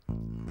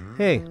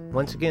Hey,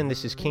 once again,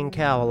 this is King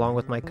Cal along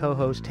with my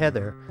co-host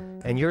Heather,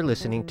 and you're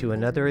listening to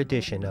another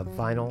edition of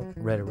Vinyl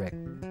Rhetoric.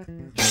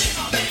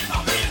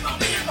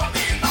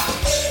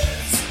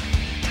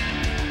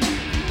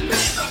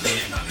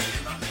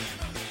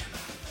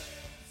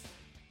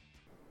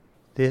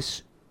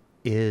 This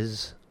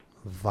is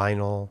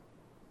Vinyl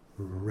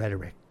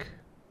Rhetoric.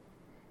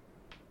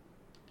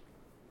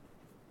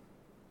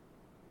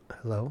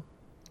 Hello?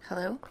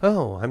 Hello?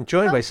 Oh, I'm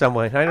joined by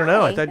someone. I don't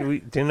know. I Hi. thought we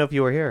didn't know if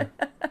you were here.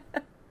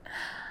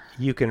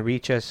 You can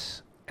reach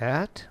us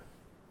at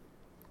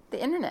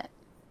The internet.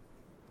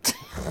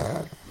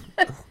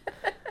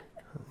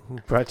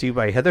 brought to you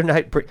by Heather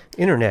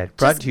Internet.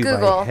 Brought Just to you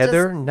Google. by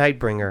Heather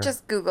Nightbringer.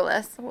 Just Google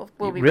us. We'll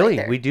be Really,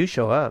 right there. we do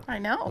show up. I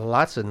know.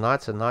 Lots and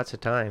lots and lots of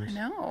I times.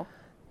 know.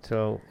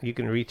 So you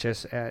can reach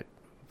us at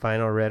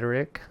Vinyl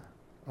Rhetoric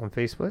on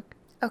Facebook,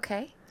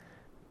 Okay.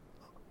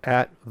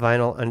 at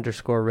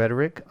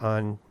Vinyl_Rhetoric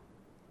on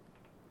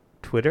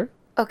Twitter,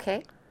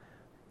 Okay.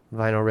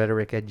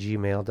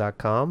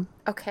 vinylrhetoric@gmail.com,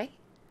 Okay.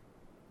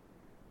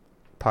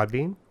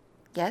 Podbean,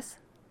 Yes.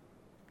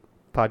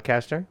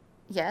 Podcaster,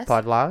 Yes.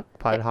 Podlot,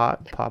 Yep.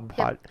 Podhot,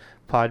 Yep.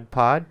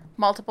 Pod.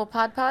 Multiple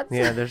pods?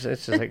 Yeah, it's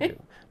just like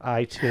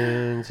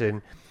iTunes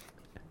and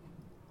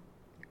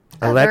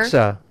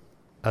Other.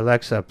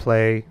 Alexa,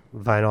 play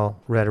Vinyl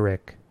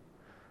Rhetoric.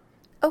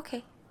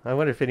 Okay. I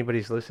wonder if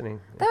anybody's listening.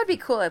 That would be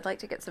cool. I'd like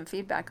to get some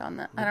feedback on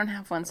that. I don't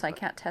have one, so I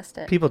can't test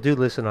it. People do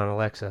listen on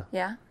Alexa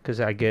Yeah?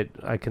 because I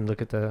can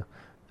look at the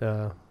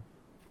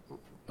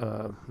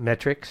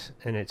metrics,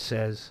 and it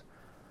says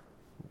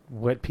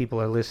what people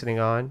are listening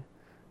on.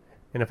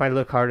 And if I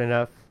look hard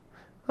enough,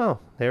 oh,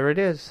 there it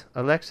is,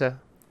 Alexa.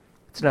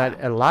 It's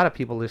not a lot of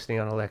people listening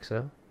on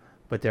Alexa,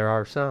 but there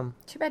are some.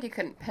 Too bad you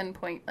couldn't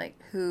pinpoint,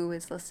 like, who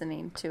is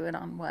listening to it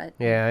on what.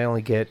 Yeah, I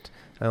only get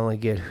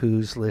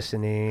who's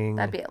listening.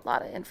 That'd be a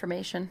lot of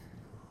information.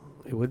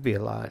 It would be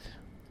a lot.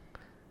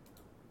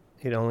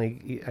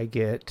 I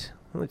get,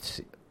 let's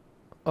see.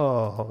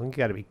 Oh, you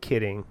got to be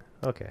kidding.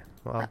 Okay,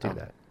 well, I'll do Uh-oh.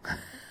 that.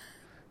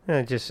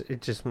 And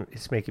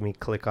it's making me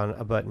click on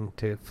a button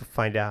to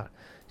find out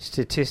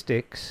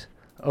statistics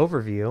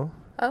overview,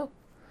 Oh.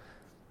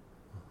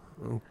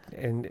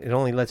 and it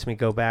only lets me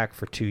go back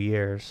for 2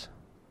 years,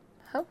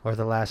 Oh. or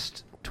the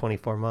last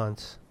 24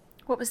 months.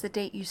 What was the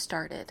date you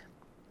started?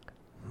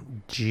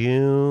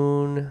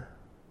 June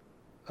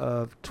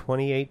of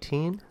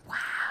 2018. Wow.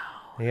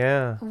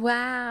 Yeah,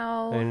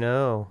 Wow. I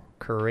know,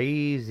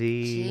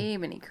 crazy. Gee,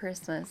 mini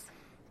Christmas.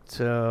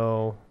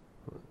 So,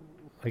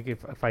 like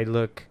if I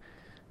look,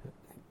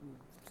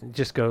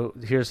 just go,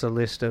 here's the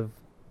list of,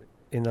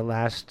 in the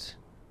last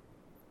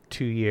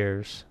 2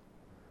 years,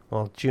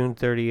 well, June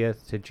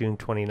 30th to June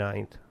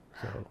 29th,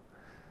 so,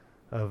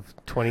 of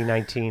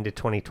 2019 to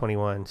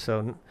 2021.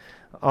 So,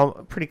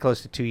 pretty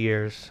close to 2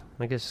 years.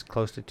 I guess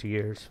close to 2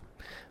 years.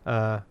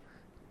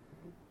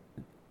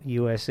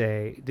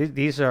 USA.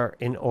 These are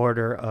in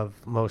order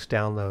of most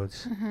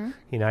downloads. Mm-hmm.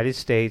 United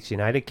States,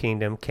 United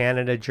Kingdom,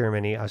 Canada,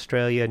 Germany,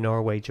 Australia,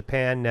 Norway,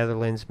 Japan,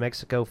 Netherlands,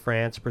 Mexico,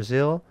 France,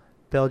 Brazil,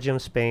 Belgium,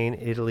 Spain,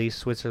 Italy,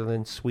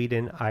 Switzerland,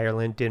 Sweden,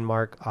 Ireland,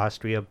 Denmark,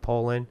 Austria,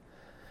 Poland,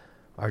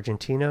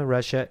 Argentina,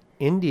 Russia,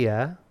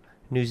 India,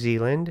 New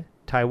Zealand,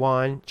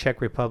 Taiwan,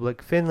 Czech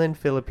Republic, Finland,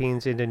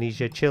 Philippines,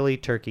 Indonesia, Chile,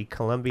 Turkey,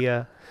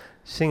 Colombia,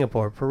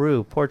 Singapore,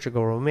 Peru,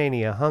 Portugal,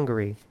 Romania,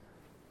 Hungary.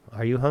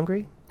 Are you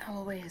hungry?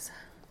 Always.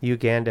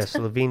 Uganda,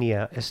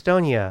 Slovenia,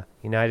 Estonia,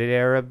 United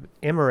Arab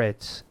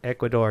Emirates,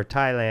 Ecuador,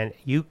 Thailand,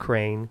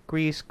 Ukraine,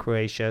 Greece,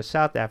 Croatia,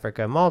 South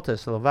Africa, Malta,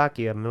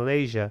 Slovakia,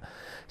 Malaysia,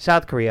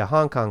 South Korea,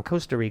 Hong Kong,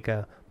 Costa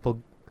Rica,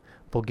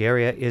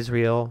 Bulgaria,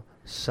 Israel,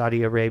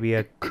 Saudi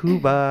Arabia,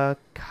 Cuba,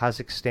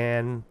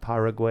 Kazakhstan,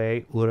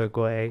 Paraguay,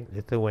 Uruguay,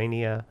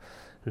 Lithuania,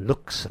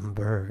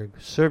 Luxembourg,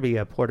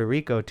 Serbia, Puerto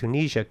Rico,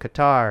 Tunisia,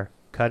 Qatar,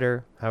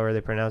 however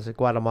they pronounce it,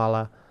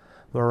 Guatemala,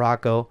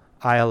 Morocco,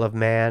 Isle of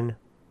Man,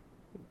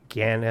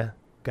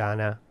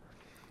 Ghana,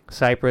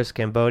 Cyprus,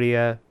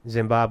 Cambodia,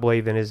 Zimbabwe,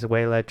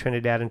 Venezuela,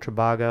 Trinidad and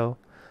Tobago,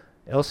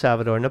 El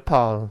Salvador,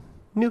 Nepal,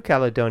 New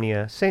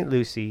Caledonia, St.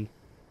 Lucia,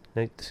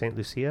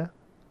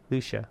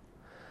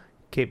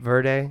 Cape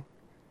Verde,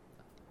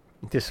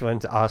 this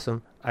one's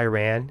awesome,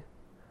 Iran,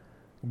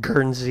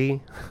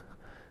 Guernsey,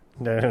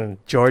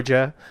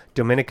 Georgia,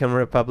 Dominican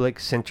Republic,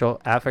 Central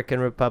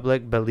African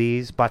Republic,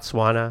 Belize,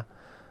 Botswana,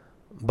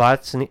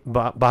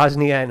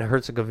 Bosnia and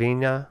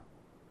Herzegovina,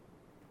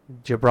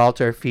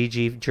 Gibraltar,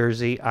 Fiji,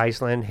 Jersey,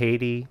 Iceland,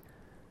 Haiti.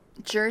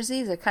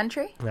 Jersey's a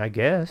country? I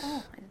guess.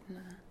 Oh, I didn't know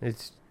that.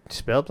 It's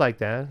spelled like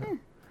that.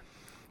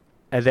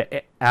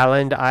 The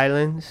Åland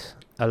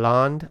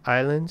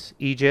Islands,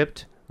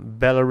 Egypt,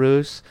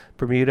 Belarus,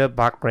 Bermuda,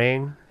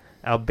 Bahrain,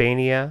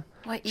 Albania,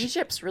 Why,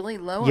 Egypt's really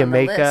low on the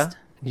list.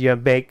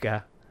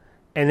 Jamaica.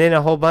 And then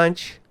a whole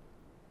bunch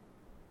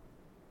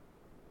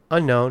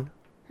unknown.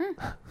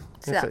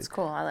 So that's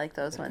cool. I like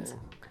those ones.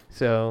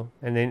 So,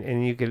 and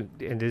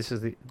this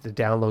is the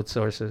download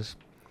sources.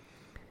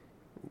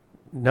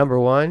 Number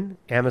 1,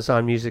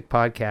 Amazon Music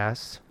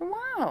Podcasts.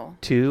 Wow.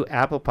 2,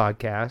 Apple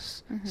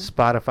Podcasts,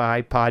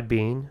 Spotify,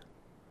 Podbean,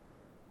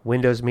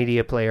 Windows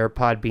Media Player,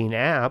 Podbean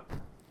app,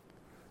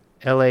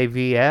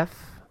 LAVF,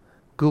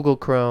 Google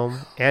Chrome,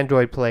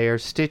 Android Player,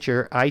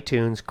 Stitcher,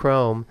 iTunes,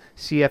 Chrome,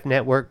 CF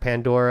Network,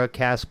 Pandora,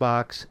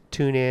 Castbox,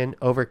 TuneIn,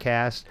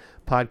 Overcast,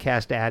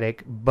 Podcast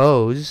Addict,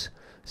 Bose,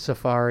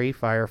 Safari,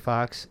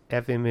 Firefox,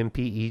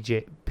 FMMP,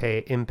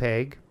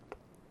 MPEG,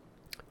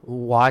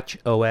 Watch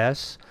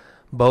OS,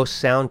 Bose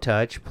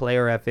SoundTouch,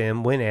 Player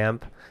FM,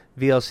 Winamp,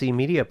 VLC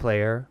Media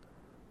Player,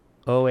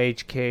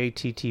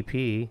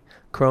 OHKTTP,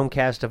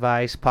 Chromecast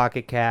device,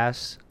 Pocket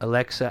Casts,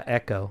 Alexa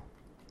Echo.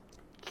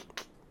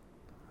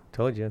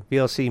 Told you.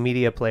 VLC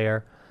Media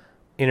Player,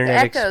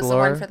 Internet The Explorer. Echo's the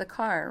one for the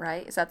car,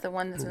 right? Is that the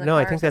one that's in the No,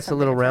 car? I think that's the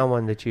little round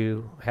one that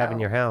you have in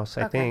your house,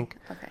 I think.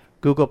 Okay.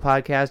 Google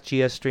Podcast,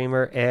 GS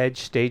Streamer, Edge,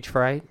 Stage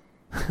Fright.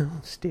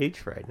 Stage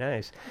Fright,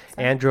 nice.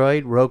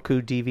 Android,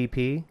 Roku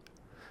DVP,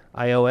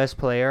 iOS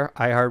Player,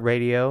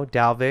 iHeartRadio,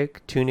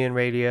 Dalvik, TuneIn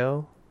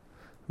Radio.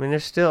 I mean,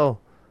 there's still...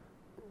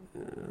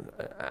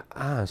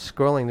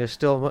 scrolling, there's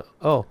still...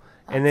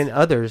 and then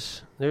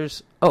others.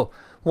 There's...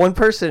 one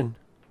person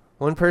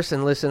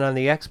listened on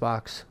the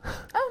Xbox.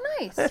 Oh,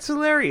 nice. That's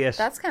hilarious.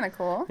 That's kind of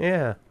cool.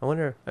 Yeah. I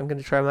wonder... I'm going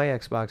to try my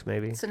Xbox,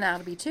 maybe. So now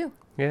it'll be 2.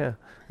 Yeah.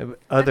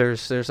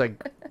 Others, there's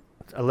like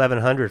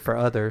 1,100 for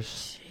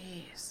others.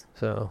 Jeez.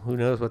 So who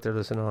knows what they're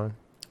listening on.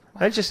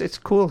 Wow. It's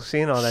cool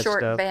seeing all that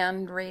Short stuff.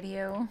 band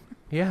radio.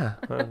 Yeah.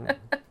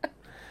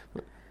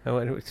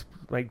 It's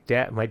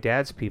my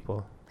dad's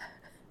people.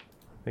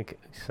 Like,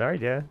 sorry,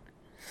 Dad.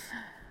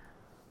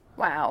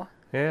 Wow.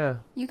 Yeah.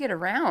 You get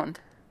around.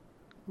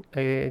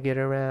 I get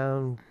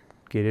around.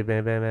 Get it,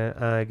 bam, bam,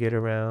 bam. I get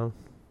around.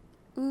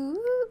 Ooh.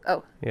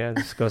 Oh. Yeah,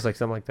 this goes like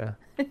something like that.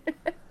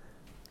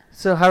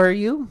 So how are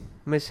you,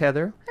 Miss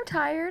Heather? I'm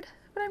tired,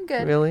 but I'm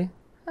good. Really?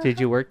 Did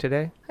you work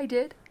today? I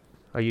did.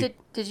 Are you?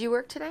 Did you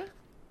work today?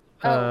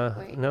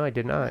 Wait. No, I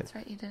did not. That's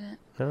right, you didn't.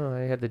 No,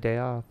 I had the day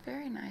off.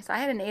 Very nice. I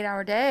had an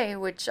 8-hour day,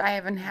 which I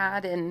haven't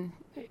had in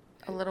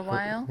a little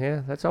while.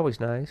 Yeah, that's always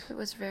nice. It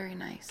was very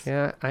nice.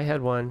 Yeah, I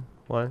had one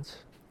once.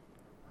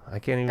 I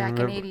can't even Back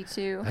remember. in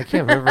 82. I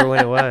can't remember when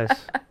it was.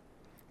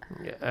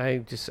 Yeah,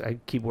 I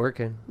keep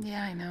working.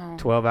 Yeah, I know.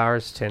 12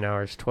 hours, 10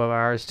 hours, 12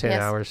 hours, 10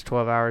 Yes. hours,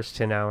 12 hours,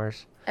 10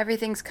 hours.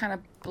 Everything's kind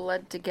of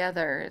bled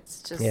together.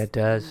 It's just... Yeah, it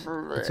does.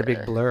 It's a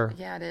big blur.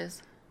 Yeah, it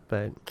is.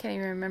 But Can't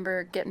even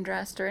remember getting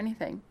dressed or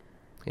anything.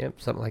 yep,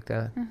 something like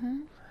that. Mm-hmm.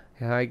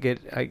 Yeah, I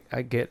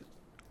get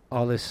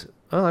all this.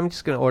 Oh, I'm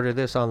just gonna order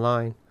this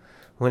online.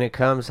 When it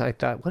comes, I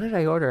thought, what did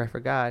I order? I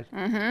forgot.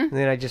 Mm-hmm. And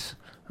then I'll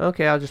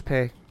just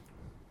pay.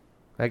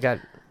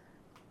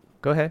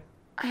 Go ahead.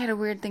 I had a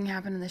weird thing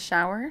happen in the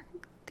shower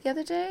the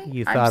other day.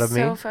 You thought of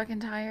me? I'm so fucking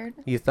tired.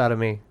 You thought of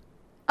me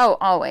Oh,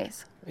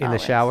 always. in the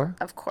Always. shower?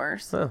 Of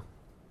course. Oh,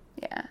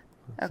 Yeah.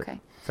 Okay.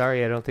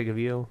 sorry, I don't think of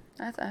you.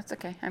 That's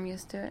okay. I'm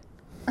used to it.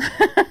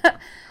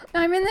 No,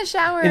 I'm in the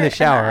shower. In the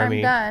shower, and I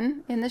mean. I'm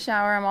done. In the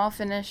shower. I'm all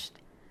finished.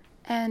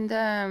 And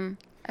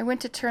I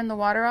went to turn the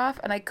water off,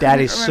 and I couldn't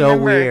That is so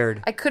remember.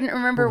 weird. I couldn't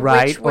remember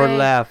Right which or way.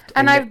 left.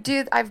 And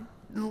And I've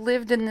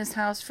lived in this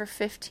house for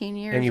 15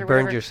 years. And you or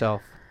burned whatever.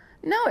 yourself.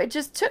 No, it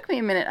just took me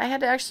a minute. I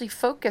had to actually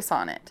focus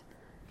on it.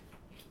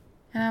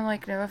 And I'm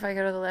like, no, if I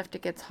go to the left,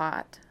 it gets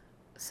hot.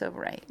 So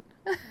right.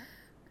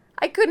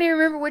 I couldn't even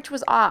remember which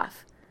was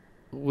off.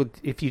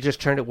 If you just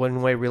turned it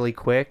one way really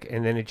quick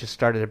and then it just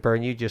started to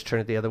burn you, just turn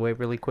it the other way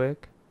really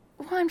quick?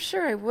 Well, I'm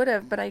sure I would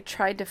have, but I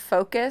tried to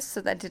focus,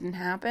 so that didn't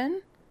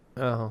happen.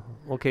 Oh,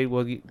 okay.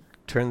 Well, you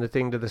turn the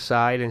thing to the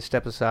side and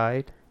step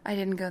aside. I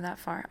didn't go that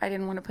far. I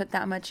didn't want to put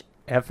that much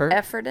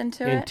Effort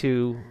into it.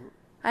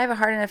 I have a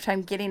hard enough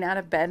time getting out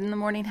of bed in the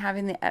morning,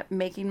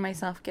 making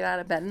myself get out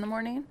of bed in the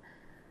morning.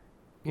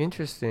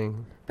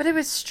 Interesting. But it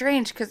was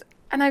strange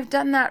and I've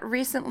done that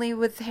recently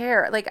with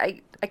hair. Like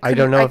I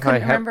don't know if I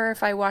couldn't have- remember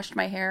if I washed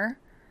my hair.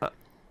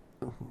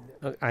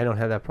 I don't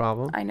have that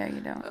problem. I know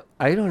you don't.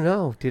 I don't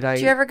know. Did I?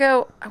 Do you ever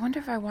go, I wonder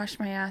if I washed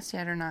my ass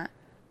yet or not?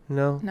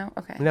 No. No?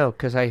 Okay. No,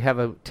 because I have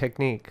a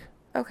technique.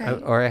 Okay.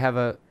 Or I have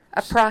a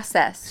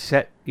process.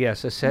 set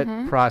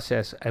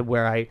process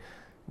where I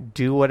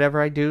do whatever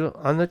I do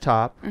on the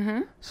top.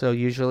 Mm-hmm. So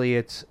usually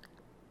it's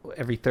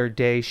every third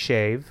day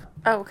shave.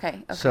 Oh,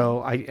 okay.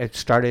 So I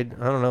started,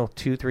 I don't know,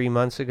 2-3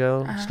 months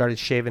ago, Uh-huh. started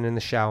shaving in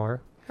the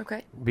shower.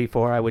 Okay.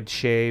 Before I would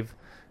shave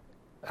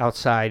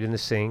outside in the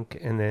sink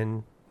and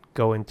then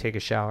go and take a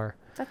shower.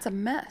 That's a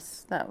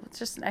mess, though. It's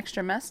just an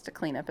extra mess to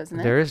clean up, isn't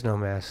it? There is no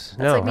mess. That's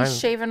no, like me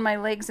shaving my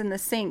legs in the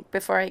sink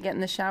before I get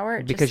in the shower.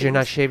 It because just you're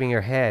not seems- shaving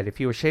your head. If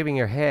you were shaving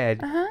your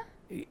head, Uh-huh.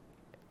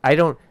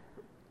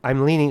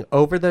 I'm leaning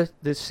over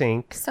the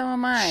sink, So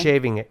am I.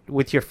 shaving it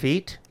with your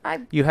feet.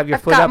 I've You have your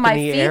I've foot got up my in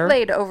the feet air.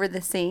 laid over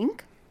the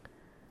sink.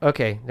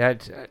 Okay,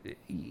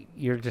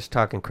 you're just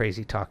talking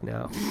crazy talk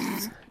now.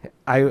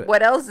 I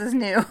What else is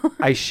new?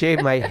 I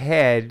shave my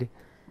head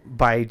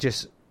by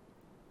just.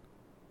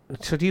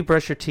 So do you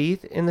brush your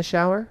teeth in the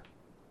shower?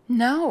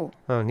 No.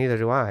 Oh, neither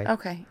do I.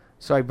 Okay.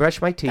 So I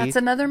brush my teeth. That's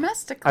another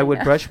mess to clean I would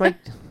up. brush my.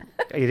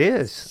 It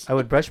is. I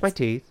would brush my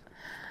teeth.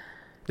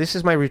 This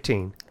is my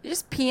routine. You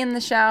just pee in the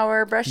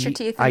shower, brush your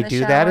teeth in I the do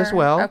shower. that as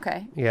well.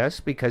 Okay.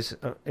 Yes, because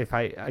if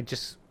I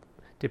just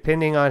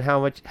depending on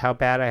how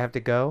bad I have to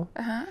go,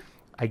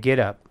 I get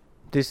up.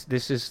 This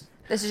is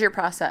your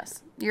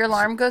process. Your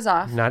alarm goes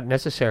off. not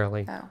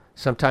necessarily. Oh.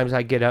 Sometimes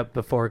I get up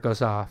before it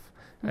goes off,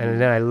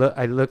 and then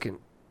I look and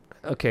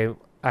okay,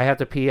 I have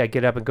to pee. I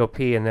get up and go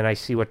pee, and then I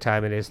see what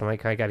time it is. I'm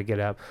like, I got to get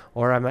up,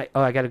 or I'm like,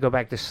 oh, I got to go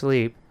back to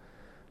sleep.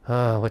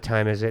 Oh, what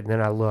time is it? And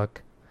then I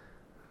look.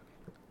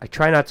 I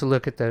try not to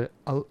look at the.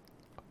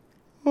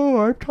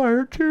 Oh, I'm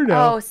tired too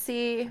now. Oh,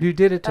 see. You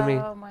did it to me.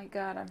 Oh my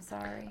God, I'm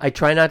sorry. I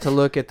try not to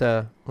look at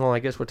the. Well, I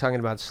guess we're talking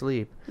about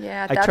sleep.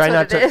 Yeah, I that's try what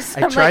not it to. is.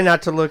 I try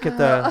not to look at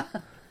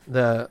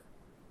the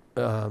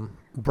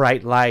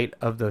bright light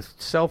of the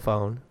cell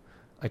phone.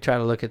 I try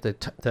to look at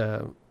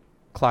the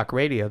clock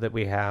radio that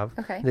we have.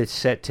 Okay. That's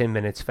set 10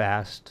 minutes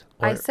fast.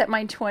 I set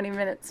mine 20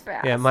 minutes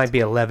fast. Yeah, it might be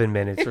 11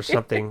 minutes or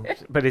something,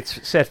 but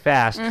it's set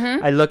fast.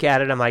 I look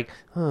at it. I'm like,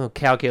 oh,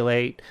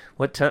 calculate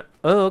what time.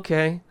 Oh,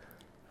 okay.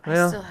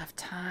 Well, I still have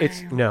time.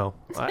 it's no.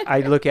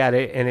 I look at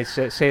it and it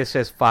says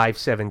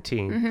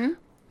 5:17.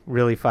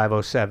 Really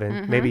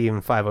 5:07, maybe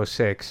even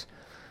 5:06.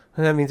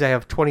 And that means I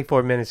have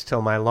 24 minutes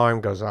till my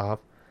alarm goes off.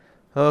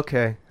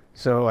 Okay,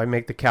 so I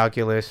make the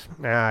calculus.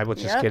 I will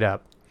just get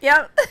up.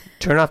 Yep.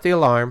 Turn off the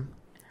alarm.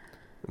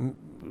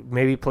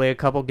 Maybe play a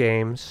couple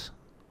games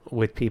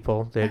with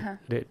people that.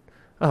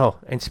 Oh,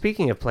 and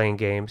speaking of playing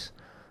games,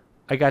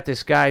 I got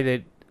this guy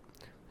that.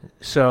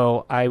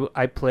 So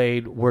I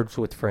played Words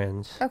with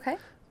Friends. Okay.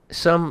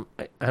 I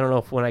don't know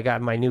if when I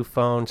got my new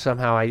phone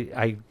somehow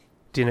I'm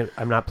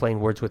not playing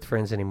Words with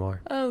Friends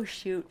anymore. Oh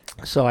shoot.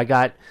 So I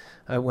got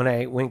when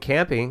I went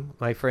camping,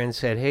 my friend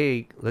said,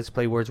 "Hey, let's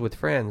play Words with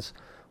Friends."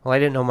 Well, I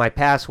didn't know my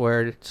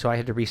password, so I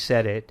had to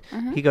reset it.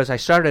 He goes, "I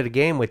started a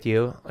game with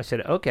you." I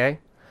said, "Okay."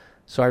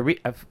 So I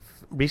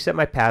reset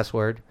my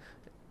password,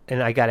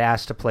 and I got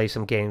asked to play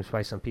some games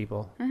by some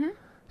people.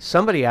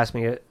 Somebody asked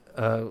me,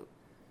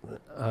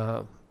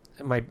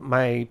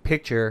 my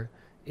picture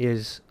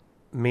is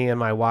me and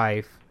my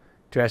wife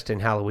dressed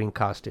in Halloween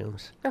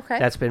costumes. Okay.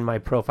 That's been my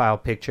profile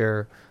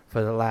picture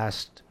for the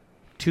last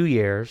 2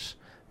 years.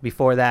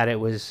 Before that, it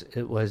was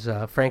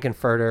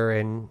Frankenfurter,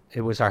 and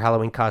it was our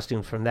Halloween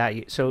costumes from that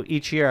year. So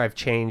each year I've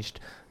changed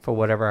for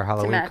whatever our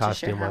Halloween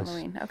costume was.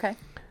 Halloween. Okay.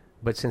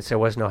 But since there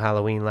was no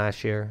Halloween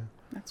last year,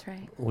 That's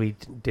right. we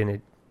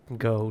didn't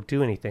go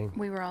do anything.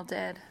 We were all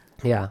dead.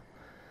 Yeah.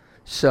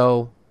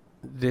 So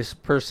this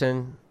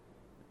person,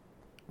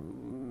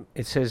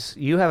 it says,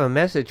 you have a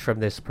message from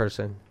this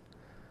person.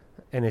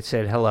 And it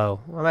said,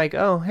 hello. I'm like,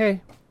 oh,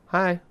 hey,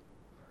 hi.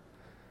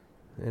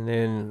 And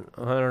then,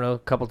 I don't know, a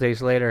couple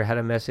days later, I had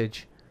a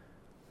message.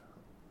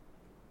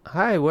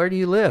 Hi, where do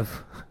you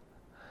live?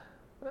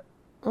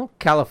 Oh,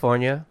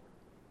 California.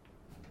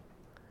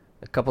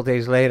 A couple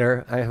days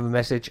later, I have a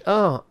message.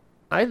 Oh,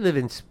 I live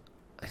in...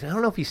 I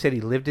don't know if he said he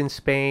lived in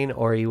Spain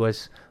or he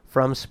was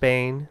from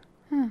Spain.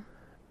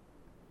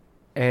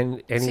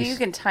 And so you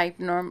can type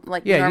normal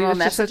it's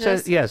messages?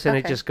 Just yes, and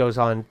it just goes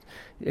on.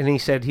 And he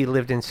said he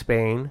lived in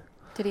Spain.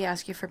 Did he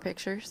ask you for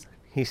pictures?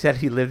 He said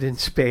he lived in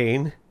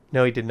Spain.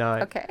 No, he did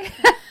not. Okay.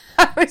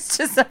 I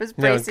was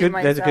bracing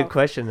myself. That's a good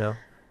question, though.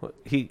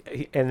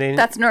 And then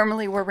that's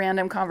normally where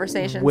random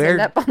conversations end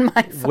up on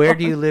my phone. Where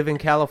do you live in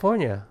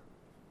California?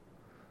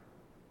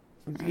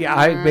 Yeah,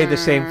 I made the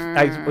same.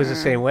 I was the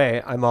same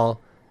way. I'm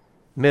all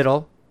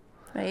middle.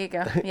 There you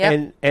go.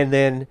 Yeah. and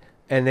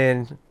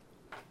then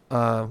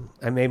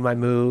I made my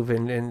move,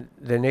 and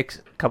the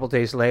next couple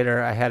days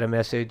later, I had a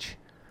message.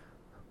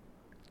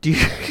 Do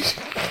you?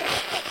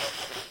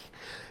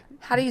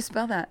 How do you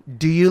spell that?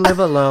 Do you live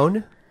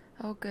alone?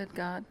 Oh, good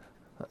God.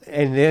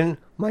 And then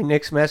my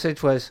next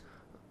message was,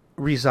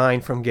 resign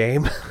from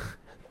game.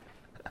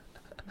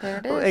 There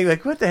it is.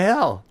 Like, what the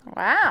hell?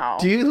 Wow.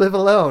 Do you live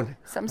alone?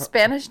 Some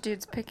Spanish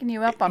dude's picking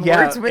you up on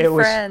Words with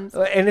Friends.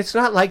 And it's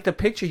not like the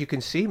picture you can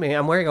see me.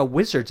 I'm wearing a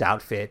wizard's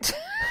outfit.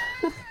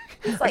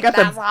 It's like,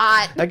 that's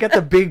hot. I got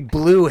the big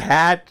blue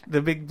hat,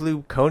 the big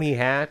blue coney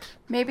hat.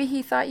 Maybe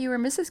he thought you were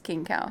Mrs.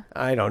 King Cow.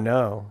 I don't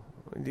know.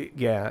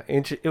 Yeah.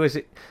 It was...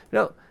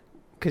 No...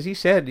 Because he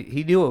said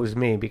he knew it was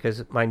me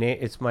because my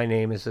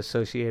name is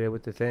associated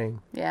with the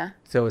thing. Yeah.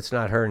 So it's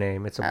not her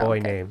name; it's a boy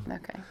name.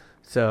 Okay.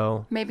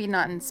 So maybe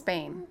not in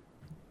Spain.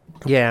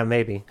 Yeah,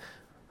 maybe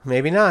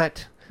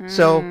not.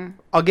 So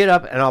I'll get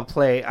up and I'll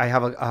play.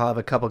 I'll have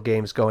a couple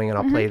games going and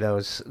I'll play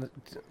those.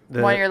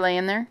 While you're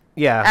laying there.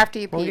 Yeah. After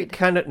you peed.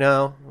 Kind of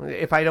no.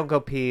 If I don't go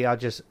pee, I'll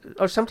just.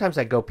 Or sometimes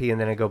I go pee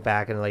and then I go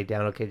back and lay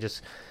down. Okay,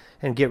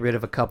 and get rid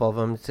of a couple of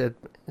them.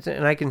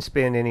 And I can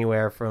spend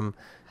anywhere from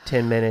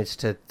 10 minutes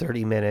to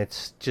 30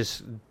 minutes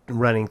just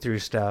running through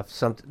stuff.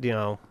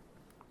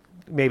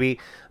 Maybe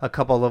a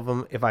couple of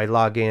them, if I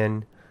log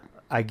in,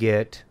 I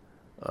get...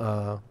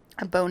 a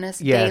bonus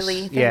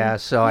daily thing. Yeah,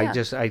 so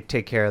I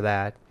take care of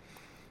that.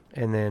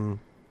 And then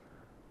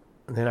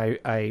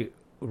I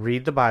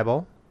read the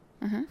Bible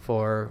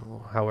for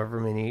however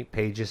many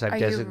pages I've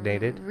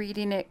designated. Are you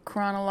reading it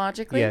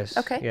chronologically? Yes.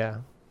 Okay. Yeah.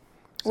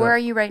 So, where are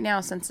you right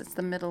now since it's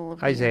the middle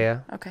of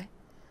Isaiah. Okay.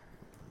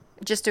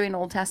 Just doing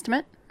Old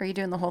Testament? Or are you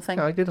doing the whole thing?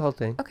 No, I did the whole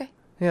thing. Okay.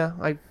 Yeah,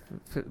 I've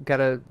got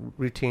a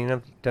routine.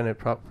 I've done it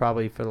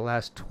probably for the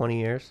last 20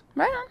 years.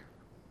 Right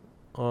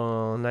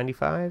on.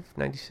 95,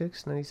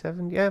 96,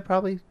 97. Yeah,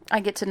 probably. I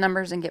get to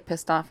numbers and get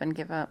pissed off and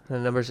give up. The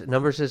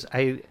numbers is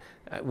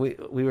we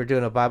were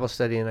doing a Bible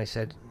study and I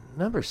said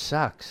numbers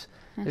sucks.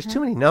 There's too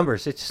many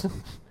numbers. It's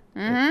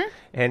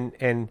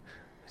and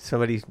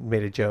somebody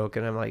made a joke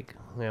and I'm like,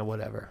 yeah,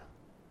 whatever.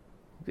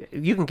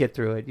 You can get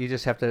through it. You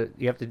just have to.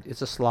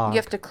 It's a slog. You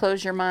have to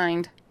close your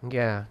mind.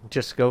 Yeah,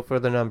 just go for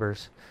the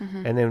numbers.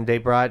 And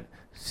then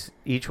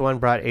each one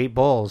brought 8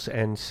 bulls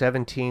and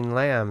 17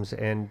 lambs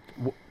and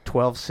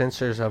 12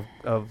 censers of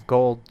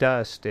gold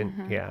dust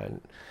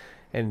and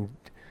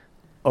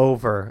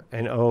over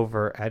and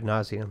over ad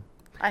nauseum.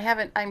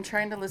 I'm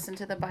trying to listen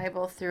to the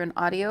Bible through an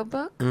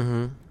audiobook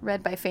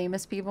read by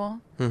famous people.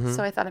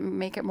 So I thought it'd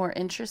make it more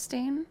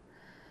interesting.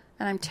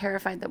 And I'm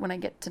terrified that when I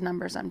get to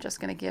numbers, I'm just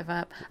going to give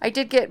up. I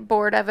did get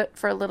bored of it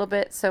for a little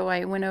bit, so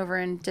I went over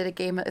and did a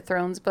Game of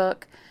Thrones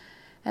book.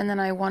 And then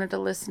I wanted to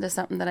listen to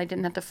something that I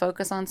didn't have to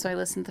focus on, so I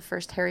listened to the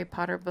first Harry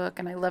Potter book,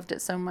 and I loved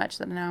it so much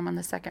that now I'm on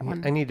the second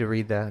one. I need to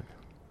read that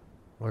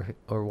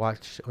or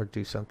watch or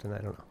do something. I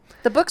don't know.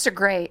 The books are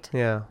great.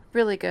 Yeah.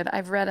 Really good.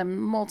 I've read them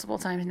multiple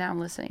times now. I'm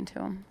listening to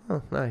them.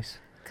 Oh, nice.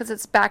 Because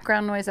it's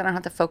background noise I don't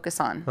have to focus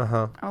on.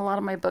 Uh-huh. A lot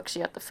of my books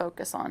you have to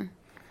focus on.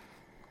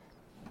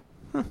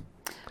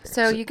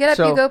 So you get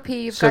up, you go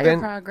pee, you've got your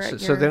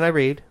progress. So then I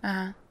read,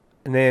 Uh-huh.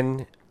 and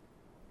then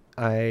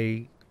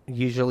I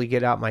usually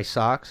get out my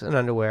socks and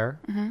underwear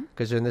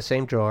because they're in the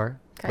same drawer.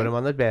 Okay. Put them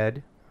on the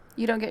bed.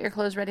 You don't get your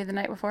clothes ready the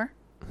night before?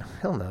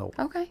 Hell no.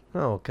 Okay.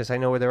 No, because I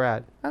know where they're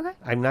at. Okay.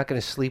 I'm not going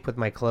to sleep with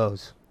my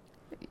clothes.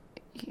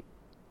 You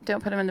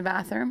don't put them in the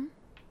bathroom?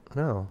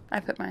 No. I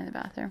put mine in the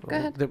bathroom. Go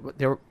ahead.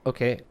 They're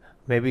okay.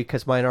 Maybe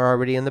because mine are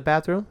already in the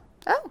bathroom.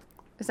 Oh.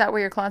 Is that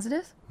where your closet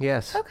is?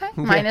 Yes. Okay.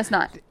 Mine is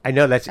not. I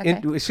know that's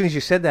Okay. as soon as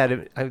you said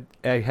that,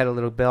 I had a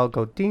little bell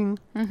go ding.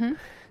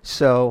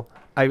 So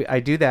I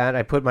do that.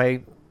 I put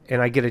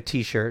and I get a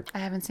T-shirt. I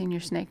haven't seen your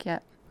snake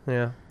yet.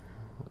 Yeah.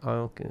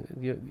 Okay,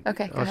 go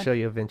I'll ahead. show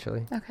you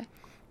eventually. Okay.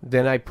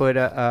 Then I put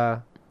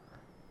a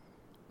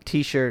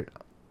T-shirt.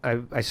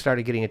 I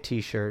started getting a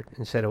T-shirt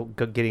instead of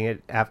getting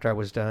it after I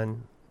was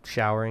done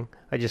showering.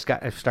 I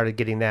started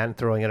getting that and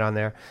throwing it on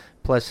there.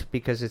 Plus,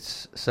 because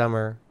it's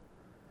summer.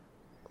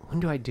 When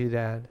do I do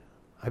that?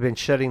 I've been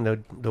shutting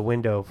the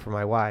window for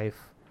my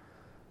wife.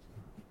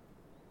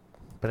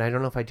 But I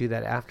don't know if I do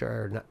that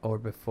after or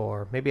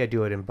before. Maybe I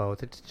do it in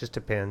both. It just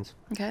depends.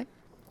 Okay.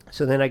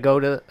 So then I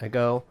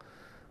go.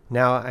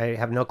 Now I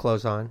have no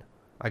clothes on.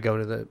 I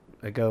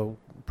go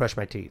brush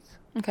my teeth.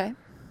 Okay.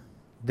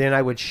 Then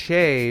I would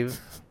shave,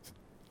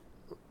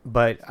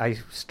 but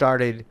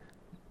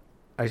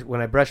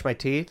when I brush my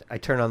teeth, I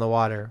turn on the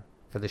water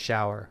for the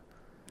shower.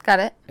 Got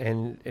it.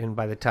 And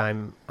by the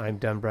time I'm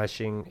done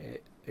brushing,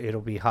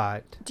 it'll be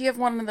hot. Do you have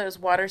one of those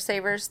water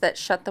savers that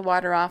shut the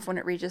water off when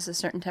it reaches a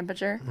certain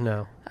temperature?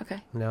 No.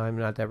 Okay. No, I'm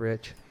not that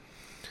rich.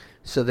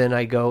 So then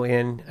I go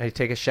in, I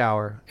take a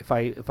shower. If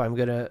I'm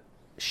gonna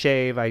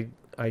shave, I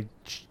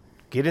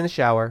get in the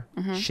shower,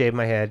 shave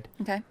my head,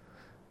 Okay.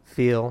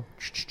 feel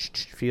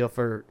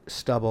for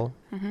stubble.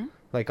 Mm-hmm.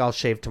 Like I'll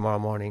shave tomorrow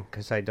morning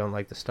because I don't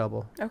like the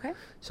stubble. Okay.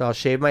 So I'll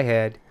shave my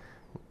head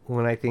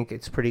when I think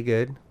it's pretty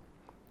good.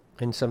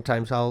 And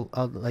sometimes I'll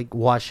like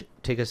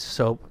take a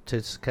soap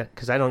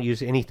because I don't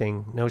use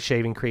anything, no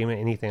shaving cream or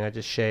anything. I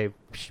just shave,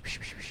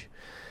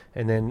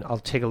 and then I'll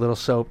take a little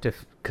soap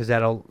because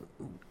I'll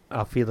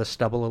feel the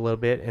stubble a little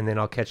bit, and then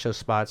I'll catch those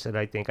spots that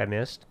I think I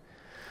missed.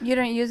 You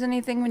don't use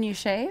anything when you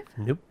shave?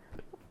 Nope,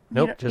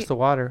 don't- just the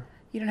water.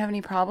 You don't have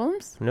any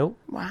problems? Nope,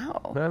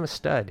 Wow. I'm a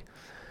stud.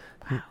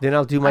 Wow. Then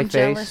I'll do my I'm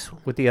face jealous.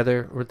 with the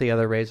other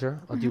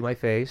razor. I'll do my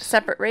face.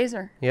 Separate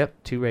razor.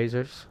 Yep, 2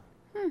 razors.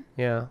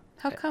 Yeah.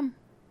 How come?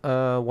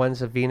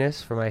 One's a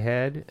Venus for my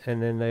head,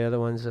 and then the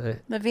other one's a...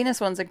 The Venus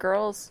one's a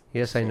girl's.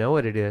 Yes, I know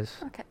what it is.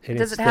 Okay. And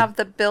Does it's it have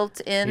the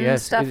built-in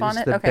stuff on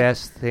it? It's the Okay.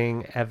 best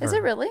thing ever. Is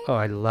it really? Oh,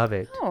 I love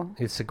it. Oh.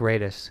 It's the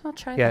greatest. I'll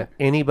try Yeah, that.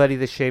 anybody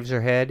that shaves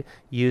their head,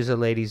 use a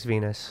lady's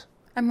Venus.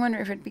 I'm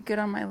wondering if it'd be good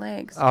on my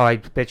legs. Oh, I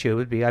bet you it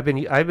would be. I've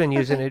been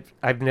using it.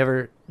 I've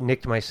never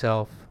nicked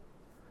myself.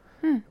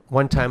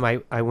 One time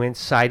I went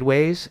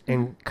sideways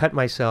and cut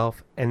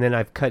myself, and then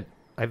I've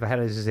had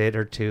a zit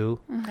or two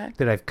Okay.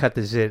 that I've cut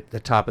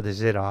the top of the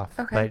zit off.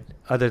 Okay. But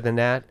other than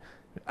that,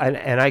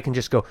 and I can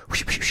just go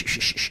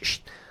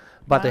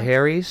about the Wow.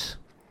 Harry's,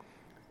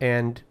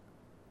 and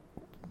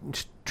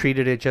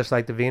treated it just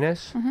like the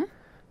Venus. Mm-hmm.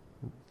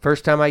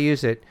 First time I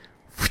used it,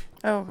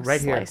 Oh,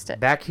 right here, sliced it.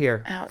 back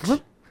here. Ouch.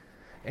 Whoop.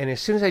 And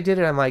as soon as I did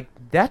it, I'm like,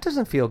 that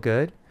doesn't feel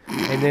good.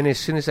 And then as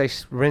soon as I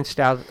rinsed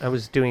out, I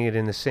was doing it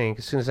in the sink.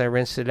 As soon as I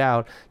rinsed it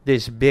out,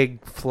 this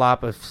big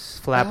flap of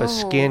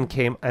skin Oh.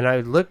 came, and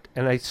I looked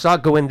and I saw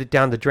it go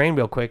down the drain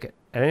real quick.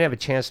 I didn't have a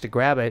chance to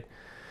grab it.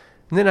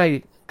 And then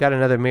I got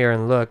another mirror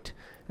and looked.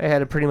 I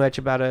had pretty much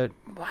about a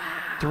Wow.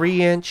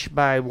 3-inch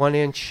by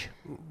 1-inch.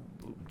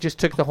 Just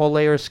took the whole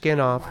layer of skin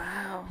off.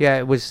 Wow. Yeah,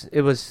 it was.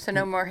 So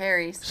no more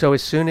Harrys. So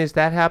as soon as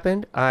that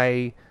happened,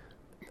 the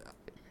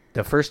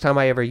first time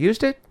I ever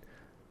used it,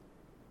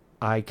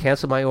 I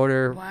canceled my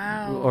order.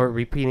 Wow. Or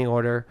repeating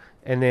order.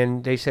 And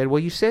then they said, well,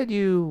 you said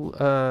you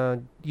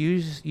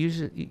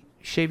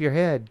shave your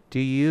head.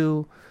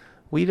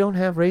 We don't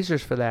have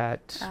razors for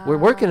that. We're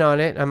working on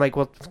it. I'm like,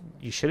 well,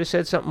 you should have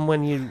said something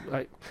when you...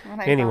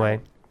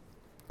 anyway.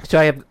 So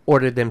I have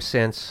ordered them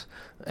since,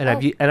 and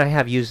I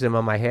have used them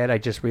on my head. I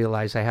just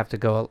realized I have to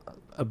go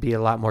be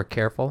a lot more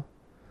careful.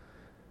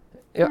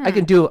 I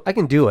can do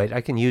it.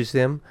 I can use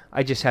them.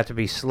 I just have to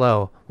be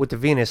slow. With the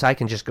Venus, I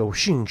can just go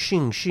shing,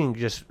 shing, shing.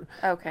 Just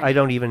okay. I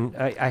don't even.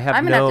 I have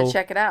I'm gonna have to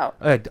check it out.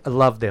 I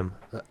love them.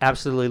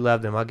 Absolutely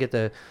love them. I'll get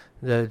the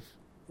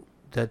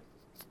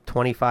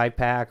 25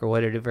 pack or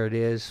whatever it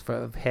is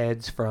of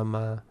heads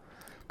from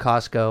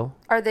Costco.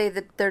 Are they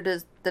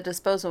the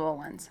disposable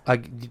ones?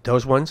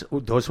 Those ones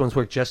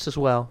work just as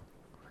well.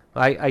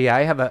 I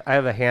have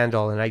a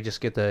handle, and I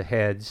just get the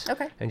heads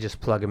and just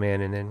plug them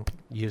in and then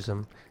use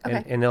them,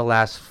 and they'll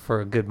last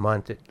for a good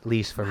month at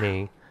least for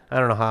me. I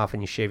don't know how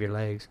often you shave your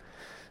legs,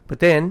 but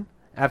then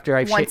after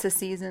I once a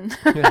season.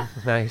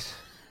 Nice.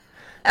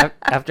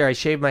 After I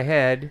shave my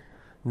head,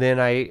 then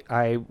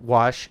I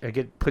wash. I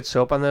put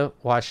soap on the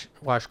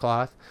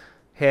washcloth,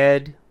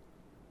 head,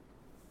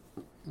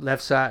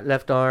 left side,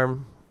 left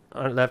arm,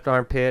 left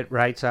armpit,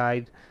 right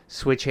side,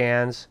 switch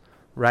hands.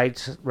 Right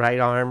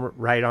arm,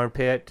 right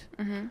armpit.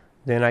 Mm-hmm.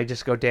 Then I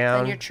just go down.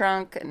 Then your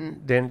trunk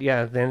and.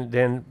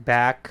 Then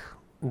back.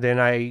 Then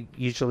I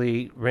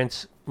usually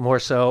rinse more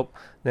soap.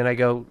 Then I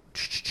go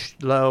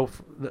low,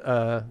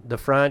 the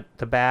front,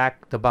 the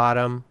back, the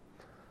bottom,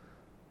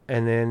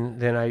 and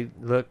then I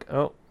look.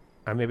 Oh,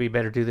 I maybe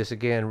better do this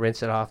again.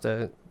 Rinse it off.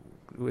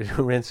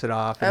 Rinse it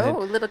off. And a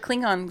little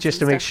Klingon. Just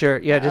to make sure.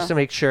 Yeah, just to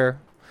make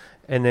sure.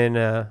 And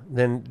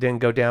then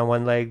go down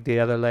one leg, the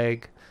other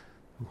leg.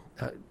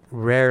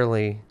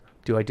 Rarely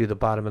do I do the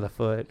bottom of the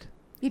foot.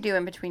 You do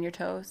in between your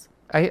toes.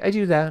 I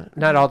do that.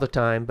 Not all the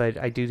time, but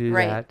I do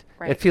that.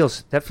 Right.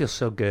 That feels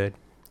so good.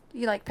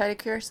 You like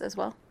pedicures as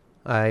well?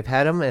 I've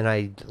had them and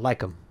I like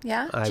them.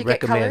 Yeah. I Did you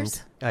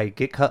recommend.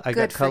 Get colors? I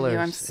got colors. Good for you.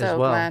 I'm so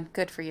glad.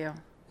 Good for you.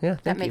 Yeah.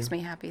 That makes me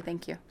happy.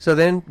 Thank you. So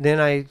then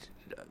I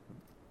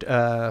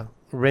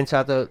rinse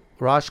out the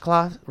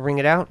washcloth, wring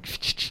it out,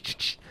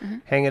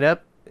 hang it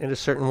up in a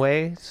certain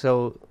way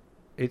so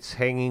it's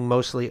hanging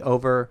mostly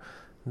over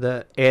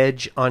the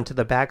edge onto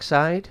the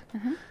backside.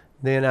 Mm-hmm.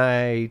 Then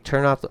I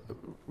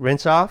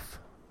rinse off,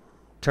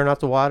 turn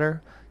off the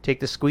water, take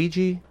the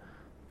squeegee,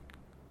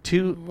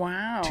 two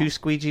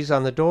squeegees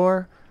on the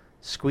door,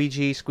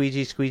 squeegee.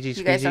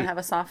 You guys don't have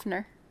a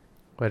softener?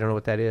 I don't know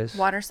what that is.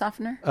 Water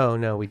softener? Oh,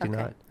 no, we do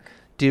not.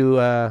 Do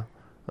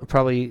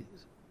probably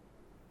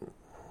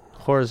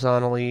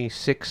horizontally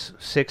six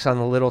on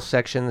the little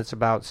section that's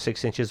about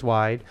 6 inches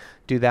wide.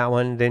 Do that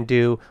one, then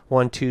do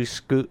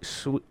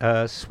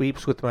 1-2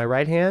 sweeps with my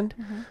right hand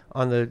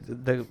on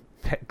the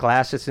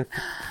glass that's in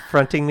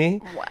fronting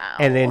me. Wow.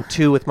 And then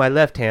 2 with my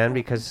left hand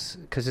because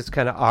it's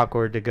kind of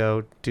awkward to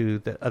go do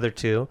the other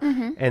 2.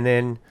 Mm-hmm.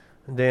 And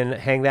then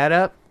hang that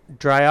up,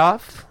 dry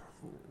off,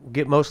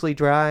 get mostly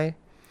dry,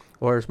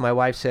 or as my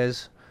wife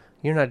says,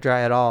 you're not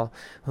dry at all.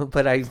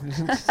 But I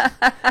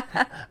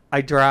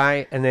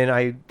dry, and then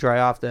I dry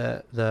off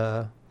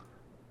the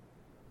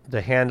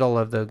handle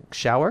of the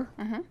shower,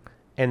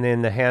 and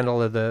then the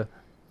handle of the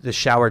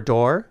shower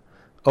door.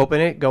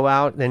 Open it, go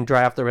out, then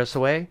dry off the rest of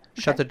the way.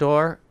 Shut the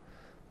door,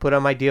 put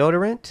on my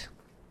deodorant,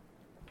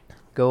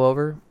 go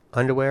over,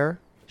 underwear,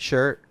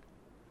 shirt,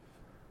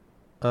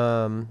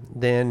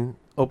 then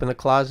open the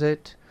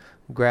closet,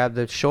 grab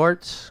the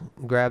shorts,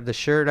 grab the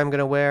shirt I'm going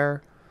to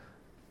wear,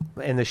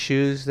 and the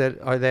shoes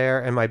that are there,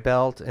 and my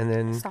belt, and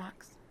then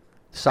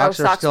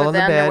socks are still on the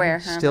bed. Underwear,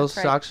 huh?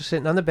 Socks are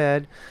sitting on the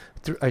bed.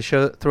 I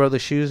throw the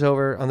shoes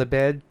over on the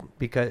bed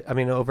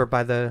over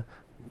by the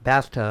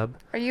bathtub.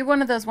 Are you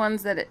one of those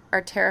ones that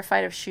are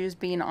terrified of shoes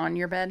being on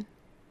your bed?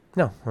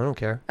 No, I don't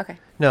care. Okay.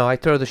 No, I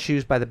throw the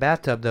shoes by the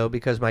bathtub though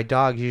because my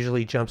dog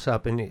usually jumps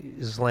up and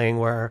is laying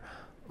where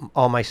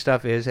all my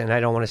stuff is, and I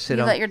don't want to sit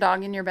on. You let your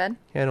dog in your bed?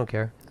 Yeah, I don't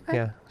care. Okay.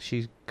 Yeah,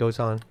 she goes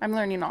on. I'm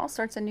learning all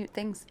sorts of new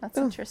things. That's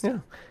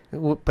interesting.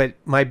 Yeah. But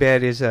my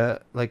bed is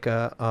a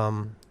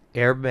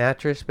air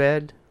mattress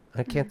bed.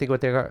 I can't think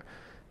what they are.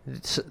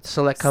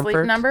 Select Comfort.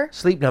 Sleep Number?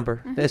 Sleep Number.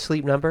 Mm-hmm. The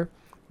Sleep Number.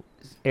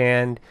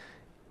 And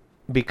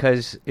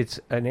because it's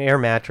an air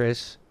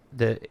mattress,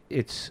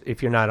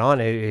 if you're not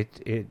on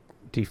it, it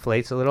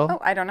deflates a little. Oh,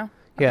 I don't know.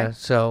 Yeah,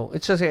 so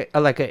it's just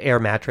like an air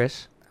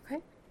mattress.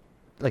 Okay.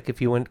 Like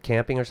if you went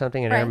camping or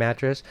something, an air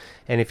mattress,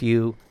 and if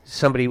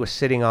somebody was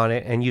sitting on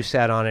it and you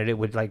sat on it, it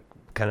would like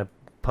kind of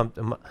pump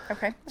them up.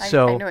 Okay,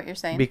 so I know what you're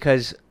saying.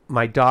 Because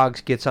my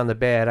dog gets on the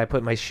bed, I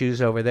put my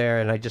shoes over there,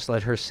 and I just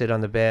let her sit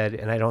on the bed,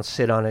 and I don't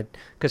sit on it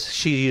because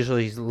she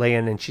usually is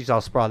laying and she's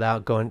all sprawled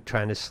out,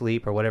 trying to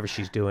sleep or whatever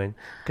she's doing,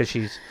 because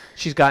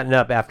she's gotten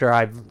up after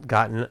I've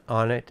gotten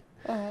on it,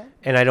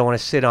 and I don't want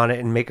to sit on it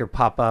and make her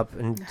pop up,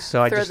 and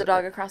so I just throw the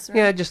dog across the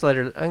room. Yeah, just let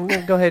her.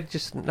 Go ahead,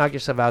 just knock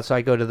yourself out. So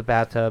I go to the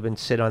bathtub and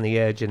sit on the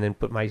edge, and then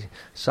put my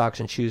socks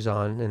and shoes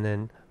on,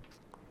 and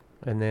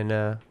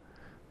then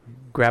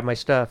grab my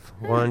stuff.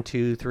 1,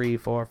 2, 3,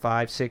 4,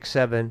 5, 6,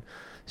 7.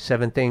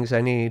 7 things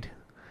I need.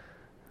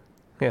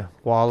 Yeah, Do you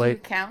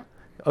wallet. count?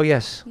 Oh,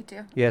 yes. You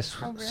do. Yes.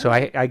 Oh, So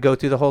really? I go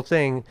through the whole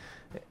thing.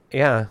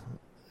 Yeah.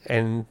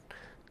 And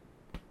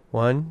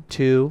 1,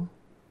 2,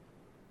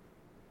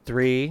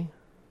 3,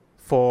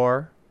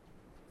 4,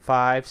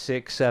 5,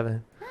 6,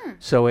 7.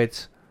 So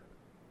it's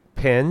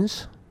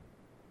pens,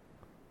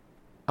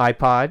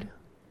 iPod,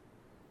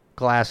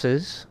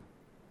 glasses,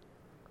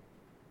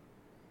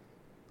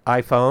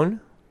 iPhone,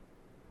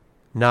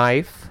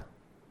 knife,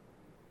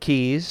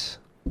 keys,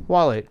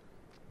 wallet.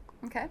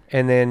 Okay.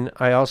 And then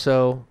I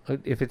also,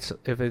 if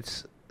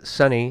it's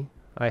sunny,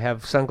 I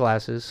have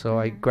sunglasses, so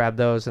I grab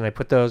those and I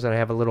put those, and I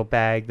have a little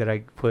bag that I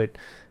put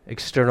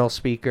external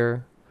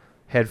speaker,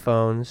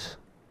 headphones,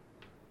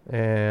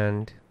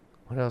 and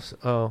what else?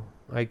 Oh,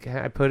 I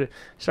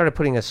started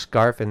putting a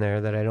scarf in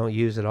there that I don't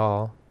use at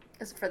all.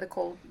 Is it for the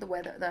cold, the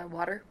weather, the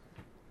water?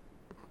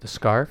 The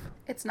scarf?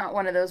 It's not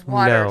one of those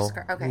water No,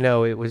 Okay.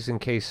 no, it was in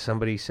case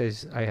somebody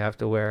says I have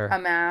to wear. A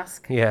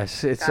mask.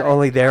 Yes, it's Got it.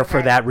 only there for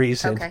Okay. that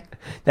reason. Okay.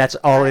 That's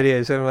all Got it it.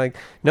 is. I'm like,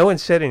 no one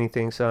said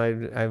anything, so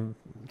I'm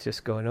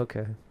just going,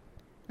 okay.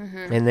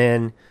 Mm-hmm.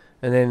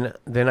 And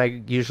then I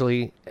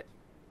usually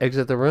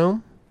exit the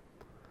room.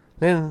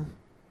 Then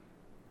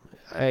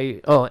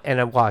and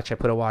a watch. I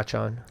put a watch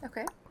on.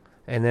 Okay.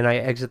 And then I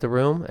exit the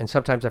room, and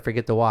sometimes I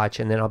forget the watch,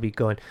 and then I'll be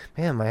going,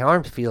 man, my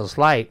arm feels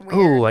light.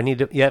 Weird. Ooh, I need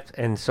to, yep.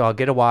 And so I'll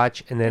get a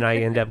watch, and then I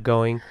end up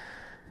going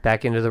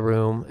back into the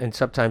room. And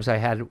sometimes I'll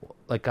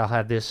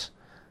have this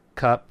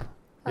cup,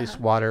 this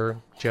water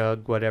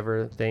jug,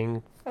 whatever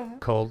thing,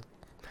 cold.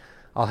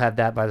 I'll have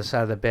that by the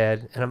side of the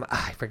bed, and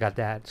I forgot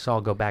that, so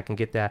I'll go back and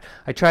get that.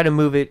 I try to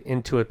move it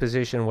into a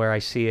position where I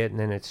see it, and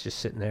then it's just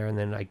sitting there, and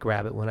then I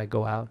grab it when I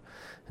go out.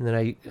 And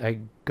then I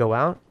go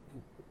out,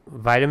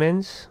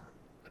 vitamins.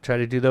 Try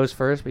to do those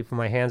first before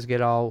my hands get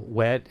all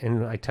wet,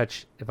 and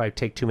if I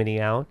take too many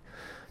out,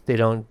 they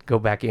don't go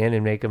back in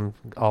and make them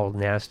all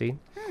nasty.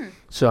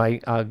 So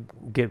I'll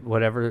get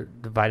whatever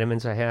the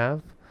vitamins I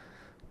have,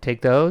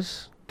 take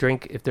those,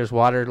 drink. If there's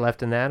water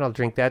left in that, I'll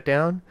drink that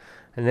down.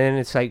 And then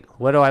it's like,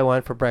 what do I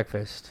want for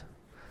breakfast?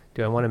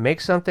 Do I want to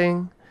make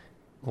something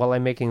while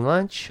I'm making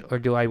lunch, or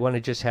do I want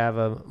to just have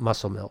a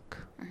muscle milk?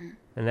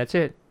 And that's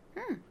it.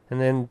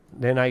 And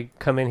then I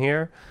come in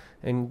here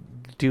and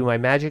do my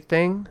magic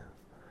thing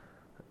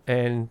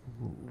and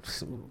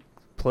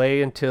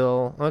play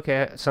until,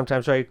 okay,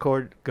 sometimes I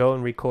go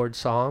and record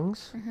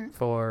songs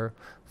for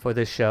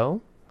this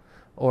show.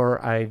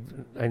 Or I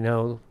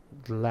know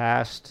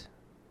last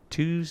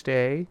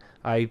Tuesday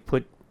I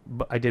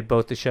did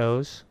both the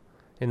shows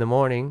in the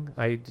morning.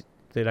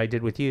 That I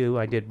did with you.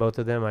 I did both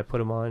of them. I put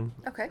them on.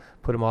 Okay.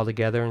 Put them all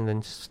together and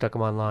then stuck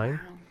them online. Wow.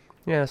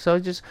 Yeah.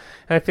 So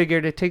I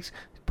figured it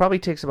probably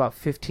takes about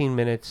 15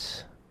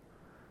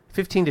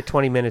 to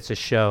 20 minutes a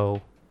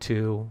show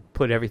to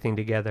put everything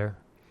together.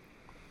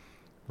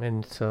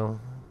 And so,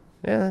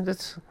 yeah,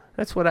 that's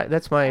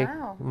my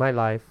Wow. my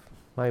life,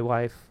 my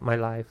wife, my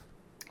life.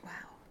 Wow.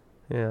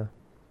 Yeah.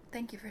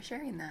 Thank you for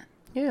sharing that.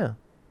 Yeah.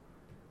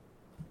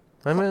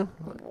 I mean,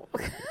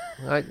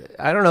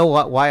 I don't know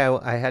why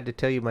I had to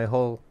tell you my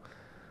whole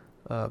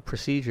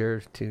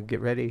procedure to get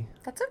ready,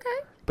 That's okay.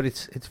 but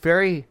it's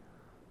very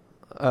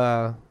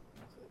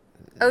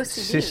OCD.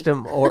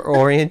 system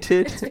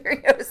oriented. It's very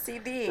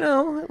OCD.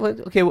 No,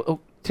 okay.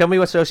 Well, tell me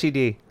what's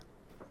OCD.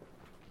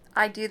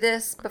 I do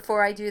this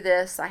before I do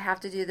this. I have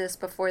to do this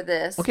before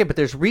this. Okay, but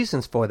there's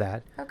reasons for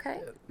that.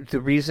 Okay.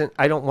 The reason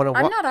I don't want to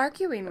I'm walk. not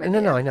arguing with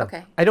you. No, I know.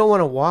 Okay. I don't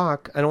want to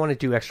walk. I don't want to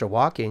do extra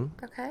walking.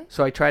 Okay.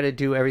 So I try to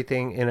do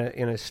everything in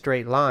a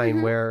straight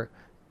line where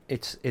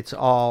it's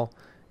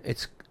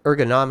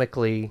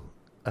ergonomically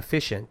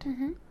efficient,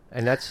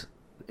 and that's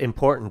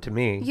important to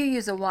me. You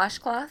use a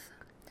washcloth?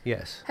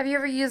 Yes. Have you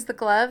ever used the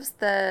gloves?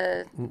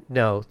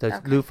 No, the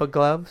Okay. loofah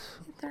gloves.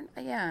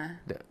 Yeah.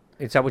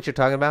 Is that what you're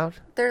talking about?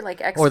 They're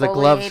like Or the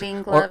gloves,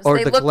 exfoliating gloves. or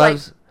They the look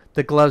gloves,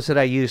 the gloves that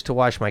I use to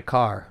wash my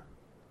car.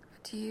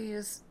 like. Do you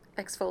use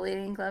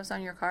exfoliating gloves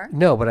on your car?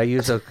 No, but I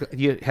use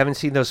you haven't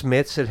seen those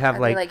mitts that have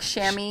Are they like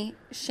chamois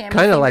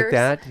kind of like fingers?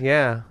 that.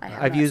 Yeah, I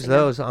have I've not used seen them.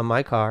 those on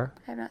my car.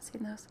 I have not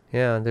seen those.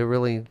 Yeah, they're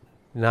really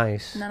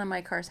nice. None of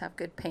my cars have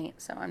good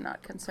paint, so I'm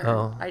not concerned.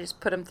 Oh. I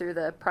just put them through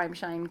the Prime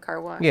Shine car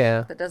wash.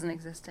 Yeah. That doesn't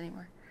exist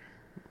anymore.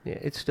 Yeah,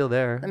 it's still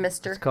there. The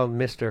Mister? It's called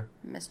Mister.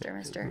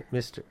 Mister.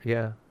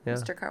 Yeah.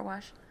 Mister Car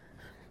Wash.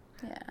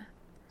 Yeah.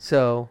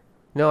 So,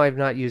 no, I've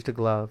not used a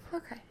glove.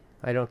 Okay.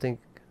 I don't think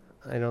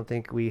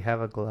we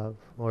have a glove,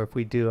 or if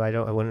we do, I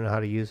wouldn't know how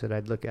to use it.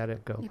 I'd look at it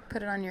and go, You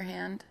put it on your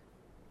hand.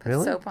 Put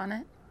Really? soap on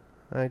it.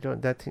 I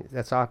don't.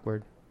 That's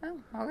awkward. Oh,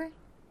 okay.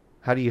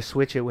 How do you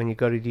switch it when you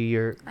go to do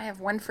your? I have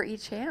one for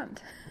each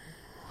hand.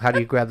 How do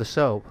you grab the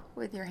soap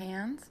With your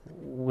hands.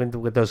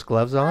 with those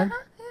gloves on?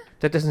 Yeah.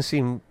 That doesn't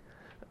seem.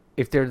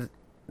 If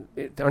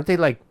aren't they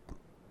like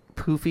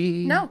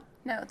poofy? No,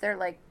 they're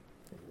like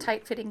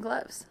tight-fitting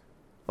gloves.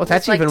 Well,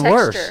 that's like even texture,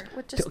 worse.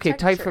 with just Okay,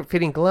 texture. tight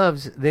fitting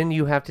gloves. Then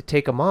you have to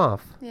take them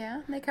off.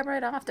 Yeah, they come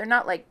right off. They're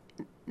not like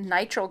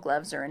nitrile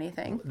gloves or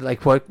anything.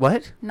 Like what?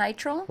 What?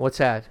 Nitrile? What's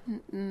that?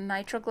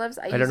 Nitrile gloves.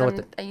 I don't know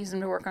what I use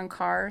them to work on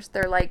cars.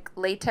 They're like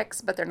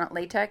latex, but they're not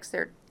latex.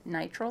 They're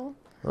nitrile.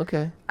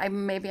 Okay.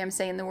 Maybe I'm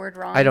saying the word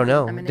wrong. I don't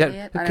know. I'm an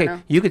idiot. I Okay, don't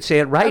know. you could say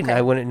it right, and Okay.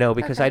 I wouldn't know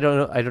because Okay. I don't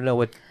know. I don't know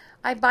what.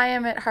 I buy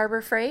them at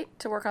Harbor Freight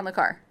to work on the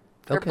car.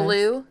 They're Okay.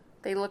 blue.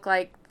 They look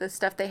like the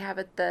stuff they have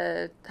at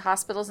the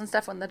hospitals and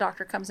stuff when the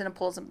doctor comes in and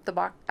pulls the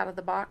box out of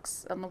the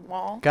box on the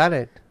wall. Got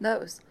it.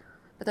 Those,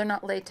 but they're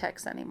not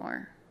latex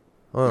anymore.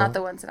 Oh. Not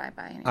the ones that I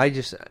buy.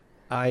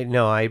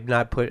 Anymore. I'm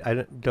not put.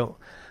 I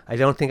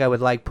don't think I would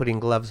like putting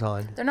gloves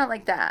on. They're not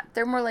like that.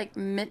 They're more like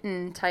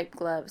mitten type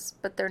gloves,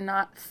 but they're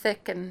not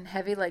thick and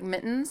heavy like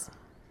mittens.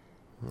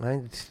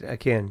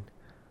 Again,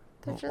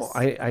 They're just.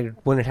 I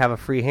wouldn't have a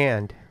free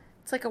hand.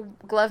 It's like a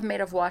glove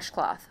made of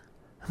washcloth.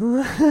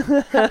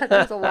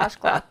 There's a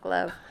washcloth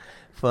glove.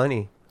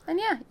 Funny. And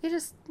yeah,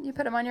 you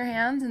put them on your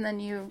hands and then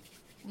you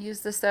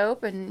use the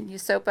soap and you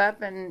soap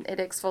up and it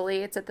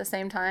exfoliates at the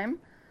same time.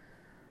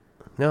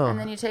 No. And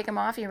then you take them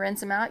off, you rinse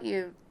them out,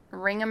 you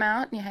wring them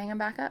out, and you hang them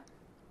back up.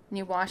 And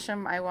you wash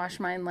them. I wash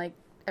mine like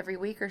every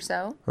week or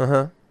so.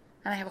 Uh-huh.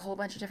 And I have a whole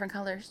bunch of different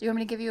colors. Do you want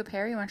me to give you a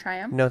pair? You want to try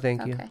them? No,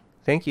 thank you. Okay.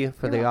 Thank you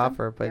for You're the welcome.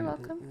 offer. But You're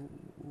welcome.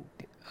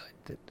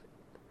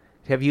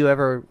 have you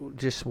ever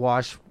just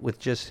washed with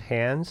just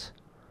hands?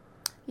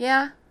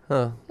 Yeah.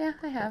 Oh, Yeah,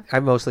 I have.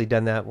 I've mostly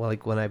done that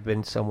like when I've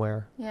been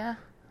somewhere. Yeah.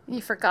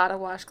 You forgot a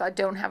washcloth.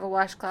 Don't have a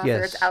washcloth, or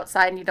Yes. it's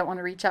outside and you don't want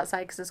to reach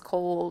outside because it's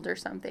cold or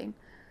something.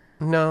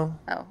 No.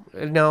 Oh.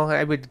 No,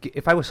 I would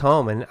if I was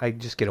home and I'd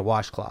just get a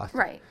washcloth.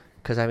 Right.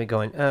 Because I'd be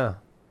going, oh.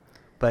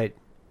 But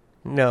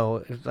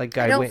no, like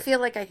I don't feel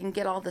like I can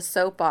get all the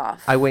soap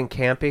off. I went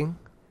camping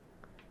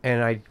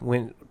and I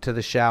went to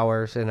the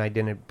showers and I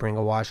didn't bring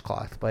a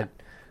washcloth, but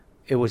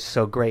it was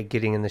so great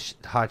getting in the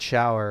hot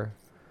shower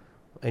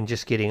and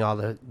just getting all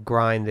the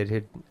grime that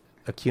had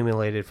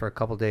accumulated for a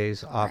couple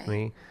days off Right.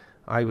 me.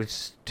 I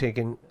was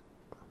taking,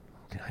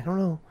 I don't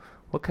know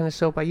what kind of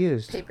soap I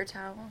used. Paper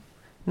towel.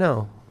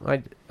 No, a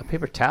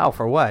paper towel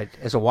for what?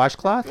 As a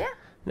washcloth? Yeah.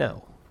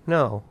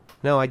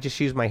 No. I just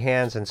used my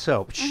hands and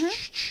soap,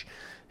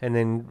 and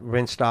then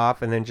rinsed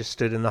off, and then just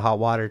stood in the hot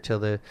water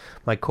till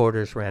my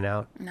quarters ran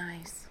out.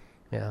 Nice.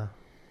 Yeah.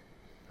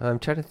 I'm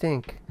trying to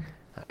think.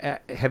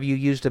 Have you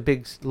used a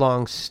big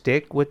long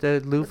stick with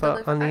the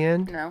loofah on the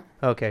end? No.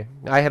 Okay,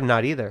 I have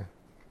not either.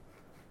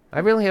 I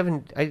really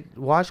haven't.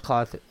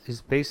 Washcloth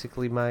is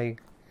basically my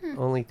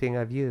only thing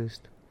I've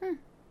used.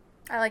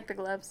 I like the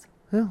gloves,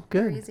 Oh,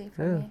 good. They're easy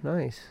for me.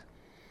 Nice.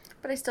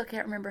 but I still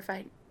can't remember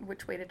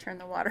which way to turn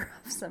the water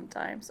off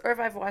sometimes, or if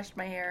I've washed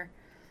my hair.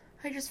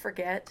 I just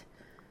forget.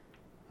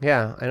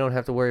 Yeah, I don't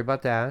have to worry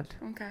about that.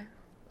 Okay.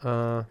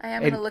 I I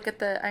am gonna look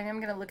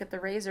at the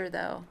razor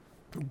though.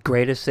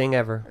 Greatest thing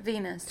ever.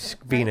 Venus.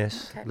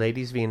 Venus. Right, okay.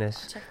 Ladies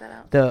Venus. Check that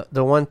out.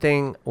 The one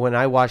thing when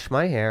I wash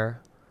my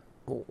hair,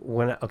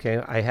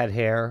 I had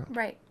hair.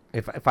 Right.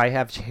 If I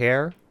have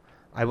hair,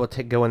 I will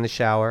go in the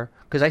shower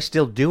because I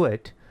still do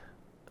it.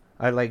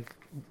 I like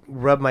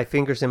rub my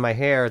fingers in my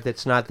hair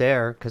that's not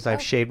there because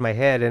I've shaved my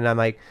head, and I'm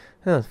like,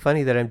 oh, it's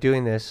funny that I'm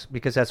doing this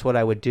because that's what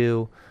I would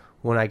do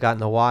when I got in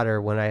the water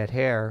when I had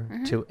hair.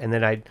 And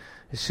then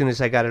as soon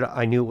as I got it,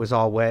 I knew it was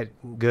all wet,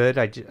 good.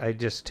 I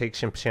just take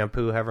some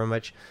shampoo, however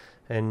much,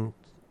 and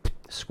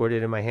squirt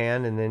it in my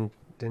hand, and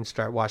then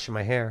start washing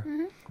my hair,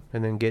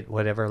 and then get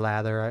whatever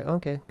lather.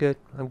 Okay, good,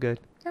 I'm good.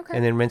 Okay.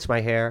 And then rinse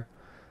my hair,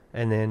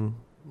 and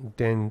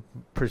then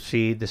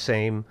proceed the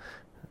same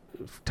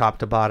top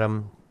to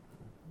bottom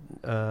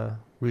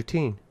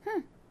routine.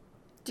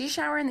 Do you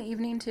shower in the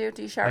evening too?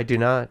 Do you shower? I do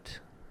not.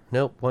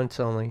 Nope, once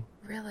only.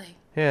 Really?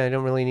 Yeah, I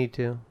don't really need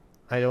to.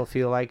 I don't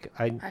feel like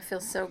I feel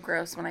so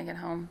gross when I get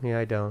home. Yeah,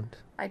 I don't.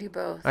 I do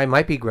both. I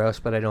might be gross,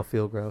 but I don't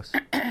feel gross.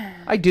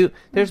 I do.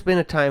 There's been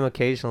a time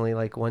occasionally,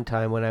 like one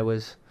time when I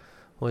was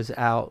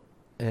out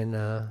and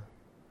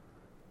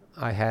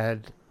I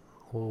had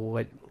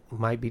what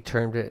might be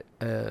termed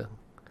a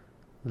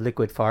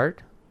liquid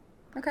fart.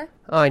 Okay.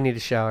 Oh, I need a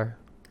shower.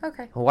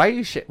 Okay. Why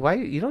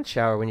you don't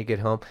shower when you get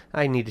home?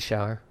 I need to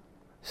shower.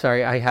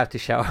 Sorry, I have to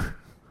shower.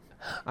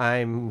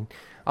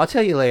 I'll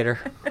tell you later.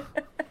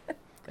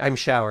 I'm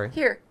showering.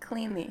 Here,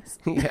 clean these.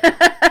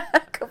 Yeah.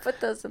 Go put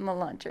those in the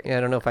laundry. Yeah,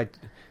 I don't know if I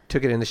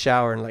took it in the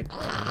shower and like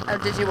Oh,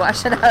 did you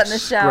wash it out in the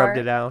shower? scrubbed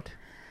it out.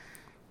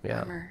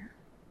 Yeah. Bummer.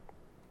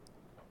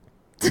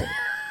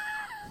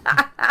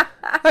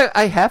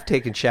 I have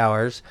taken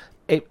showers.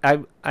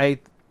 I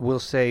will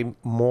say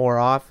more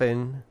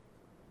often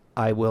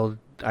I will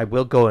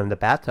go in the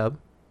bathtub.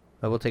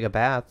 I will take a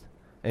bath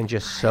and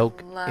just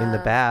soak in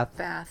the bath.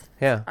 Bath.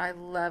 Yeah. I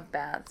love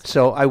baths.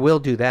 So I will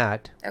do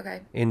that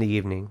Okay. in the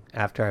evening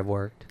after I've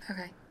worked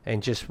Okay.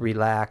 and just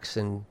relax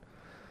and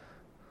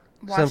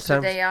Wash the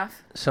Sometimes- day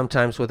off.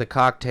 sometimes with a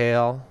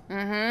cocktail,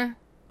 Mm-hmm.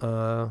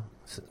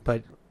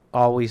 but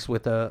always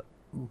with a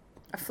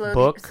A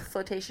book.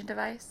 flotation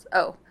device.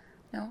 Oh,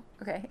 no.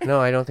 Okay. No,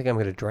 I don't think I'm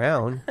going to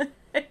drown.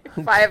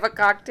 If I have a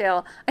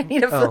cocktail, I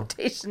need a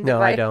flotation No,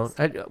 device.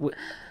 I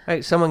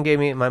don't. Someone gave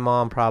me, my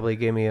mom probably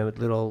gave me a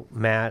little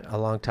mat a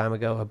long time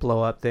ago, a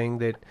blow-up thing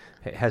that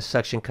has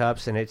suction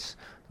cups, and it's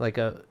like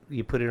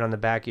you put it on the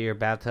back of your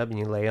bathtub and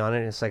you lay on it,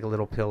 and it's like a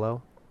little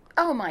pillow.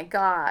 Oh my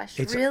gosh,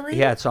 really?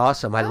 Yeah, it's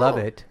awesome. I love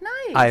it.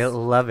 Nice. I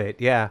love it,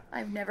 yeah.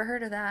 I've never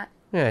heard of that.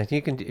 Yeah,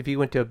 you can, if you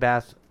went to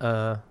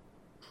a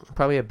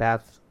probably a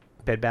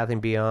Bed Bath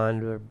 &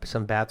 Beyond or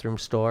some bathroom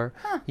store,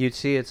 you'd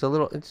see it's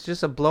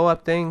just a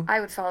blow-up thing. I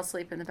would fall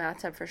asleep in the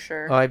bathtub for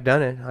sure. Oh, I've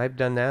done it. I've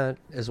done that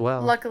as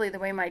well. Luckily, the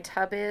way my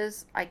tub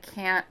is, I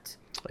can't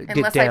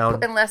Get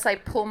down. unless I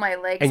pull my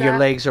legs and up. your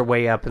legs are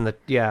way up in the,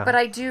 yeah. But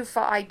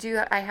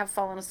I have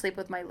fallen asleep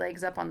with my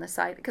legs up on the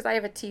side because I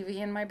have a TV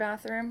in my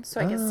bathroom,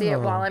 so I can see it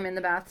while I'm in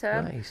the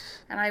bathtub. Nice.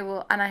 And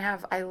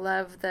I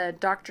love the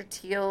Dr.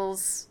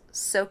 Teal's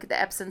soak, the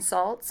Epsom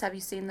salts. Have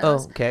you seen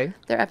those? Oh, okay.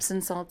 They're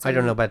Epsom salts. I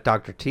don't know about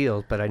Dr.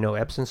 Teal's, but I know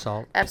Epsom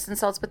salt. Epsom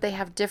salts, but they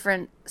have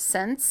different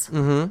scents.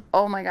 Mm-hmm.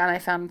 Oh my God, I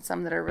found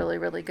some that are really,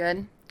 really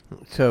good.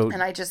 So,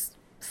 And I just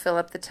fill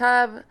up the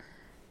tub,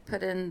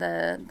 put in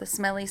the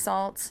smelly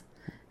salts,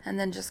 and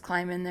then just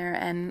climb in there.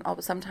 And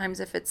sometimes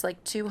if it's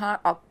like too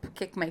hot, I'll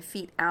kick my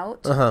feet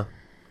out.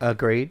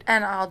 Agreed.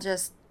 And I'll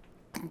just,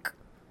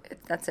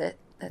 that's it.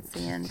 That's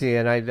the end. See,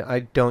 and I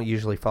don't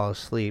usually fall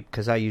asleep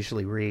because I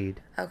usually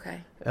read.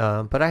 Okay.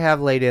 But I have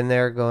laid in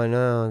there going,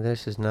 oh,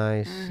 this is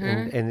nice.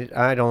 Mm-hmm. And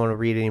I don't want to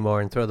read anymore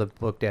and throw the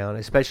book down,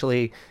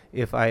 especially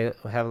if I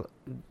have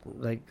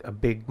like a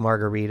big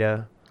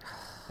margarita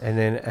and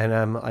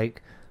I'm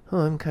like, oh,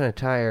 I'm kind of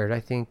tired. I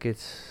think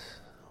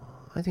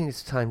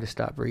it's time to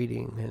stop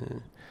reading.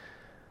 And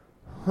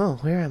oh,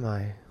 where am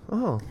I?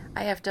 Oh.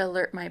 I have to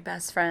alert my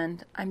best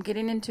friend. I'm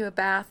getting into a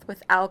bath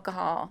with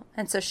alcohol.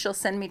 And so she'll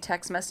send me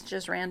text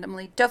messages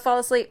randomly. Don't fall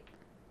asleep.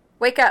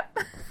 Wake up.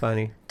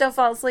 Funny. Don't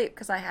fall asleep,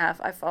 because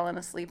I've fallen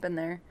asleep in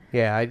there.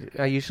 Yeah,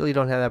 I usually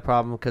don't have that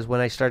problem because when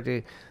I start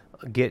to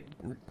get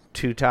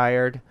too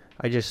tired,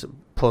 I just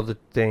pull the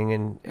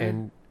thing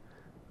and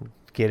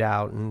get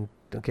out and,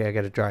 okay, I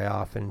got to dry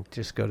off and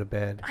just go to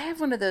bed. I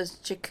have one of those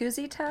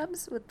jacuzzi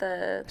tubs with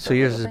the So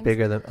yours is things.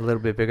 a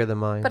little bit bigger than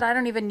mine. But I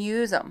don't even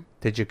use them.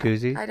 The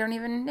jacuzzi?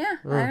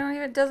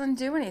 It doesn't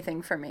do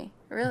anything for me,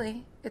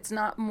 really. It's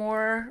not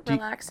more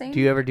relaxing. Do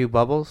you ever do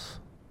bubbles?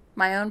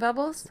 My own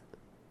bubbles?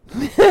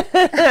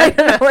 I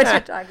don't know what you're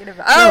talking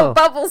about. Oh,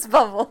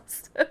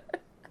 bubbles.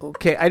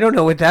 Okay, I don't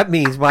know what that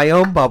means. My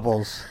own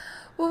bubbles.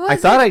 What was I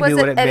thought it? I knew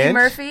what it Eddie meant.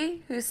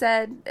 Murphy who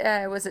said,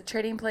 was it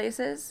Trading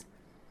Places?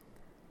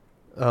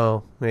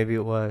 Oh, maybe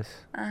it was.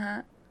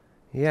 Uh-huh.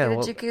 Yeah. Get a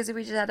Well, jacuzzi,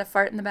 we just had a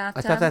fart in the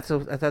bathtub.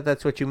 I thought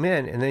that's what you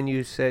meant, and then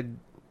you said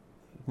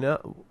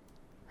no.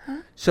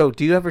 Huh? So,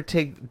 do you ever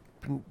put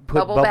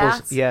Bubble bubbles?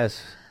 baths?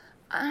 Yes.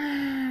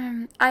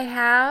 I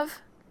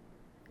have.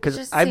 It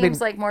just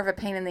seems like more of a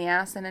pain in the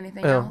ass than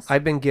anything else.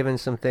 I've been given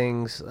some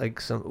things like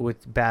some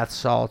with bath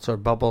salts or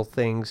bubble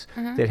things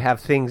that have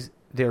things.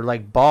 They're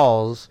like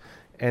balls,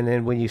 and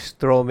then when you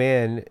throw them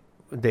in,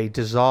 they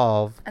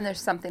dissolve. And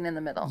there's something in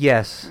the middle.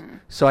 Yes.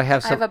 So I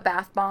have some. I have a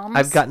bath bombs.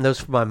 I've gotten those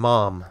from my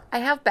mom. I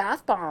have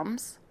bath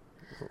bombs.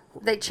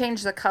 They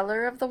change the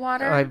color of the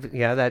water.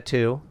 Yeah, that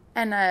too.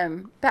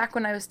 And back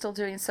when I was still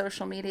doing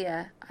social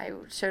media, I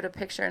showed a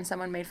picture and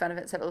someone made fun of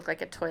it, said it looked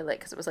like a toilet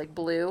because it was like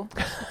blue.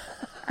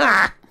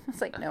 It's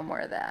like, no more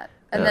of that.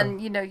 And then,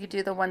 you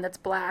do the one that's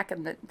black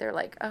and they're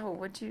like, oh,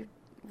 what'd you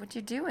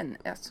do? And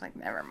it's like,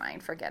 never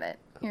mind, forget it.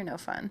 You're no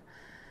fun.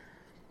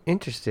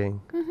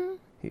 Interesting.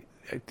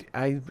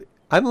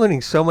 I'm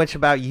learning so much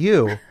about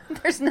you.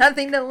 There's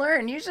nothing to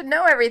learn. You should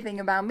know everything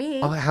about me.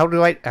 Oh, how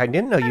do I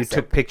didn't know you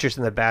took pictures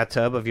in the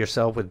bathtub of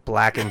yourself with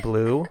black and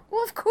blue.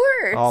 Well, of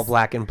course. All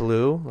black and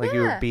blue, like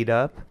you were beat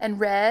up. And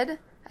red.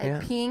 I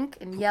had pink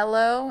and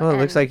yellow. Oh, it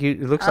looks like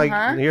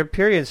your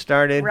period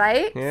started.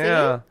 Right?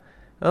 Yeah. See?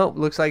 Oh,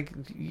 looks like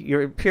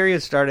your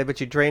period started,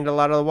 but you drained a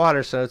lot of the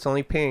water, so it's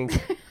only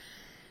pink.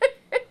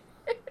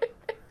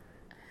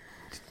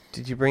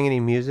 Did you bring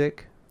any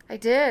music? I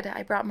did.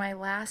 I brought my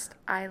Last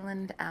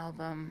Island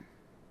album.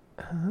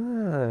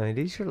 Ah, it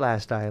is your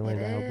Last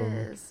Island album.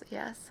 It is,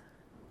 yes.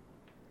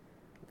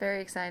 Very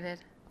excited.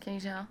 Can you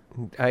tell?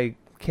 I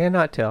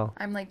cannot tell.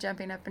 I'm like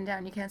jumping up and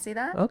down. You can't see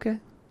that? Okay.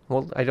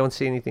 Well, I don't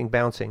see anything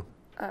bouncing.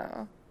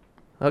 Oh.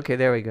 Okay,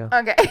 there we go.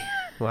 Okay.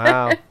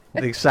 Wow.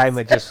 The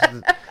excitement just...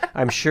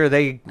 I'm sure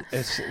the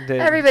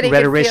Everybody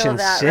rhetoricians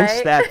that, sensed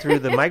right? that through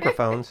the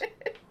microphones.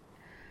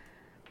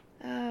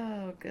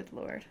 Oh, good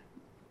Lord.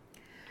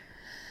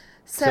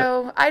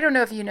 So, I don't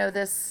know if you know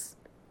this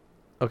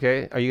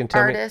Okay, are you going to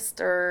tell artist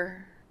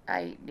or...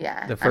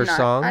 The first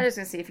song? I'm just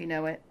going to see if you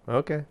know it. me?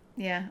 Okay.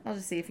 Yeah, I'll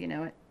just see if you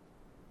know it.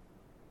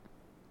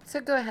 So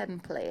go ahead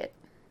and play it.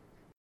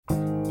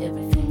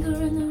 Every finger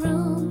in the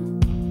room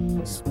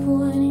is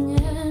pointing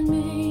at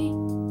me.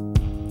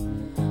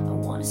 I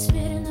want to spit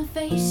in the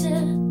faces,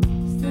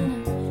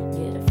 then I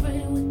get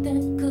afraid of what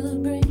that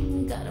could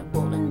bring. Got a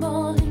bowling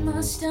ball in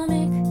my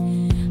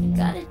stomach,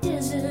 got a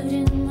desert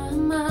in my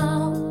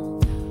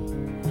mouth.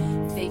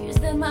 Figures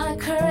that my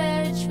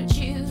courage would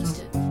choose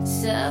to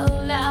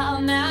sell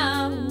out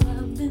now.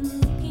 I've been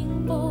looking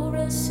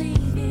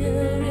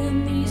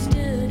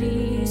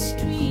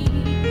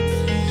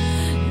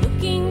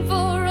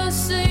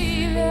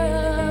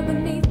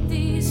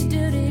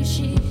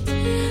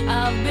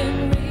I've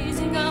been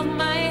raising up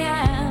my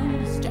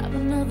hands, drop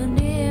another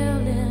nail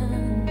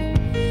in.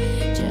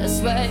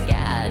 Just what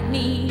God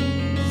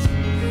needs,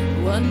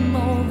 one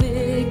more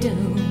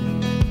victim.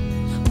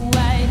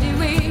 Why do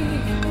we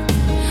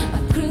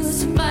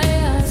crucify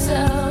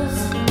ourselves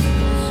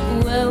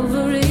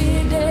every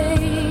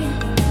day?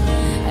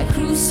 I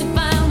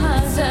crucify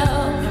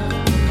myself,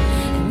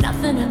 and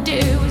nothing I do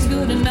is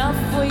good enough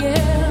for you.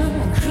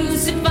 I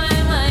crucify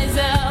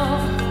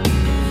myself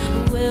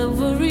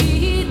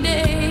every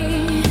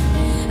day.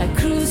 I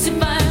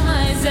crucify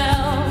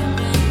myself.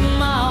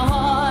 My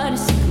heart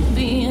is sick of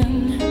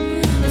being.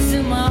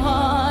 Listen, my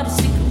heart is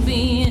sick of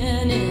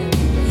being in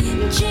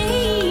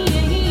chains.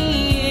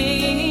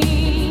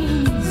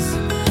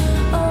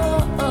 Oh,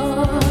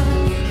 oh,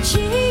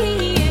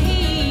 chains.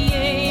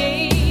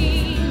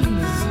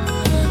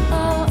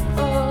 Oh,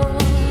 oh.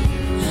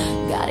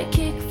 Got a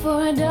kick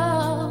for a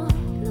dog,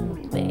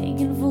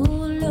 begging for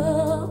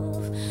love.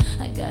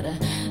 I gotta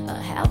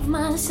have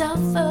my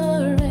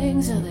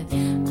suffering so that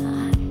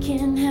I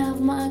can have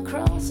my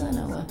cross. I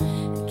know a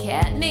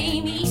cat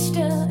named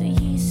Easter.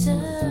 He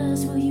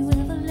says, will you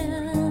ever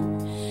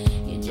learn?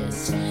 You're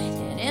just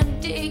an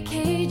empty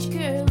cage,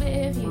 girl,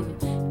 if you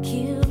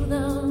kill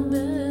the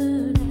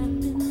bird. I've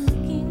been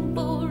looking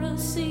for a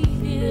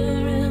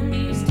savior in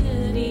these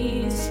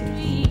dirty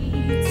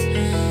streets,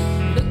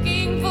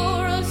 looking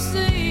for a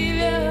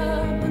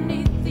savior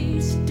beneath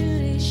these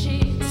dirty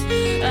sheets.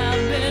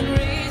 I've been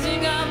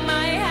raising up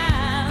my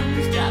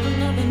hands, drop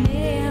another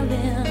nail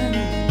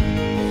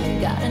in.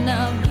 Got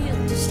enough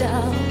guilt to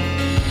stop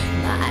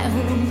my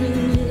own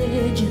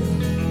religion.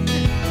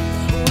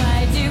 Why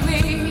do we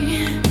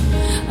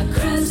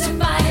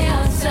crucify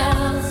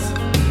ourselves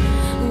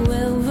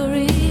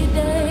every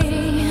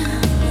day?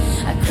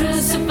 I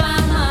crucify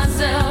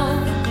myself.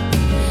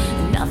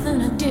 Nothing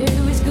I do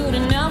is good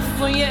enough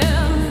for you. I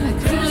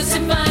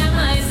crucify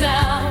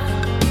myself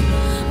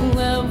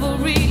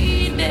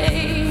every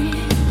day.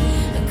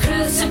 I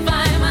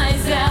crucify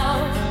myself.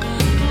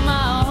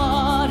 My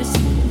heart is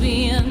sick of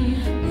being.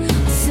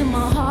 I said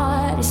my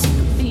heart is sick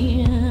of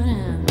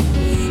being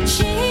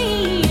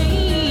chains.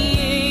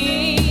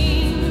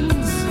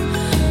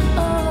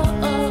 Oh,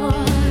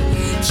 oh,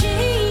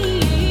 chains.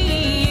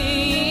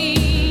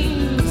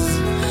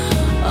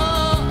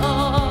 Oh,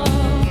 oh,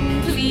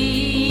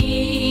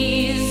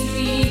 please,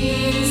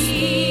 please,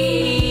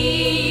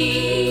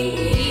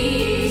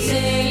 please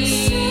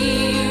save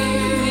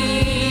me.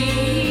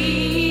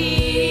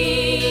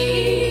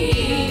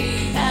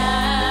 I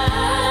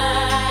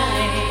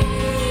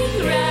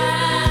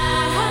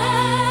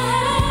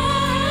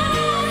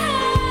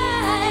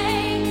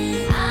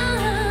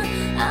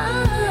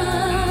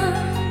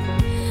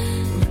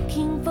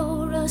looking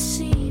for a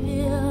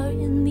savior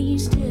in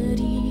these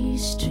dirty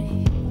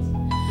streets,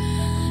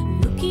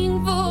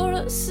 looking for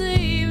a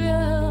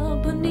savior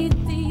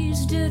beneath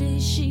these dirty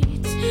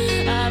sheets.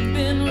 I've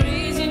been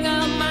raising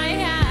up my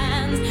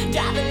hands,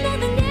 driving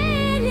another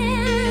nail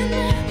in.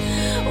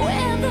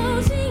 Where are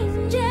those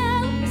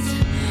angels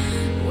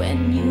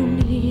when you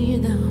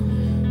need them?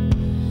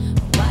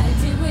 Why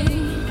do we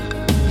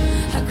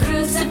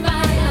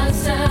crucify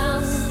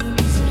ourselves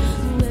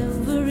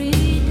every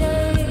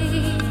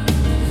day?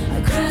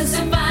 I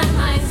crucify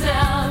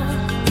myself,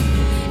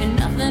 and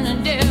nothing I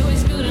do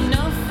is good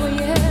enough for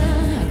you.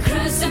 I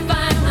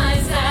crucify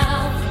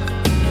myself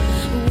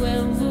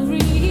every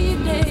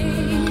day.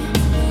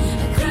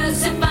 I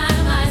crucify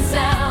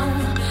myself.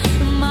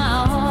 My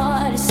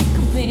heart is sick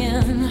of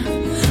being. I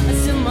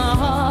said my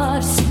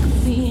heart is sick of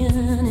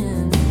being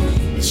in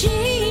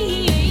chains.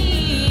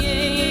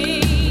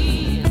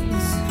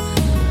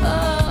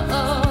 Oh,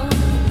 oh,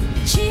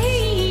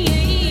 chains.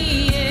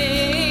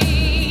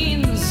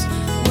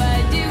 Why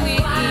do we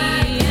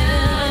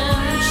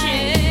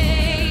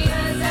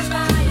chains?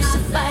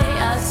 Crucify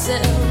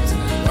ourselves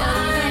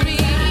every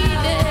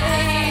day.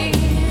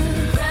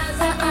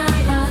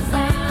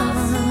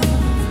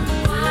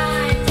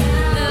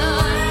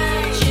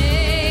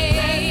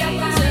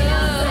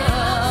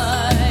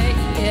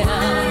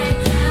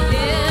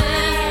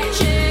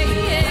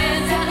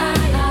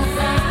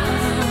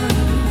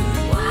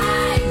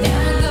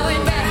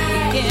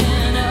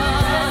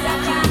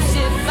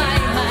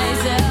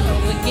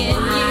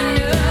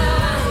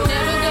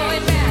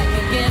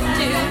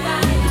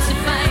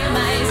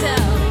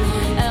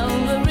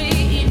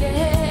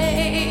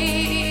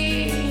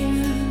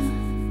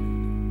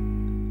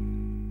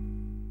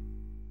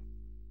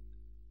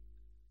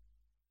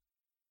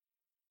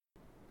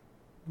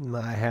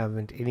 I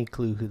haven't any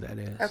clue who that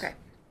is. Okay.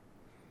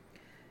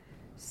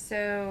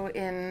 So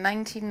in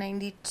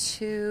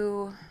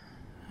 1992, oh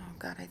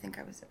God,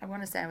 I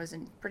want to say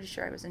pretty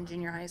sure I was in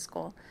junior high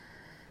school.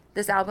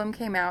 This album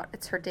came out.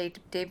 It's her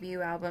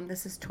debut album.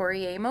 This is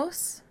Tori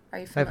Amos. Are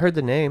you familiar? I've heard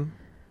the name.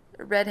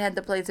 Redhead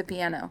that plays the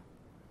piano.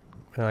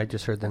 Oh, I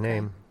just heard the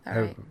name.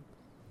 All right.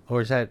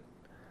 Or is that...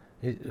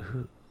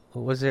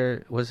 Was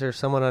there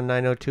someone on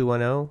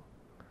 90210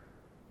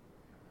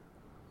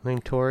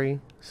 named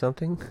Tori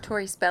something?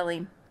 Tori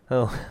Spelling.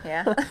 Oh.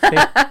 Yeah.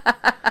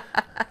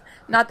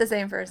 Not the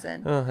same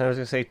person. Oh, I was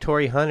gonna say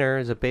Tori Hunter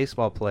is a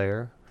baseball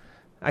player.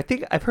 I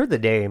think I've heard the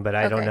name, but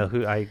I don't Okay. know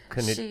who. I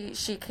couldn't.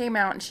 She came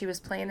out and she was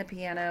playing the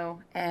piano,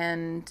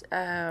 and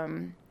I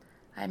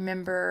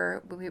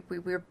remember we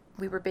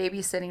were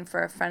babysitting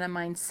for a friend of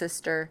mine's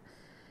sister,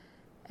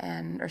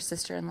 or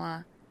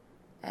sister-in-law,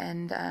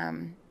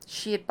 and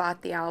she had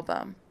bought the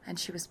album and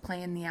she was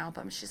playing the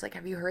album. She's like,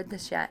 "Have you heard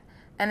this yet?"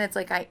 And it's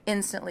like I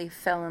instantly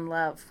fell in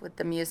love with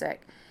the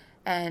music,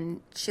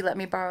 and she let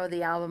me borrow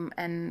the album,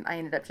 and I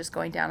ended up just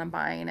going down and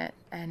buying it,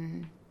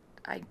 and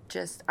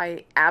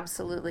I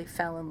absolutely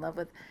fell in love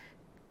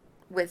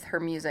with her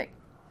music.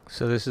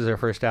 So this is her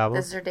first album.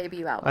 This is her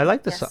debut album. I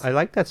like Yes. I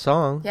like that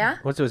song. Yeah?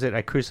 What was it?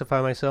 I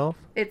Crucify Myself.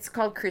 It's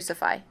called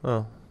Crucify.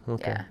 Oh,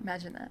 okay. Yeah,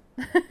 imagine that.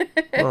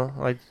 Well,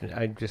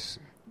 I just.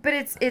 But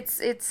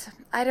it's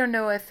I don't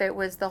know if it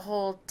was the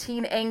whole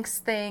teen angst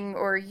thing,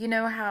 or you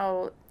know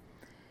how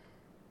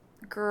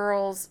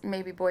girls,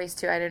 maybe boys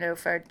too, I don't know,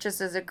 for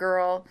just as a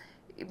girl,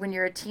 when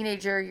you're a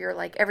teenager, you're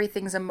like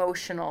everything's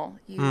emotional.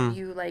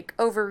 You like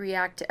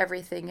overreact to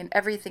everything, and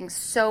everything's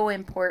so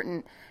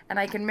important. And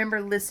I can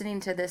remember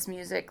listening to this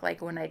music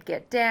like when I'd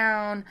get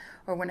down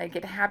or when I'd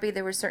get happy.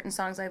 There were certain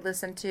songs I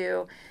listened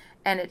to,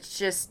 and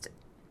it's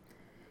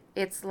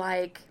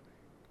like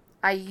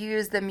I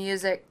use the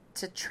music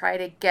to try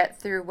to get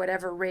through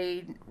whatever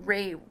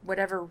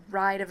whatever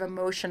ride of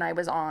emotion I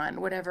was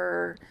on,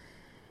 whatever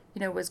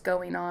was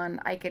going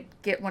on. I could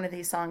get one of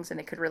these songs and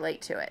it could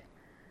relate to it.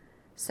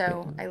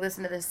 So I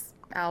listened to this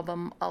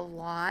album a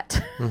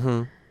lot.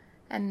 Mm-hmm.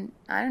 And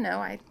I don't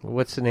know,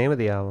 What's the name of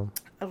the album?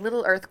 A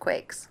Little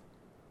Earthquakes.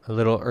 A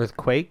Little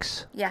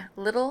Earthquakes. Yeah,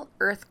 Little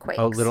Earthquakes.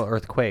 Oh, Little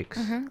Earthquakes.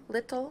 Mm-hmm.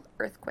 Little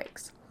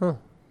Earthquakes. Huh.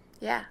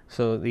 Yeah.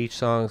 So each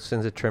song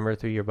sends a tremor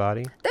through your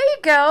body. There you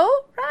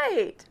go.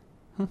 Right.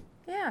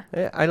 Yeah.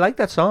 Yeah, I like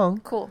that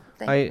song. Cool.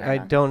 Thank you. I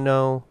don't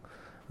know.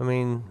 I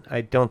mean,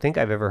 I don't think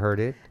I've ever heard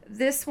it.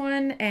 This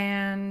one,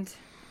 and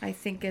I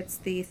think it's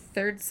the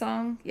third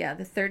song. Yeah,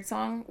 the third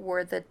song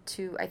were the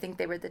two. I think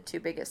they were the two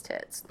biggest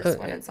hits. This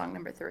one and song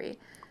number 3.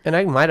 And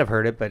I might have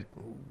heard it, but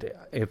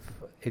if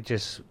it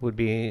just would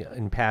be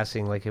in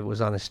passing, like it was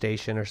on a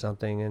station or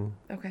something, and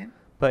Okay.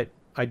 but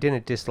I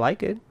didn't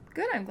dislike it.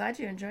 Good. I'm glad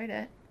you enjoyed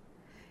it.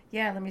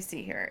 Yeah. Let me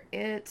see here.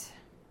 It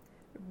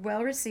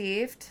well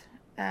received.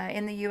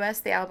 In the U.S.,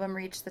 the album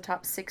reached the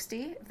top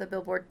 60 of the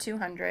Billboard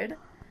 200.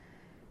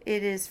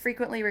 It is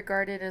frequently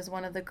regarded as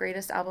one of the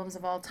greatest albums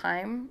of all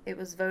time. It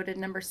was voted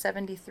number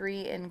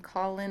 73 in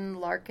Colin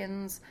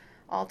Larkin's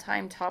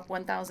all-time top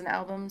 1,000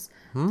 albums.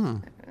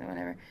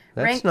 Whatever.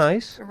 That's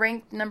nice.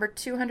 Ranked number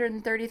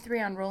 233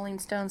 on Rolling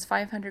Stone's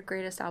 500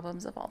 greatest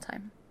albums of all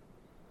time.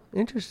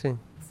 Interesting.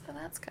 So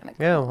that's kind of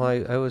cool. Yeah,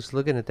 well, I was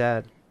looking at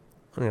that.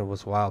 I mean, it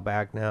was a while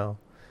back now,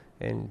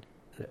 and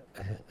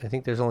I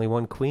think there's only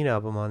one Queen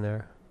album on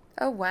there.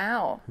 Oh,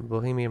 wow.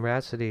 Bohemian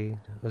Rhapsody.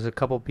 There's a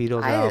couple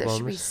Beatles There albums.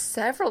 should be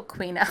several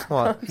Queen albums.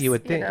 Well, you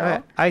would think.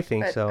 I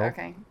think But, so.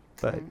 Okay.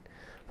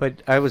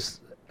 But I was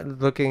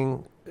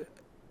looking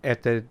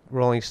at the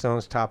Rolling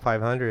Stones top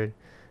 500.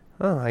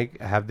 Oh, I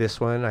have this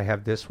one. I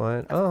have this one.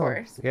 Of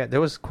course. Yeah, there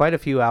was quite a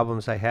few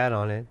albums I had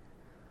on it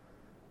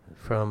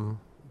from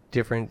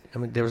different. I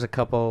mean, there was a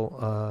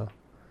couple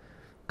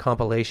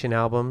compilation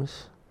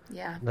albums.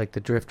 Yeah. Like the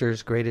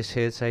Drifters' Greatest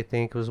Hits, I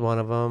think, was one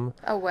of them.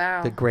 Oh,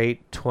 wow. The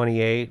Great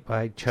 28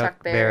 by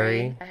Chuck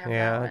Berry. I have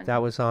Yeah, that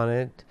one. was on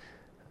it.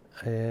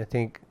 I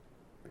think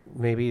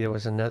maybe there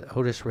was another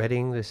Otis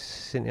Redding, this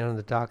sitting on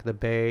the dock of the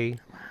bay.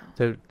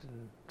 Wow.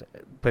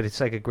 But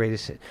it's like a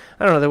greatest hit.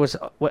 I don't know. There was,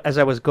 as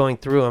I was going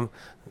through them,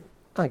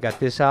 I got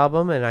this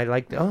album and I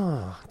liked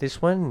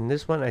this one and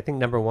this one. I think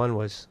number 1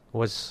 was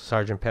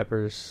Sgt.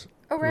 Pepper's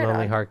Oh, right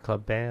Lonely on. Heart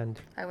Club Band.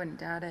 I wouldn't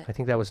doubt it. I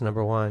think that was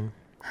number 1.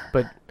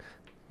 But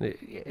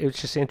it was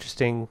just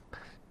interesting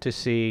to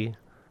see,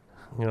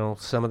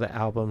 some of the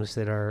albums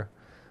that are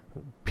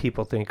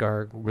people think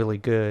are really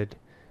good,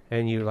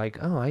 and you're like,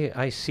 oh,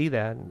 I see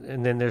that.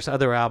 And then there's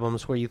other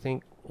albums where you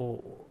think,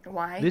 well,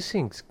 Why? this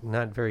thing's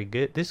not very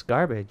good. This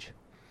garbage.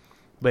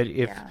 But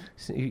if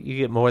Yeah. you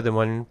get more than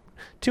one,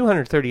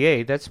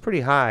 238, that's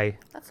pretty high.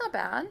 That's not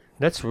bad.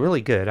 That's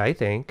really good, I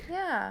think.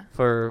 Yeah.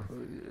 For,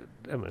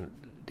 I mean,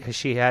 did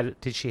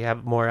she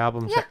have more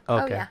albums? Yeah.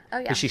 Oh, Okay. yeah. Oh,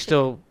 yeah. Is she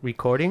still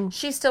recording?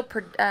 She still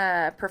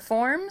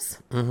performs.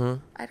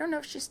 Mm-hmm. I don't know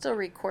if she's still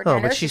recording. Oh, I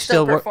know but she's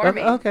still still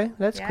performing. Okay,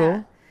 that's Yeah.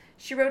 cool.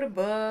 She wrote a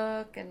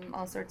book and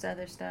all sorts of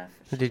other stuff.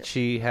 Did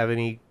she have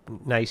any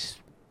nice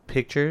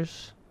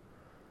pictures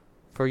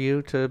for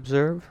you to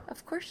observe?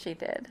 Of course she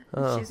did.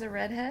 Oh. She's a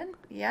redhead.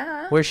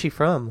 Yeah. Where's she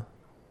from?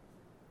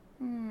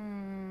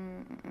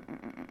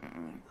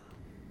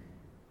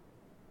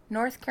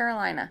 North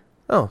Carolina.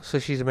 Oh, so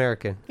she's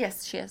American.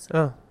 Yes, she is.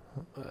 Oh,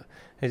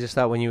 I just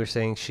thought when you were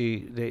saying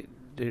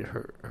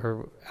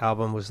her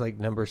album was like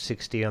number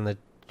 60 on the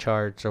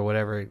charts or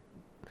whatever,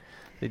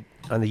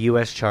 on the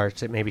U.S.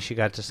 charts, that maybe she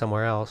got to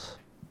somewhere else.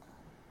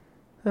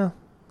 Oh,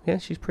 yeah,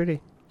 she's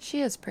pretty.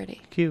 She is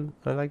pretty. Cute.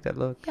 I like that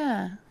look.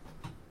 Yeah.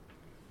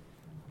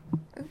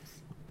 Oops.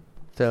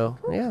 So,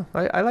 yeah,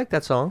 I like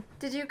that song.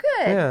 Did you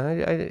good?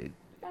 Yeah,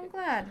 I'm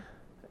glad.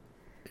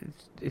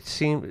 it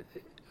seemed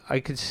I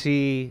could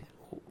see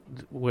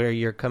where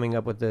you're coming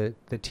up with the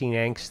teen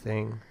angst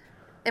thing.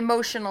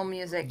 Emotional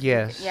music.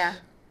 Yes. Yeah.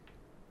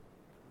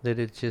 That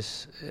it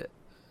just,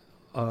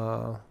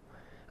 I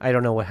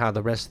don't know how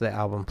the rest of the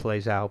album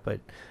plays out,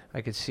 but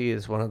I could see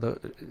it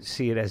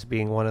as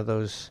being one of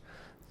those.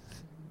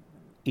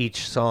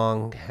 Each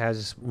song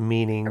has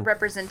meaning, A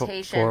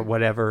representation for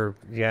whatever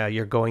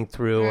you're going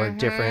through, or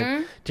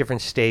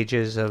different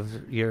stages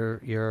of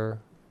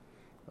your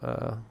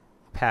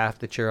path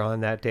that you're on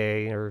that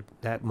day or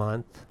that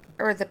month,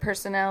 or the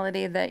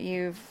personality that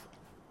you've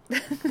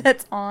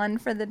that's on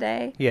for the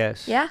day.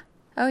 Yes. Yeah.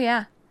 Oh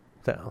yeah.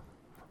 So,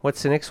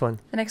 what's the next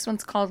one? The next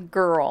one's called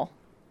Girl.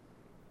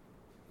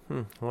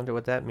 I wonder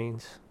what that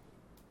means.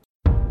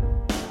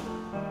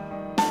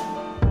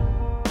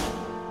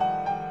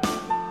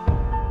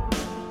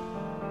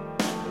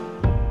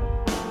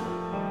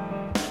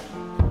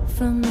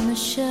 From the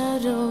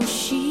shadow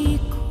she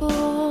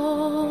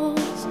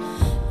calls,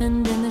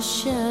 and in the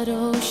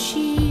shadow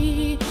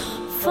she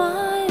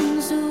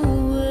finds a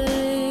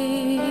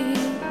way,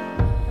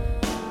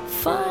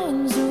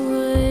 finds a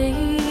way.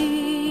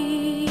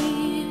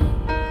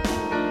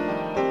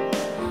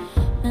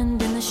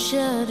 And in the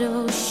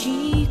shadow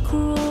she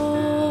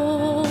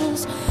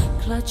crawls,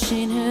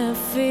 clutching her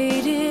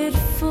faded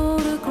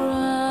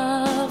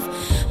photograph,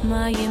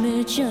 my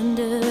image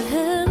under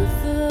her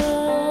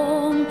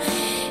thumb.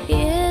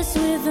 Yes,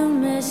 with a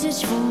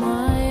message for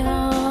my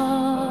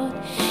heart.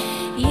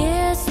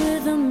 Yes,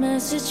 with a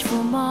message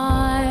for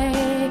my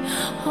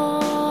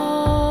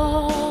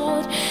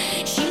heart.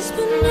 She's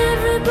been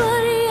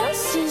everybody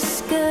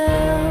else's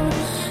girl.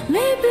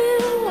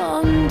 Maybe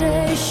one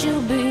day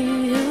she'll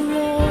be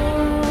her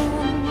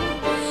own.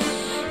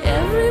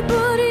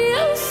 Everybody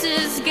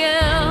else's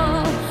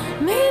girl.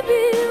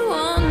 Maybe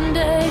one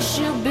day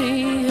she'll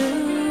be her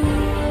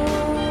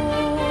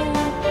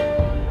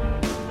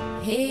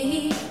own.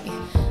 Hey.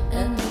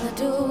 And in the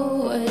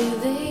doorway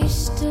they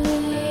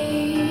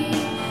stay,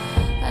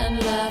 and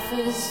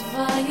laughers,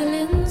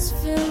 violins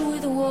filled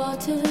with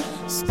water,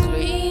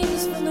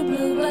 screams from the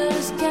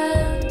bluebirds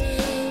can't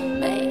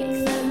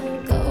make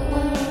them go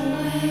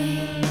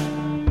away.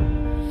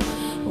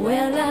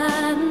 Well,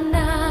 I'm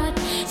not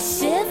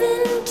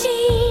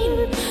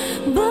 17,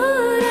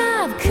 but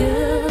I've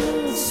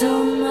curls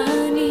on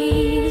my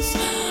knees,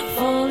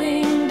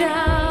 falling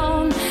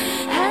down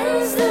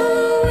as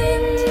the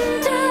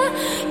winter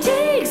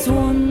takes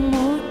one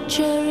more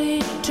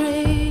cherry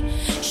tree.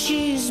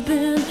 She's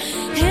been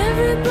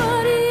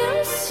everybody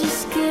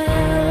else's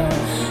girl.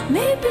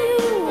 Maybe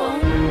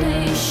one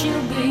day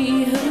she'll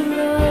be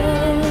her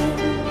own.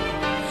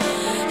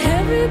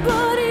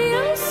 Everybody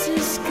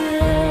else's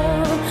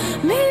girl.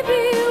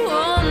 Maybe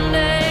one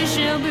day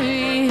she'll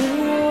be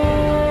her own.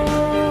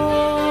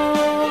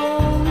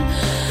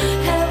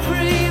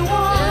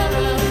 Everyone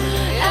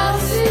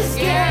else's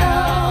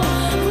girl.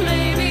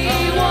 Maybe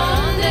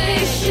one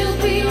day she'll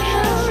be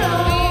her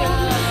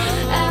own.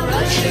 And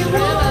what she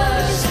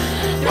was,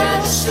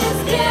 that's the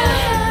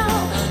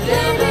girl. Maybe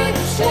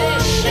one day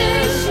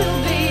she'll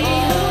be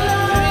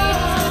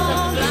her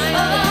own.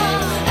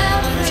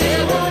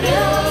 Everyone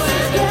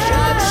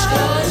else's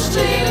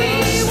girl.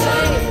 Maybe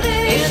one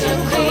day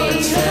she'll be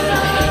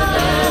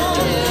her own.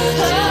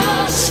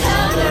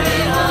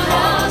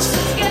 Everyone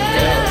else's girl.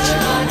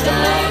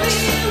 Maybe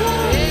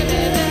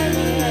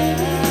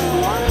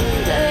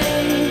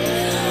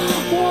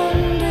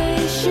one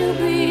day she'll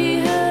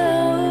be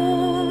her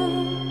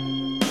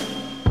own.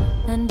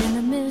 And in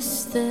the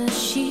mist there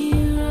she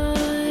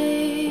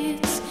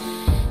rides,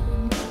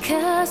 and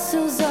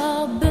castles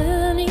are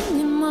burning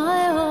in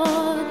my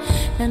heart.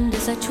 And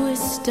as I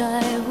twist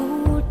I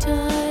hold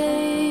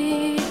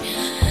tight,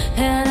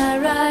 and I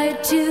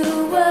ride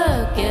to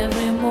work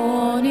every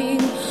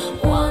morning,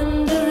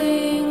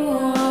 wondering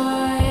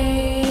why.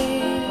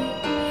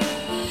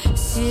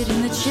 Sit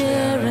in the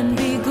chair and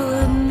be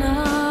good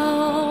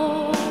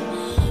now,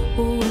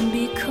 and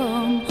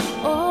become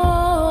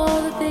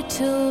all that they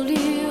told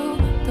you.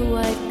 The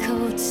white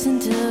coats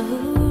into her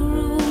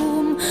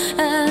room,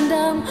 and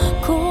I'm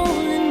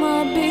calling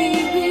my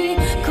baby,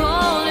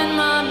 calling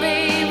my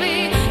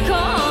baby,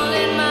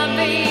 calling my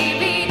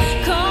baby,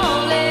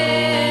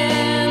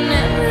 calling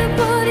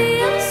everybody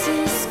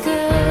else's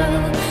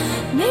girl.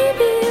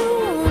 Maybe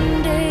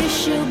one day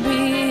she'll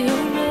be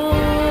her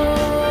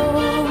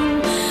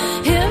own.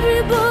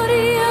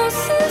 Everybody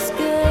else's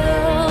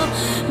girl.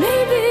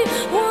 Maybe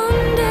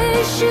one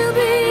day she'll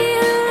be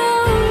her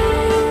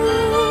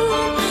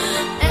own.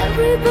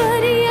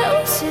 Everybody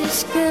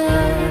else's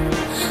girl.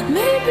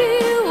 Maybe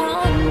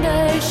one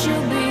day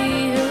she'll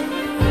be her own.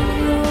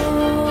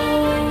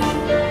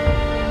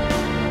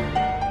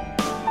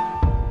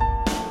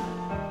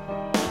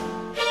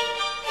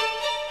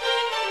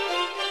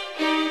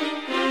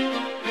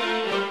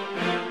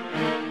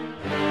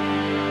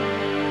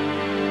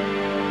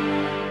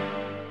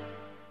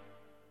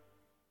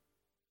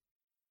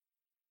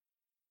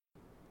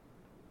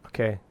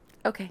 Okay.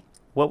 Okay.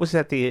 What was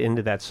at the end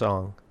of that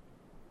song?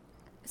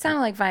 It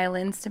sounded like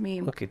violins to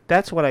me. Okay,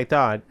 that's what I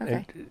thought.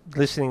 Okay. And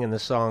listening in the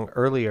song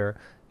earlier,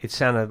 it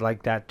sounded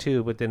like that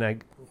too, but then I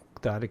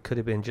thought it could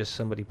have been just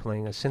somebody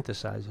playing a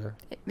synthesizer.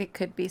 It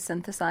could be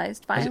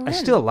synthesized I violin.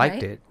 still liked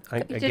right? it. I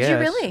Did guess. you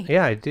really?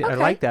 Yeah, I did. I Okay.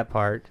 liked that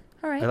part.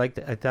 All right. I liked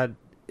it. I thought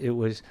it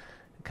was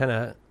kind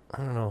of, I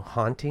don't know,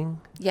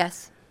 haunting.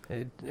 Yes.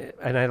 And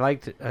I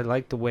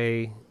liked the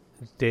way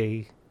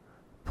they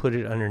put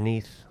it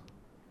underneath.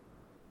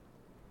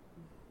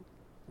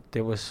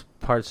 There was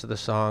parts of the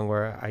song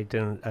where I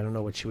don't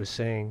know what she was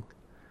saying.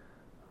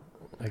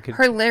 I could.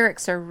 Her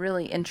lyrics are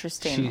really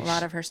interesting. She- A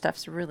lot of her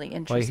stuff's really Well, I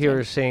interesting. hear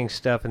her saying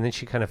stuff, and then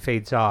she kind of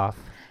fades off.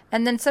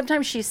 And then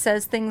sometimes she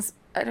says things.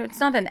 It's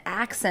not an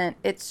accent.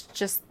 It's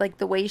just like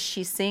the way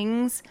she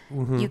sings.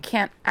 You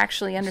can't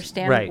actually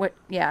understand Right. what.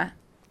 Yeah.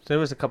 So there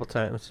was a couple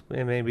times,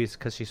 and maybe it's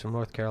because she's from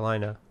North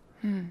Carolina,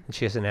 and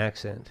she has an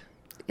accent.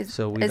 Is,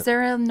 So we is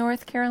there a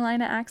North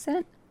Carolina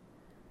accent?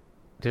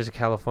 There's a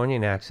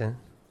Californian accent.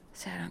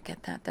 So I don't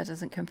get that. That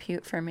doesn't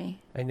compute for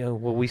me. I know.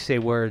 Well, we say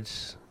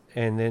words,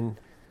 and then.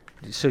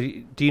 So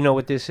do you know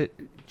what this is?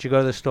 Did you go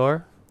to the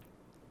store?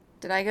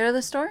 Did I go to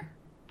the store?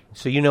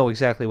 So you know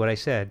exactly what I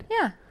said.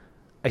 Yeah.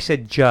 I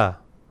said ja.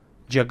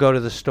 Ja, go to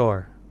the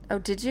store. Oh,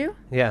 did you?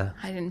 Yeah.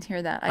 I didn't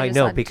hear that. I just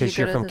know thought, did because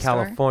you you're go to from the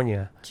store?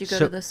 California. Did you go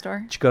So- to the store?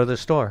 Did you go to the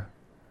store?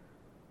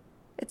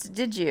 It's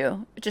did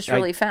you? Just I-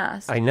 really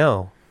fast. I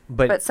know,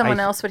 but someone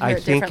I, else would hear I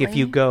it think if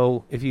you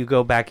differently?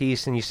 go back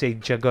east and you say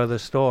 "Ja, go to the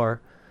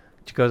store,"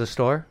 did you go to the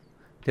store?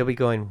 They'll be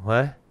going,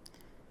 "What?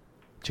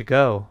 Did you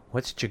go?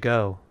 What's did you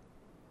go?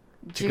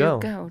 Did you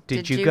go?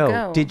 Did you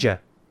go? Did ya?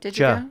 Did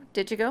you Ja. go?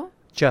 Did you go?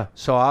 Ja."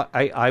 So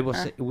I will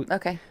say,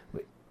 Okay.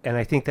 and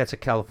I think that's a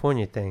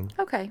California thing.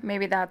 Okay.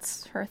 Maybe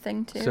that's her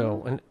thing too.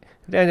 So and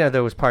I know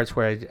there was parts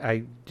where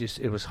I just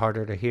it was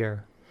harder to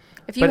hear.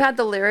 if you but- had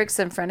the lyrics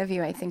in front of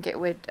you, I think it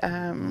would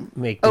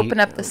Make open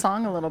up the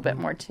song a little bit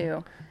more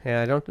too.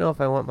 Yeah, I don't know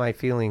if I want my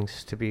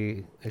feelings to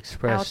be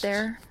expressed Out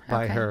there.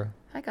 by Okay. her,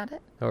 I got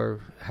it. or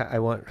I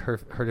want her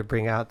to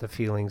bring out the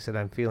feelings that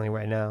I'm feeling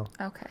right now.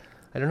 Okay.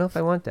 I don't know if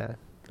I want that.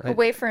 We'll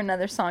wait for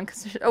another song.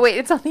 Oh, wait.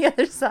 It's on the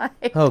other side.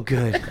 Oh,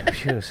 good.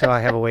 Phew, so I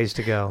have a ways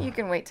to go. You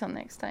can wait till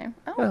next time.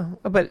 Oh. Well,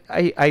 but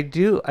I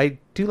do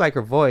like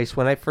her voice.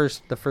 When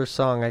the first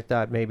song, I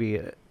thought maybe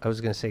I was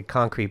going to say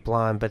Concrete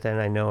Blonde, but then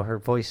I know her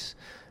voice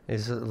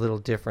is a little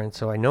different,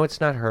 so I know it's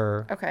not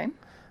her. Okay.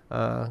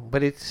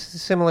 But it's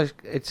similar.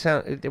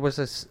 There was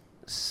a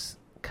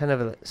kind of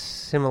a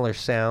similar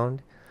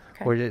sound,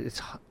 Okay. where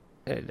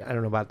I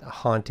don't know about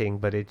haunting,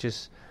 but it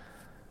just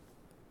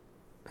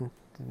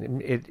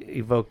it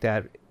evoked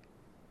that.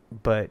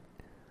 But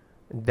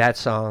that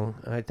song,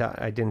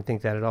 I didn't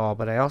think that at all.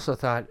 But I also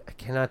thought, I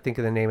cannot think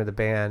of the name of the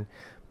band,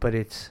 but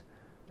it's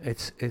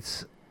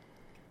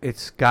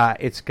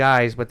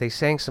guys, but they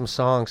sang some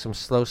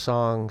slow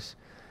songs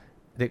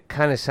that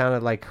kind of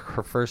sounded like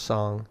her first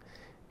song,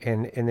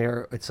 and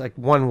it's like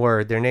one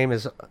word. Their name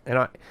is,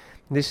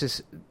 this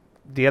is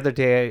the other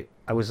day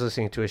I was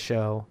listening to a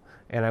show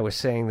and I was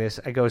saying this.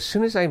 I go, as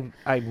soon as I'm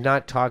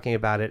not talking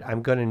about it,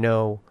 I'm going to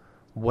know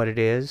what it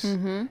is.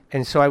 Mm-hmm.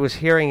 And so I was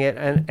hearing it,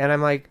 and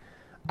I'm like,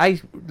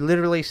 I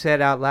literally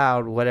said out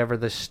loud whatever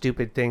the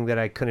stupid thing that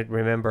I couldn't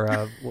remember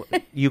of.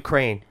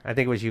 Ukraine. I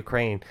think it was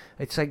Ukraine.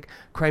 It's like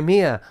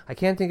Crimea. I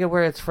can't think of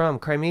where it's from.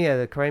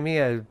 Crimea.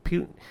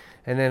 Putin.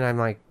 And then I'm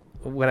like,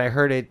 when I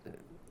heard it,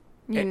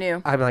 You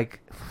knew. I'm like,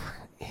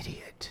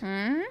 idiot.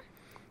 Hmm?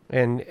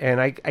 And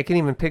I can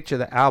even picture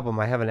the album.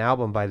 I have an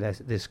album by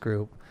this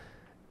group,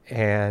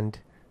 and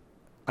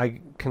I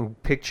can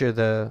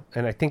picture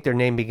and I think their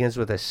name begins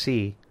with a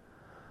C.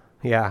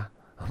 Yeah.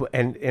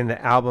 And in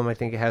the album, I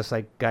think it has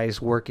like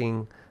guys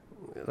working,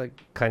 like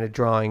kind of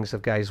drawings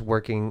of guys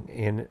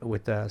working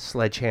with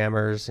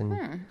sledgehammers,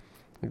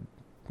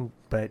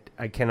 but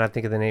I cannot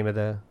think of the name of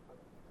the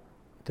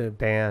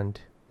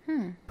band.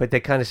 But they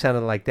kind of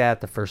sounded like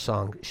that. The first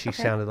song, she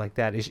Okay. sounded like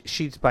that.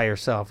 She's by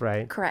herself,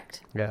 right?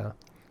 Correct. Yeah.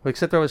 Well,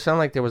 except there sounded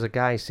like there was a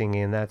guy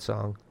singing in that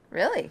song.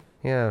 Really?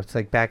 Yeah, it's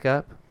like back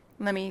up.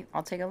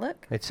 I'll take a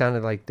look. It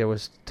sounded like there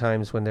was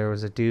times when there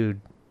was a dude.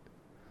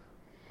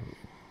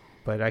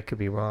 But I could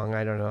be wrong.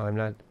 I don't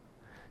know.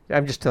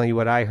 I'm just telling you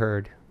what I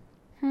heard.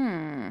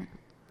 It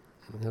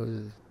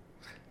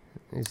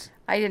was,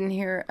 I didn't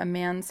hear a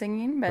man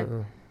singing, but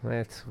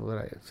that's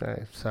what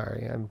sorry.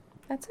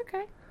 that's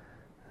okay.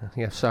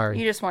 Yeah, sorry.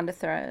 You just wanted to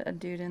throw a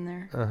dude in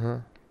there. Uh-huh.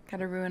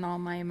 Gotta ruin all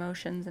my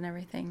emotions and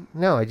everything.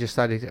 No, I just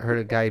thought I heard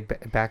a guy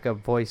backup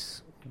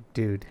voice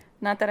dude.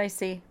 Not that I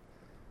see.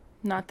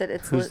 Not that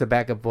it's... Who's the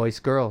backup voice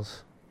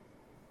girls?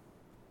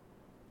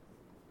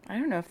 I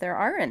don't know if there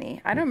are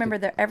any. I don't remember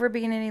there ever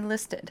being any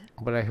listed.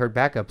 But I heard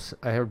backups.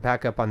 I heard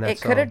backup on that It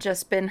song. could have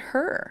just been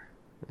her.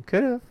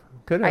 Could have.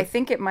 I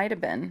think it might have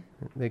been.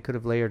 They could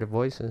have layered the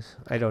voices.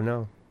 I don't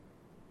know.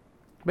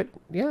 But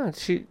yeah,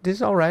 this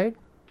is all right.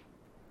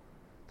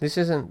 This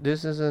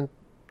isn't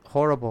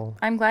horrible.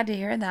 I'm glad to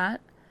hear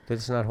that.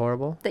 It's not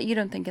horrible. That you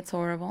don't think it's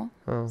horrible.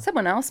 Oh.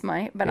 Someone else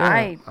might, but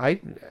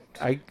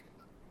Yeah,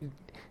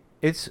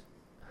 it's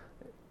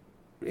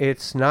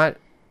not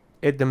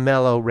at the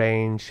mellow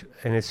range,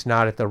 and it's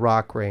not at the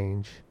rock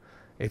range.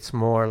 It's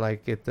more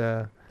like at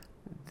the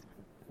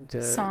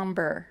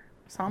somber.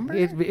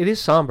 It is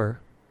somber.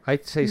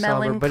 I'd say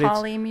somber, but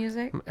melancholy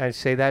music. I'd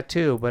say that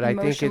too, but I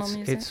think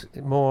it's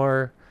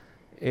more.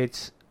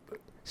 It's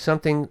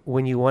something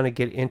when you want to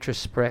get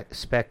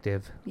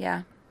introspective.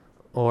 Yeah.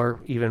 Or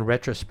even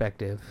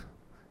retrospective.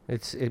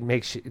 It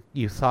makes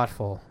you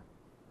thoughtful.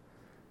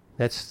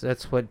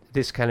 That's what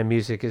this kind of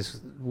music is.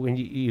 When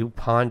you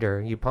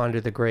ponder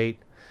the great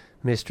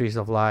mysteries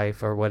of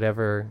life, or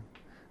whatever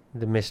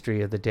the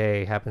mystery of the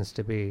day happens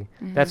to be.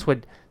 Mm-hmm. That's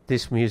what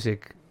this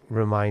music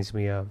reminds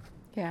me of.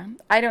 Yeah.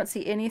 I don't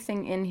see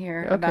anything in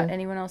here about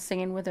anyone else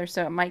singing with her,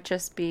 so it might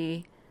just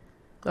be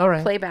all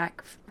right.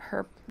 Playback.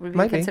 Her would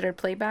be considered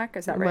playback.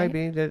 Is that right? It might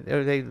be that,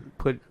 or they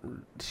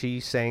she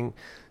sang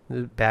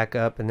the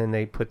backup, and then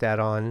they put that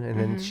on, and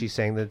then she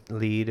sang the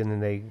lead, and then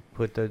they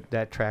put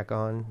that track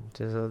on.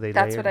 So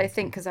that's what I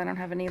think, because I don't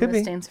have any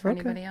listings for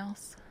anybody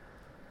else.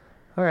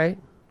 All right.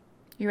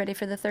 You ready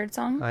for the third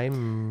song?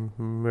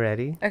 I'm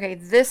ready. Okay,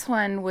 this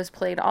one was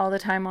played all the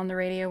time on the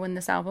radio when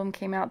this album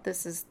came out.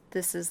 This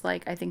is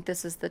like, I think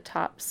this is the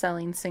top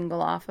selling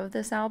single off of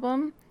this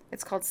album.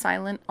 It's called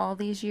Silent All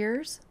These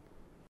Years.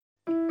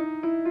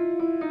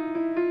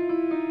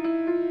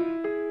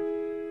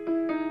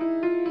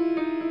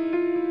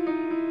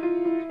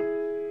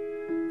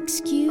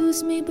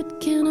 Excuse me,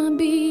 but can I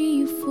be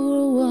you for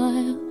a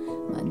while?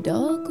 My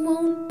dog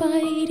won't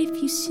bite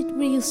if you sit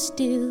real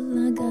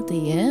still. I got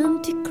the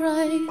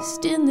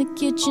Antichrist in the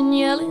kitchen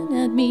yelling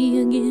at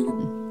me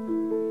again.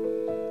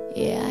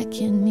 Yeah, I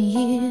can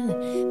hear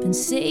it. Been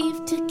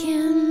saved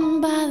again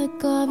by the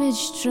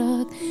garbage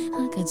truck.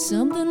 I got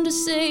something to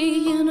say,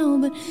 you know,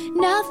 but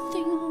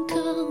nothing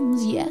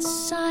comes.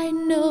 Yes, I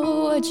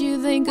know what you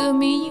think of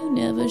me. You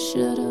never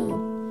shut up.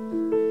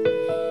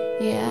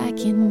 Yeah, I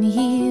can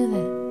hear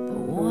that.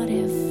 What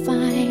if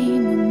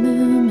I'm a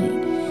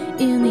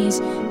mermaid in these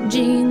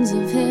jeans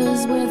of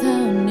his with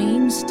her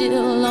name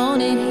still on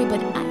it? Hey,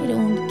 but I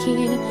don't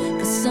care,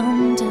 'cause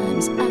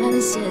sometimes I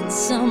said,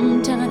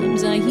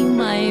 sometimes I hear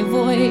my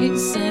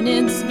voice, and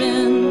it's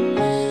been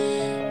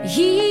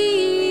here,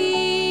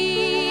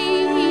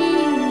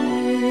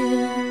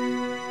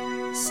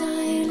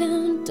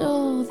 silent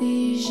all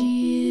these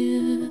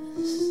years.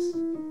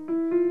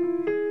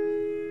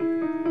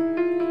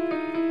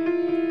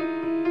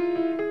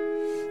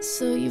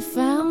 So you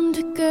found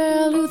a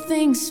girl who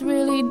thinks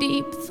really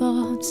deep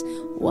thoughts.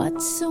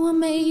 What's so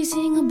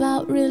amazing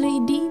about really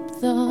deep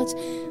thoughts?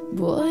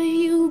 Boy,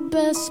 you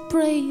best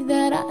pray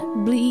that I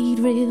bleed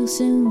real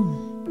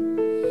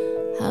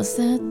soon. How's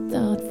that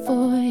thought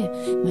for you?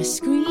 My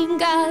screen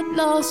got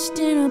lost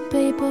in a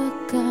paper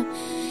cup.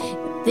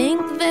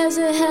 Think there's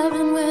a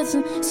heaven where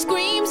some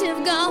screams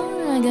have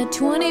gone. I got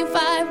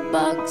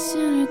 $25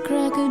 and a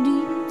cracker. Do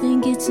you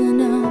think it's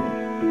enough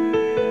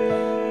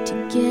to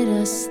get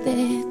us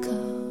there?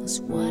 'Cause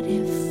what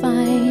if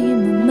I'm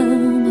a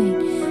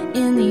mermaid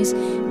in these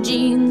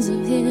jeans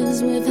of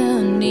his with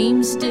her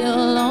name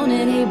still on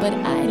it? Hey, but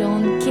I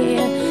don't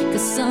care,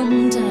 'cause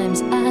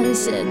sometimes I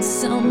said,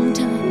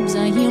 sometimes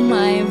I hear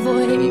my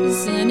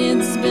voice, and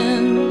it's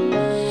been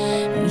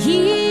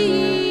here,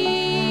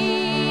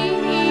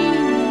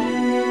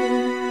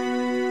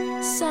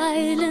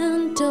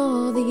 silent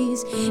all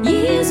these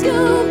years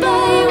go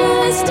by.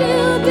 Will I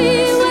still be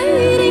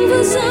waiting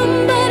for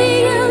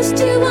somebody else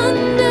to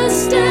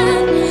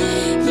understand?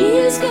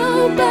 Years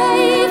go by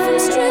if I'm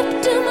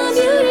stripped of my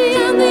beauty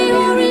and the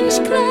orange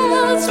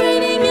clouds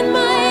raining in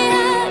my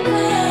hand.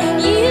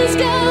 Years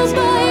go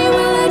by,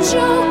 will I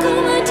choke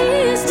on my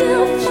tears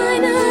till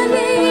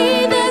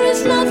finally there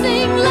is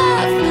nothing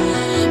left?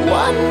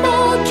 One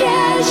more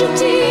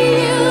casualty,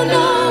 you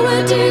know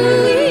we're too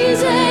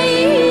easy,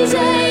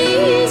 easy,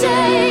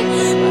 easy.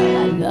 But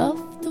I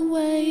love the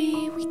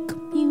way we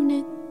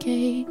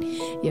communicate.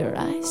 Your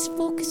eyes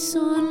focus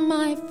on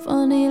my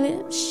funny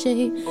lip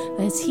shape.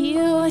 Let's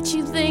hear what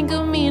you think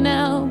of me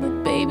now,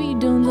 but baby,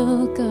 don't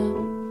look up.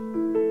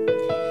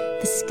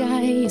 The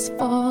sky is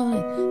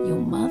falling. Your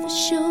mother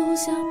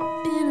shows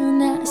up in a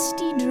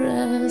nasty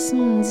dress,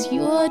 and it's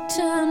your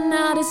turn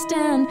now to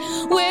stand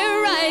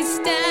where I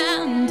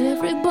stand.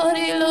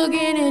 Everybody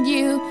looking at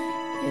you.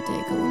 You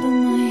take hold of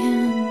my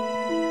hand.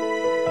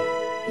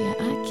 Yeah,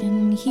 I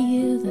can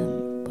hear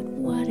them. But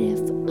what if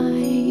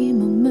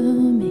I'm a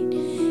mermaid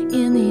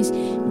in these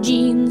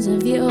jeans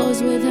of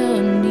yours with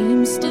her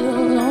name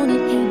still on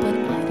it? Hey, but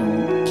I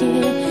don't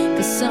care,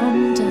 'cause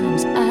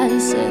sometimes I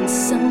said,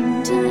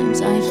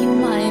 sometimes I hear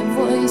my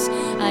voice,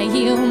 I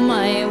hear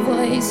my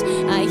voice,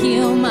 I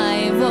hear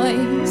my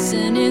voice,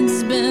 and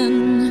it's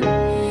been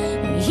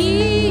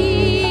here,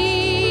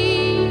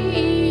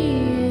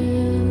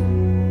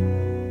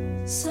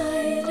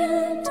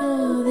 silent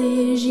all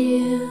these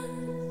years.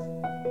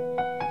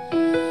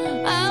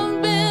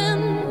 I've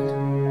been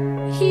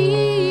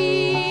here,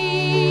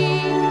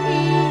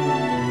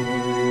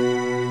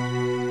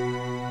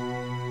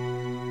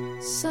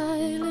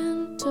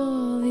 silent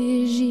all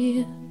these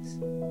years,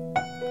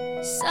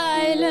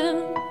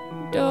 silent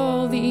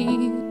all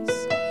these,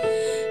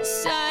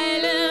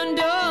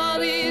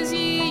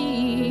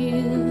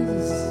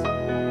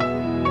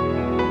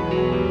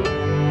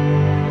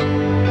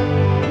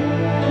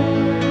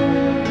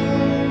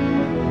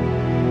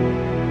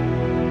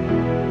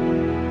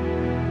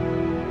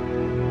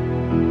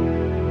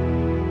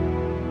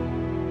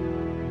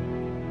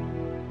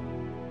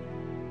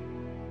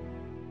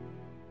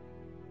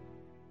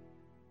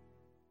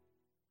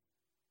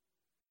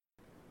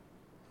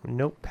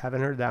 Nope,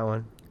 haven't heard that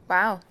one.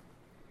 Wow.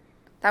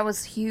 That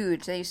was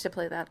huge. They used to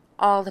play that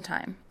all the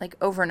time, like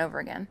over and over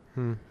again.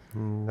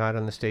 Not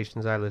on the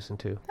stations I listen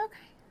to, Okay.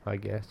 I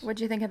guess. What'd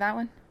you think of that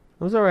one?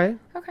 It was all right.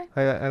 Okay.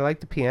 I like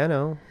the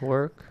piano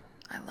work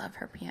I love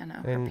her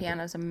piano. And- Her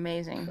piano's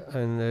amazing.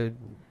 and the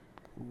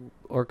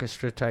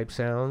orchestra type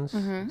sounds.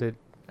 Mm-hmm.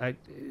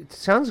 It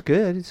sounds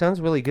good. It sounds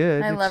really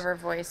good. I It's- love her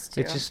voice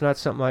too. It's just not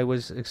something I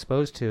was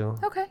exposed to.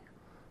 Okay.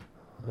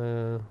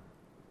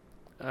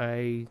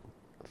 I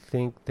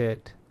think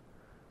that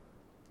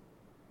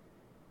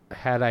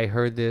had I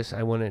heard this,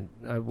 I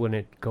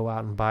wouldn't go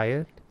out and buy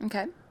it.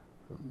 Okay.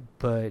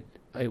 But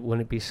it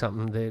wouldn't be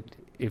something that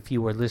if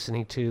you were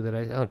listening to that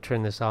I'll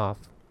turn this off.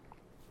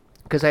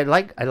 Because I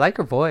like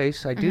her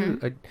voice. I do.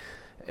 Mm-hmm.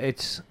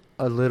 It's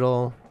a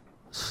little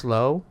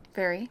slow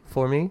Very.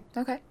 for me,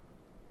 Okay.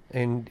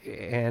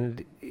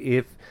 and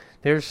if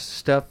there's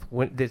stuff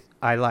that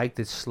I like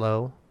that's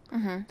slow,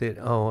 Mm-hmm.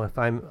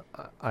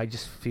 that I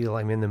just feel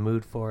I'm in the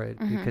mood for it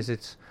Mhm. because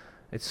it's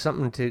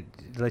something to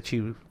let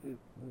you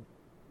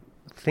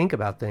think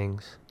about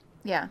things.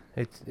 Yeah.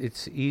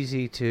 It's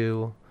easy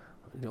to,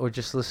 or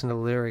just listen to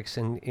lyrics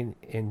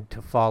and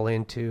to fall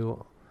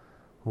into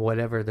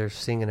whatever they're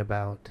singing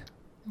about.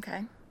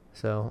 Okay.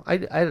 So I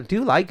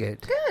do like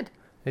it. Good.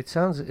 It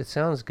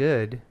sounds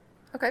good.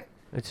 Okay.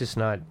 It's just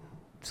not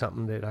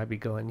something that I'd be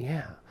going,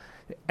 yeah.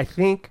 I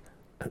think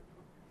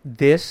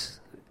this,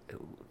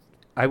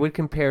 I would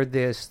compare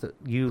this,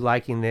 you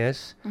liking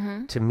this,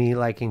 Mm-hmm. to me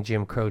liking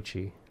Jim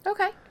Croce.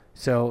 Okay.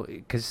 So,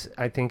 because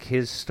I think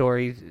his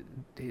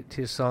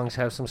songs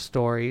have some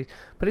story,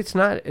 but it's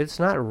not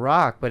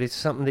rock, but it's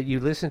something that you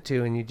listen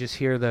to and you just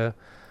hear the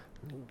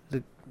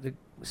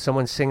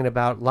someone singing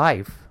about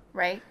life,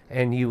 Right.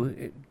 and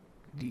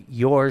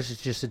yours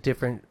is just a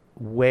different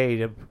way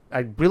to. I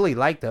really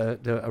like the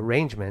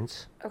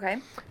arrangements.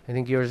 Okay. I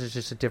think yours is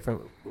just a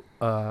different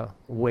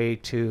way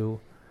to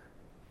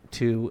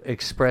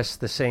express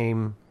the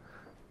same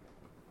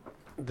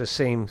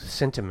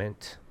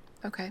sentiment.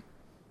 Okay.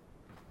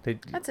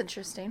 That, That's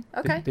interesting.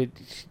 Okay. that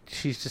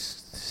she's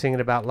just singing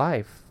about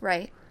life,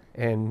 Right.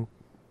 and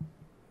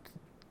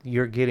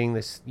you're getting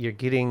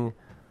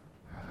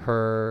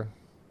her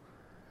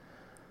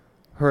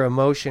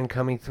emotion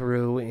coming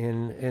through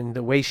in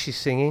the way she's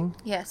singing,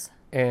 Yes.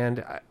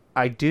 and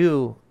I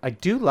do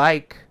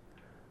like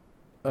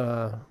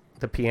the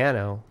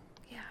piano,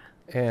 Yeah.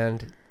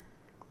 and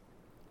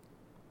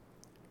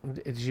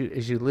as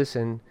you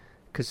listen,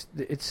 because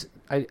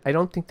I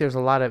don't think there's a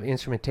lot of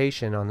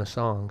instrumentation on the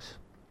songs.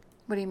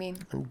 What do you mean?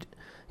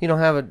 You don't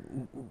have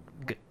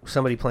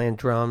somebody playing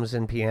drums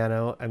and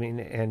piano,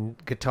 and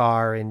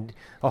guitar and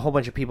a whole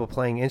bunch of people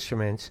playing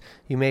instruments.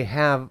 You may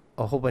have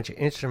a whole bunch of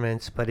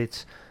instruments,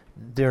 but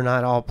they're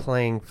not all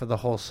playing for the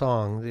whole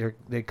song.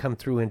 They come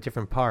through in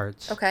different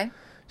parts. Okay.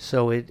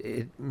 So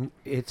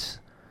it's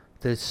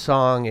the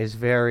song is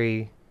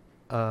very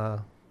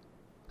not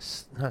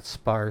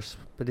sparse,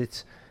 but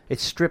it's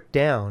stripped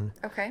down.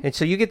 Okay. And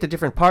so you get the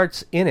different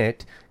parts in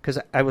it, because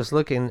I was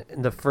looking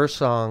in the first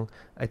song.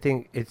 I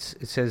think it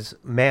says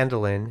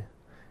mandolin,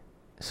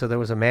 so there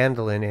was a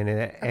mandolin in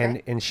it,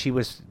 Okay. and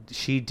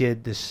she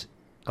did this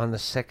on the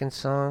second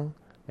song.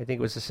 I think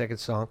it was the second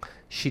song.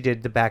 She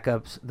did the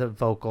backups, the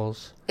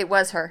vocals. It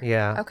was her.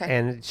 Yeah. Okay.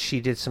 And she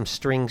did some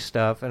string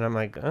stuff, and I'm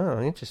like, oh,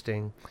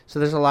 interesting. So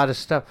there's a lot of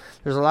stuff.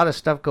 There's a lot of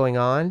stuff going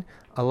on.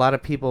 A lot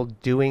of people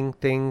doing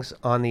things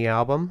on the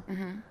album,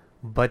 Mm-hmm.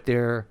 but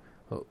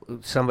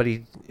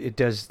somebody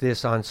does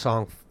this on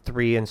song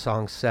 3 and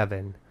song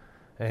 7,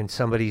 and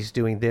somebody's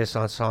doing this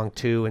on song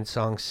 2 and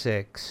song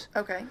 6.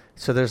 Okay.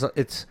 So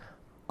it's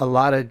a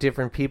lot of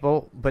different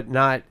people, but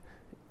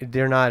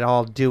they're not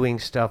all doing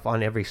stuff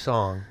on every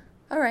song.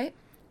 All right.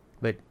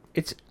 But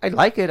I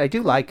like it. I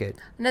do like it.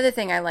 Another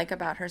thing I like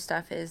about her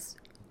stuff is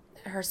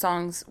her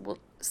songs. Well,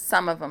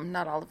 some of them,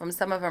 not all of them.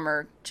 Some of them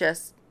are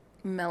just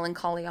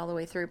melancholy all the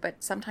way through,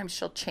 but sometimes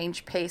she'll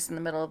change pace in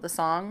the middle of the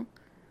song.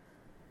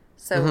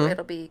 So Mhm.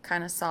 it'll be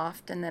kind of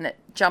soft, and then it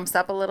jumps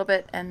up a little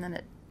bit, and then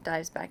it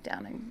dives back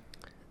down. And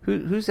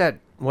Who's that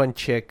one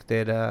chick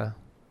that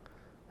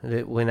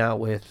went out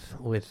with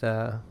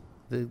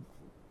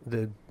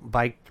the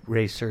bike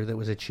racer that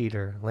was a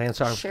cheater,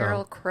 Lance Armstrong?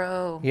 Sheryl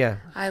Crow. Yeah,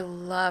 I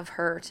love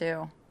her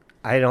too.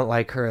 I don't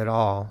like her at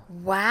all,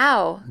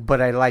 Wow. but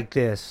I like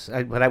this.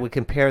 But I would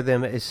compare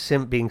them as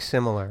being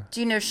similar. Do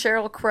you know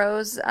Sheryl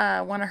Crow's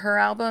one of her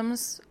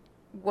albums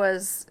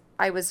was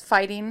I Was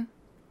Fighting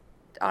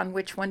on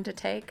which one to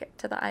take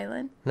to the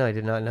island? No, I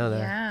did not know that.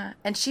 Yeah.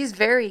 And she's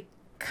very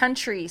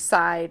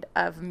countryside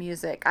of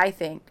music, I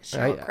think.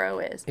 Sheryl Crow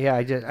is. Yeah,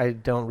 I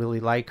don't really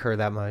like her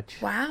that much.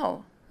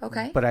 Wow.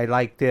 Okay. But I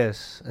like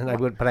this, and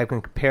but I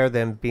can compare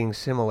them being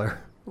similar.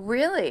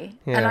 Really?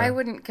 Yeah. And I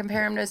wouldn't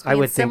compare them as I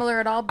being would think- similar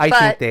at all, I but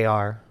think they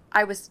are.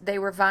 they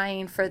were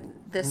vying for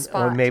this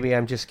spot. Or maybe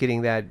I'm just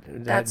getting that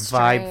That's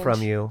vibe from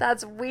strange. you.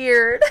 That's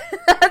weird.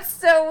 That's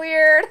so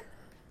weird.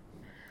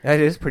 That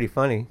is pretty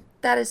funny.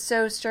 That is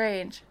so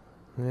strange.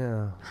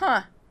 Yeah.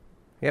 Huh.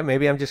 Yeah,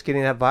 maybe I'm just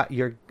getting that vibe.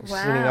 You're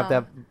setting up Wow.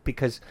 that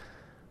because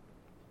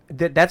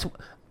that's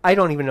I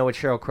don't even know what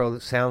Sheryl Crow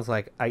sounds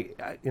like. I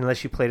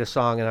unless you played a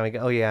song and I go,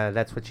 oh yeah,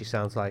 that's what she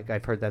sounds like.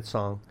 I've heard that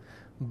song,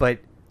 but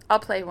I'll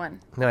play one.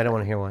 no, I don't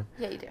want to hear one.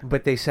 Yeah, you do.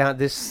 But they sound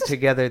this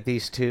together.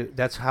 These two.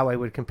 That's how I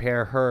would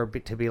compare her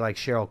to be like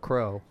Sheryl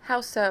Crow.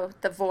 How so?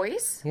 The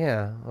voice?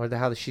 Yeah, or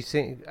how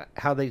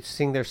they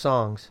sing their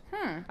songs.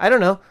 I don't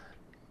know.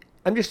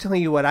 I'm just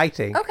telling you what I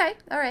think. Okay,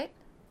 all right.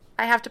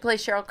 I have to play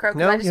Sheryl Crow because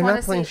No, I just you're want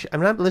not to playing. see.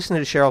 I'm not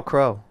listening to Sheryl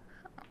Crow.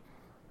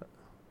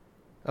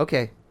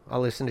 Okay,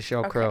 I'll listen to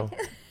Sheryl Crow.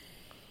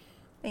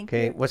 Thank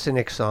Okay, you. what's the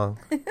next song?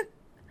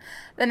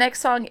 The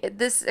next song,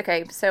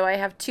 so I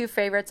have two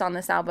favorites on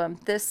this album.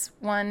 This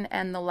one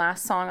and the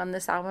last song on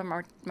this album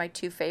are my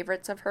two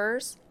favorites of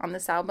hers on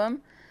this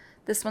album.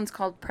 This one's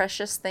called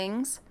Precious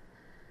Things,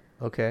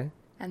 Okay.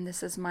 and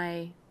this is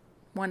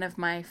one of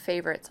my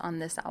favorites on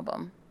this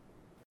album.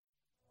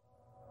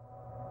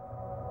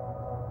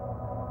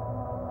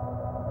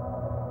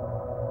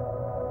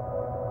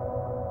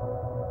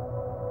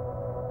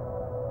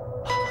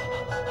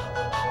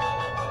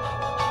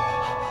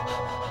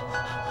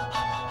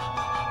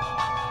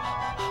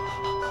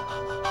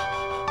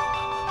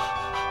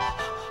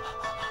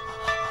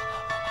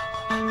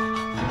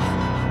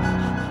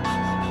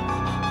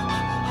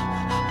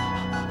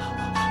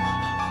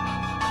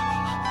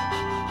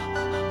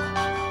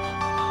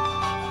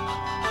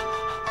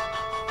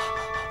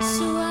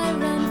 So I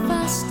ran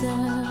faster,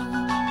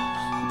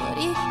 but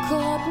he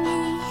caught me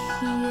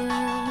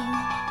here.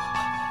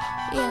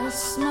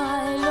 Yes,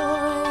 my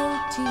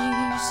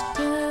loyalty's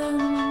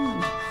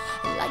turned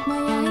like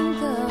my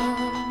anchor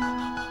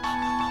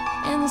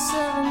in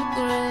 7th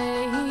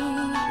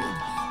grade,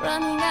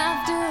 running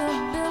after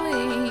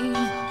Billy,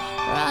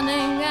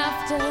 running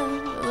after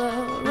the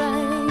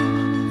rain.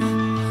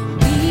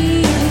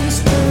 These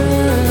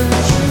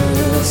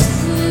precious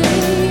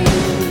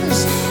things,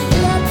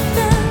 let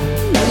them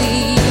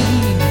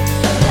bleed,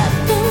 let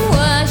them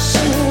wash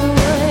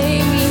away.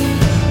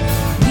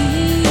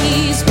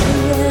 These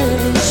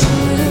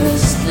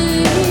precious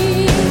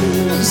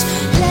things,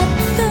 let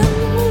them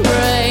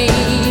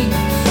break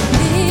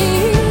the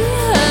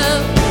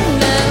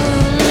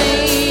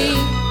memory.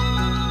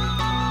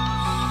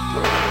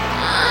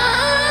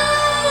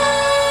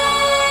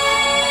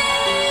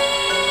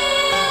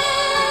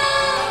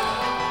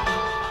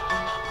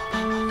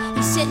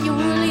 He said you're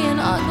really an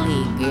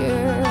ugly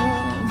girl,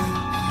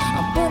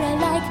 but I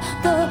like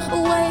the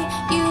way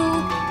you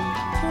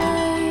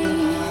play.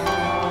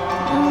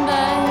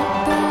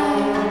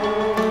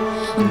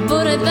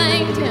 But I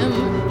thanked him.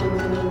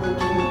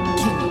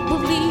 Can you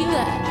believe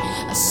that?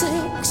 I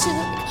sick,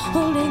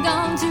 holding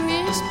on to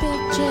his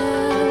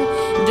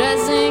picture,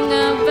 dressing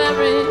up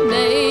every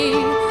day.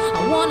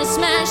 I wanna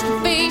smash the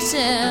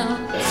faces,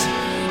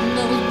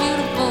 those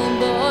beautiful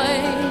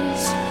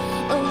boys,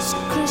 those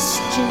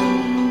Christian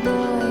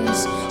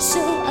boys.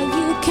 So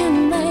you can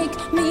make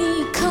me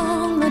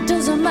calm, that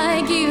doesn't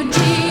make you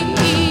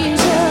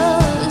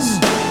Jesus.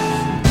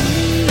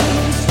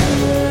 These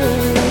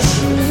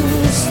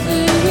precious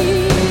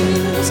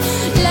things,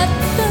 let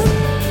them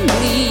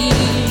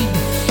bleed,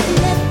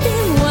 let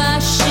them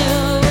wash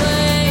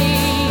away.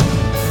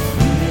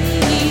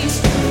 These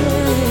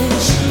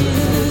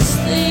precious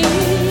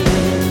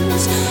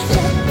things,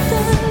 let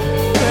them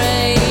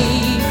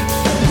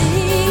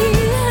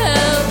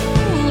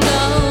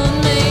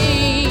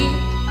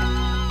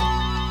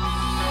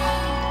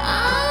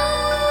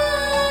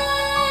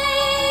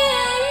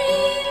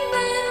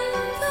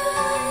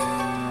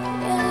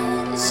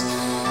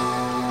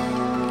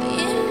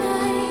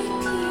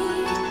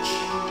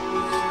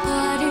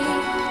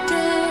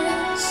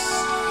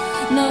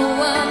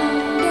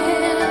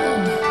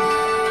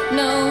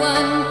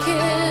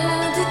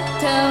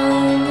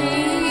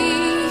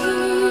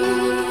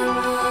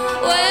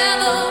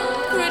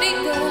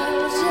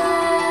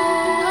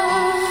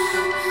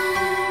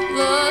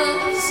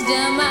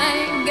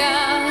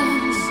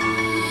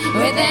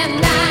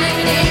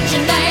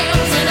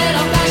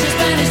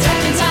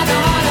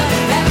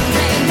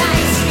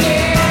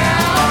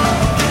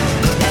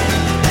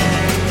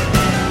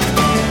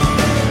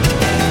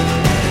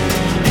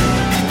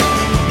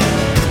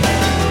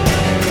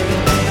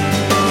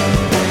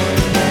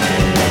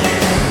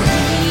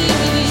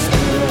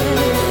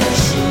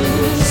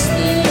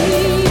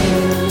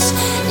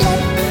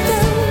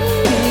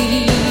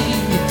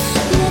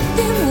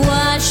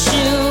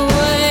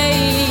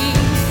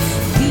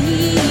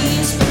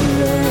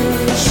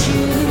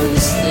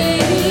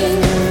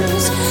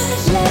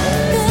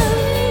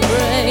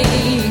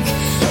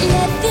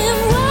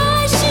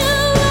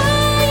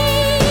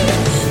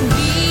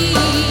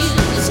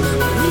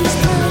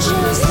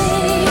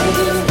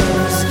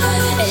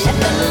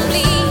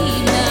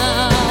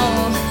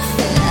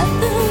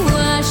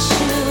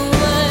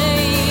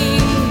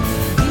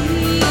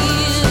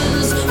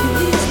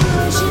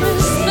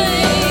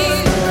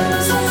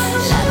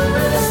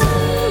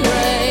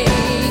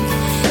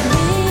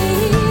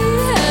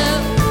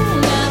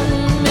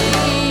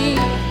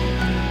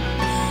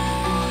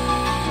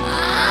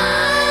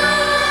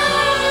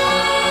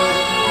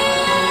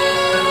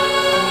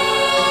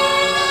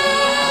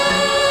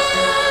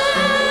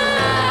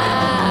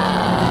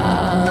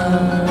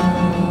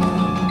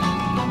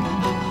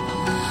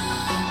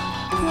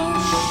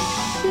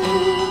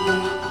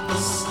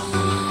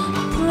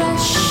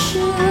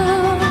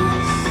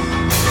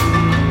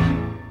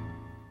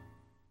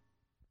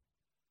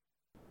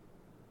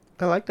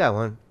I like that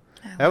one.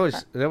 I That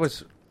like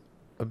was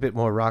a bit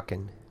more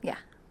rockin'. Yeah.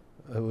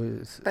 It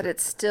was. But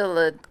it's still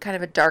a kind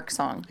of a dark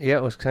song. Yeah,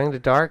 it was kind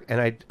of dark,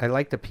 and I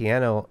liked the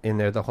piano in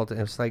there the whole time.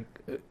 It was like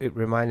it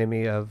reminded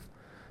me of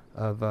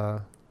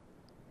the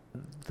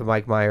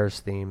Mike Myers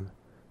theme,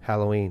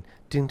 Halloween.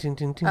 Ding, ding,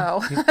 ding, ding.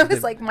 Oh, I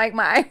was like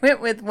I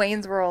went with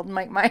Wayne's World,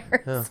 Mike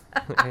Myers.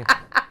 Oh,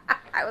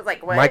 I was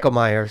like, what? Michael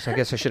Myers. I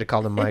guess I should have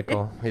called him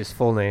Michael. His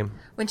full name.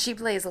 When she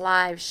plays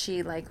live,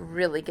 she like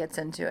really gets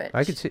into it.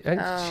 I could see.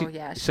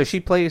 Yeah. So she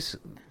plays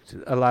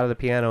a lot of the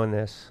piano in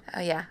this.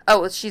 Oh yeah.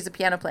 Oh, well, she's a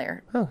piano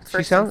player. Oh, she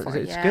first sounds. and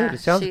foremost. It's Yeah, good. It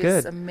sounds she's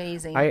good.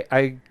 amazing.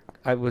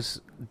 I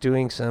was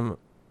doing some.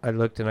 I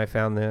looked and I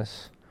found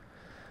this.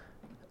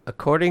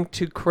 According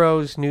to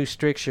Crow's new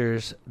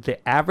strictures,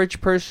 the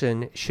average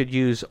person should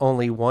use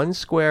only 1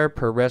 square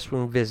per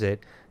restroom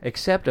visit,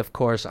 except, of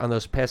course, on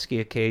those pesky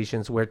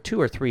occasions where 2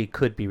 or 3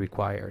 could be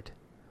required.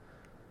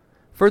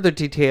 Further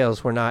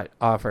details were not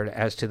offered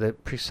as to the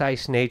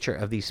precise nature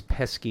of these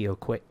pesky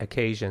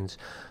occasions,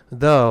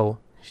 though,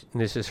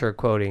 and this is her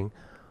quoting,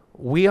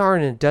 "We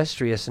aren't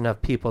industrious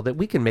enough people that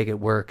we can make it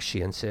work," she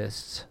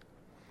insists.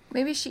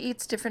 Maybe she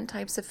eats different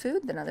types of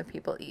food than other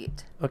people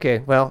eat. Okay,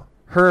 well,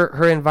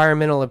 her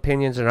environmental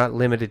opinions are not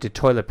limited to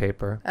toilet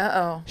paper.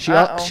 Uh-oh.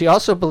 She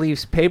also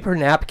believes paper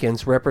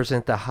napkins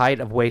represent the height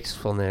of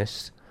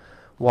wastefulness,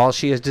 while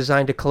she has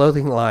designed a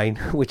clothing line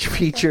which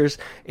features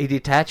a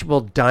detachable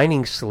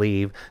dining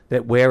sleeve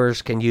that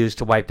wearers can use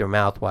to wipe their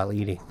mouth while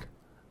eating.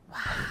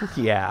 Wow.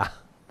 Yeah.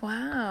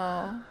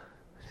 Wow.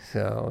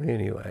 So,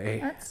 anyway.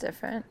 That's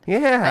different.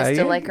 Yeah. I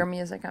still like her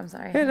music. I'm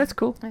sorry. Yeah, that's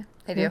cool. Yeah,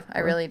 I do. Yeah, I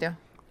really do.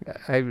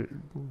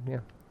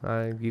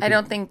 I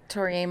don't think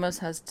Tori Amos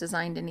has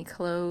designed any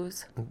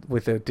clothes.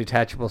 with a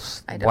detachable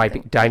I don't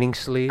wiping think- dining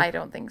sleeve. I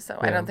don't think so.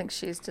 I Yeah. don't think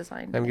she's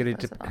designed I'm any gonna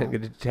clothes at I'm all.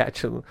 gonna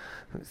detach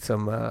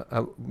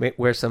some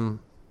wear some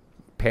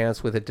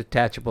pants with a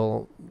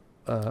detachable.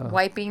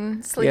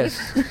 Wiping sleeve.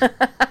 Yes.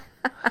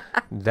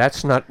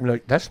 That's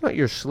not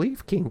your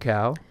sleeve, King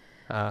Cow.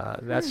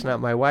 That's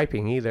not my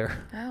wiping either.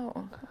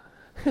 Oh.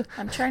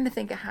 I'm trying to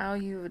think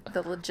of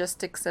the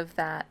logistics of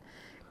that.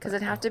 Because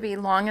it'd have to be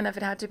long enough.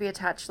 It'd have to be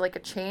attached like a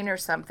chain or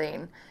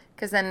something.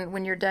 Because then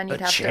when you're done,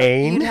 you'd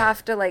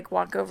have to like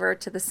walk over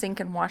to the sink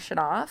and wash it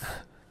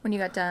off when you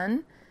got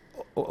done.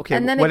 Okay,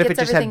 And then what it if it gets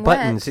just had everything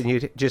buttons wet. and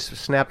you just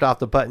snapped off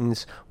the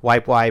buttons,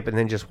 wipe, and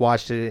then just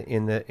washed it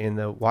in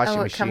the washing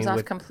Oh, it machine? comes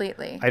off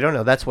completely. I don't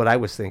know. That's what I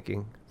was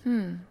thinking.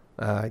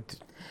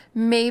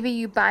 Maybe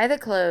you buy the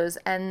clothes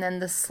and then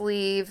the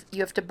sleeve,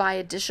 you have to buy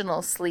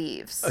additional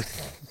sleeves.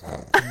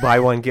 Buy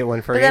one, get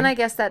one free. But then I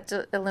guess that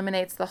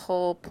eliminates the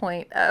whole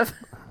point of...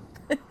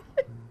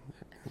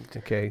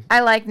 Okay. I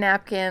like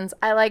napkins.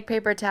 I like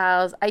paper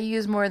towels. I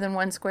use more than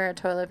 1 square of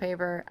toilet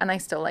paper. And I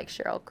still like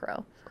Sheryl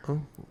Crow.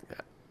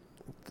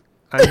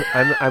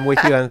 I'm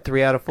with you on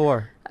 3 out of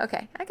 4.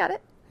 Okay, I got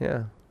it.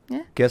 Yeah.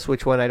 Yeah. Guess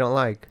which one I don't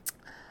like?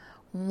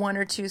 1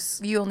 or 2...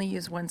 You only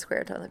use 1 square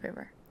of toilet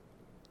paper.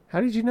 How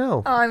did you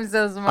know? Oh, I'm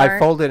so smart. I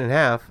fold it in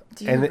half.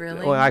 Do you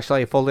really? Well,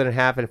 actually, I fold it in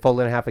half and fold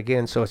it in half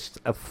again, so it's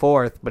a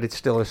fourth, but it's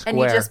still a square. And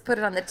you just put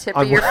it on the tip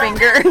On of your one-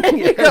 finger. And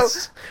you go,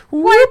 Yes.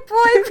 wipe,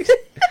 wipe.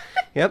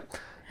 Yep.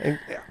 And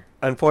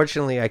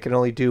unfortunately, I can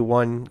only do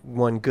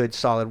one good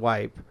solid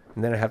wipe,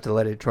 and then I have to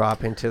let it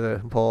drop into the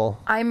bowl.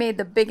 I made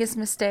the biggest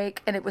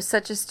mistake, and it was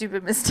such a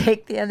stupid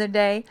mistake the other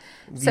day.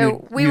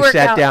 So we you worked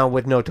sat out down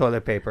with no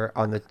toilet paper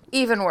on the.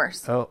 even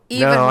worse. Oh,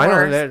 even no, I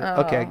worse. don't.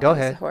 Okay, go it's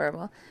ahead.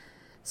 horrible.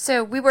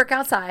 So we work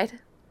outside.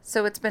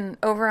 So it's been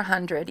over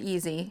 100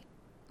 easy,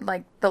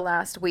 like the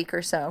last week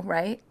or so,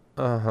 right?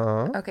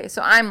 Uh-huh. Okay,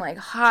 so I'm like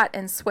hot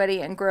and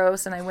sweaty and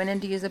gross, and I went in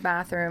to use a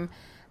bathroom,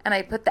 and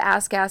I put the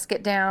ass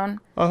gasket down,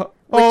 which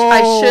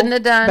I shouldn't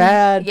have done.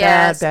 Bad,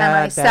 yes, bad, and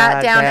I bad,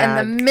 sat down, bad.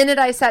 and the minute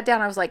I sat down,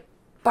 I was like,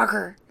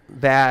 bugger.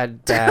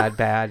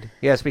 Bad.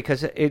 Yes,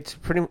 because it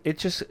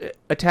just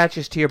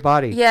attaches to your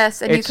body.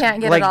 Yes, and It's you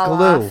can't get like it all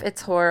glue. off.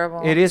 It's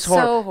horrible. It is So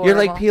horrible. You're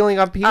like peeling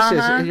off pieces.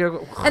 Uh-huh. And you're-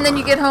 And then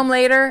you get home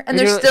later, and And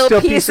there's you're still,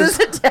 still pieces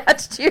pieces.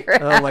 attached to your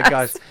ass. Oh my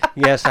gosh!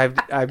 Yes,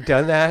 I've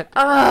done that,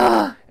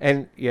 Ugh,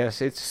 and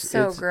yes, it's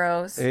so it's,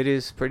 gross. It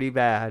is pretty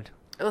bad.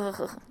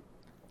 Ugh.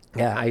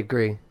 Yeah, I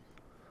agree.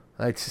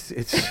 It's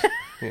It's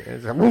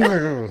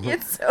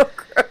so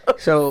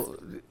gross. so.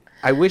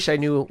 I wish I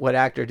knew what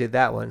actor did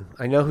that one.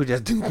 I know who does,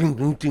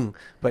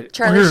 but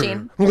Charlie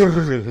Sheen.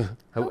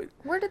 I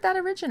Where did that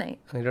originate?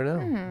 don't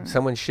know.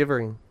 Someone's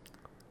shivering.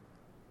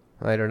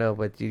 I don't know,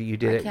 but you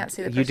did I it. can't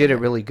see the You person did it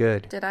that- really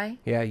good. Did I?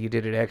 Yeah, you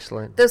did it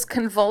excellent. Those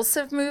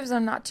convulsive moves,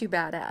 I'm not too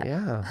bad at.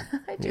 Yeah,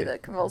 I do the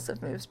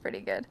convulsive moves pretty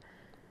good.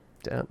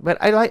 but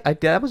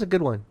that was a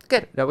good one.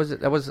 Good. That was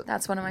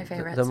That's one of my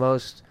favorites.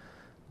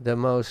 the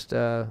most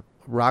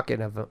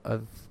rockin'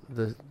 of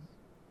the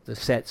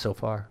set so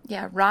far.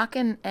 Yeah,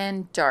 rockin'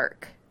 and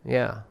dark.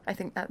 Yeah, I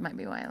think that might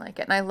be why I like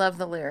it. And I love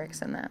the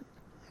lyrics in that.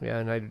 yeah,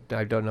 and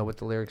I don't know what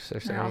the lyrics are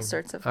saying. They're all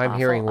sorts of I'm awful,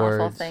 hearing awful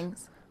words.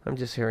 things. I'm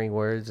just hearing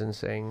words and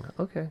saying,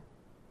 okay,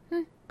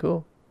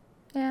 cool.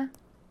 Yeah.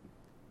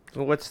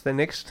 So what's the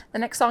next? The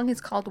next song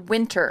is called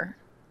Winter.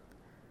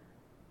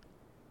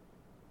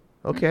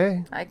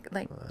 Okay.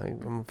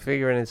 I'm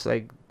figuring it's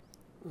like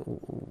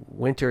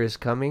winter is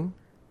coming.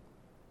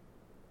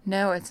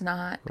 No, it's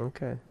not.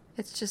 Okay.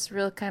 It's just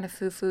real kind of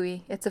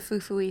foo-foo-y. It's a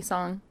foo-foo-y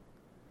song.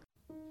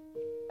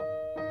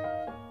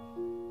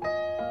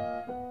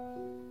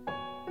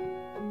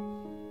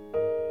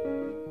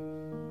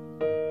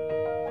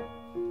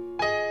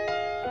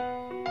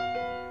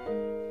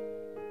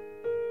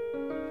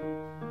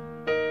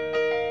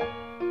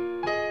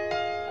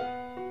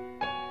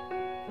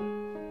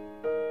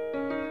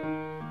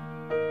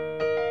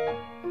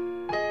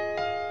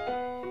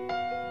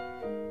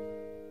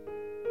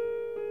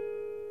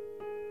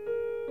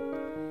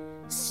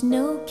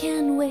 Snow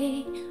can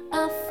wait,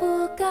 I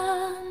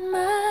forgot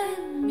my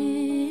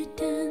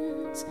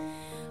mittens.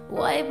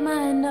 Wipe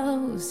my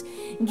nose,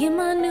 get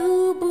my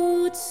new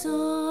boots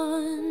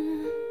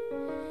on.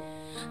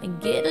 I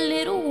get a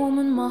little warm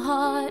in my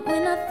heart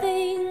when I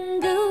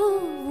think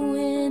of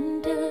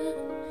winter.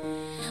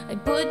 I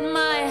put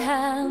my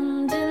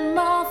hand in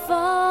my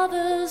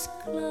father's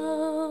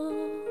glove.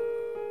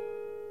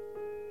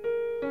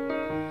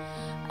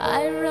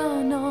 I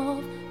run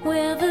off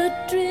where the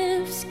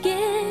drifts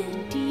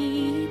get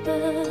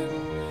deeper.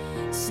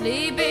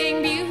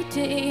 Sleeping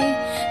Beauty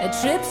that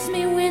trips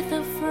me with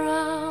a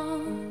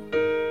frown.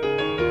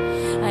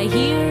 I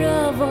hear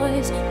a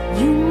voice,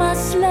 you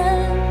must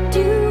learn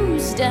to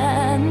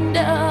stand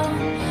up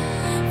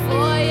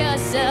for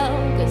yourself,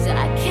 'cause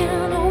I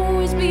can't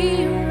always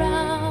be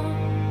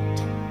around.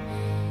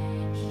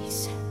 He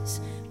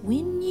says,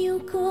 when you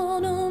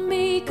gonna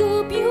make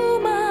up your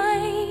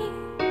mind?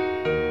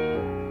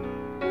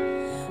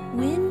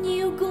 When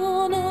you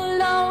gonna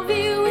love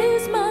you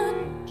as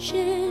much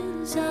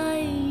as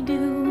I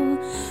do?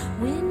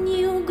 When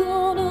you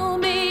gonna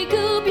make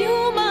up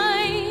your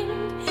mind?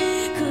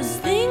 'Cause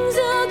things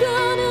are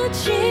gonna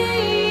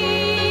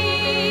change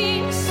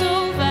so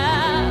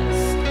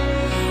fast.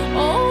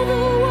 All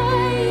the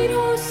white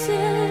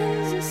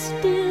horses are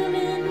still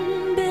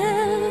in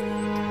bed.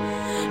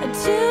 I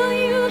tell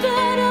you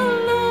that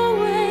I'll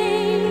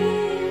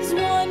always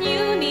want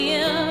you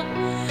near.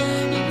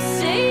 You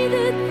say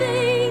that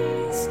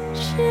things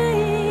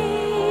change,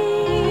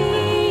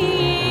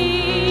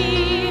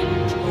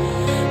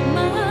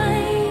 my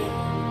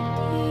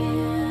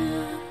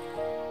dear.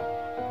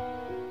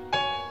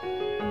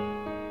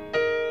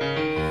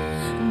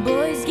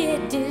 Boys get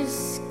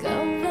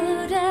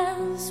discovered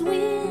as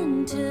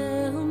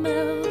winter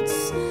melts.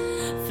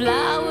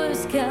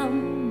 Flowers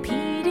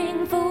competing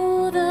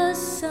for the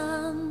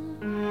sun.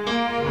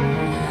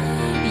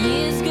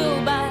 Years go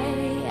by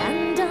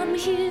and I'm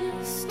here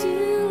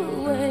still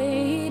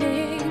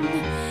waiting,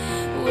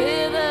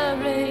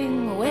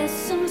 withering where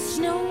some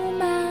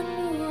snowman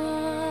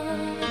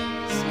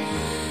was.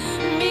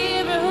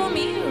 Mirror,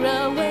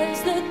 mirror,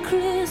 where's the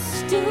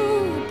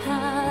crystal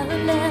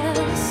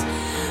palace?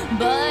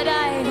 But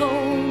I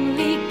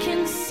only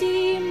can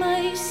see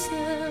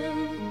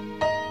myself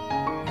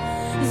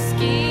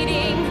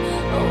skating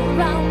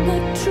around the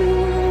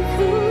truth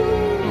who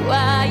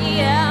I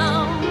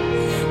am.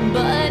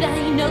 But I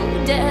know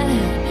that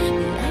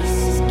the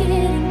ice is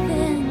getting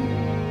thin.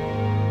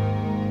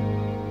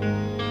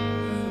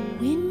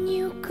 When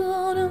you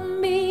gonna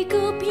make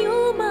up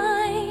your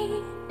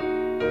mind?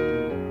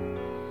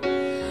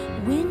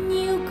 When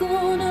you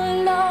gonna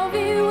love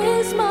you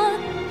as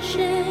much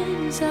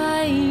as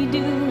I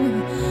do?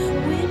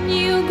 When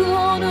you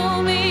gonna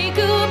make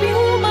up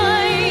your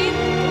mind?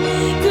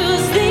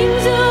 'Cause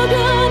things are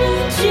gonna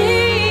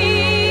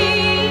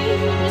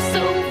change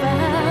so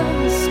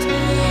fast.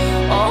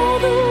 All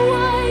the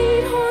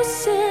white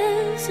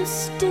horses are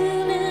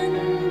still in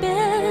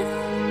bed.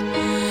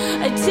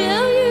 I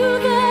tell you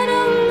that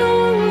I'll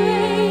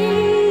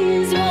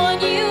always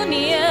want you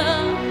near.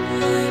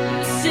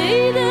 You say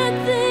that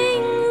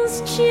things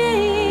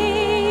change,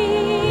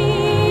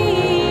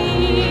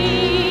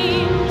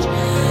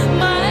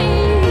 my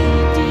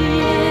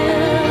dear.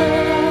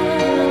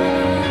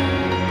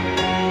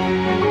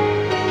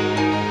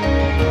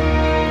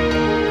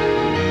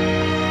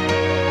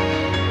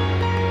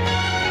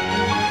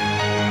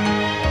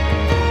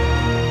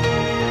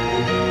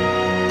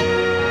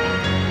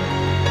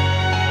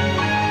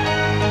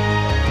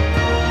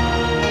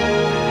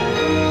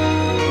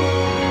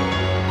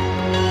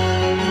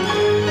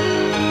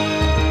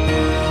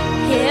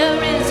 Hair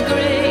is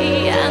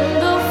gray and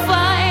the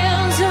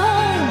fires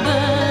are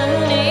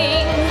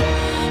burning.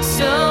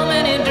 So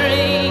many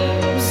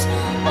dreams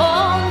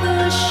on the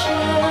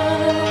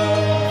shelf.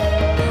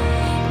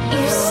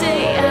 You say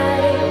I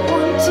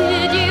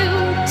wanted you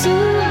to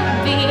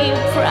be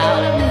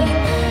proud of me.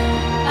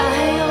 I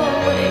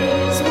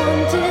always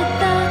wanted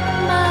that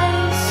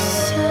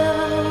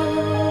myself.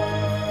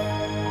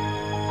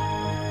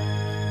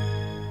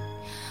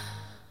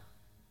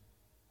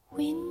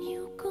 When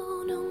you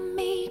gonna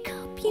make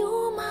up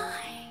your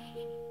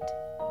mind?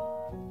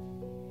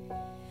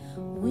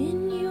 When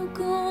you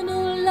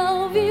gonna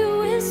love you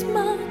as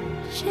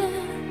much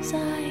as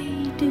I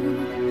do?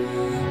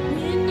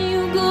 When you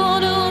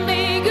gonna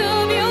make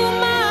up your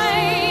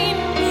mind?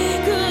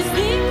 'Cause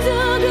things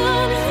are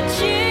gonna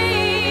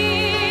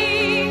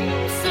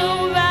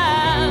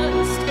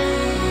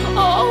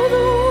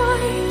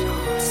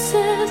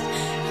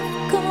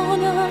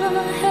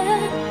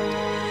head.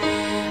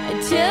 I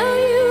tell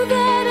you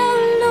that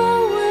I'll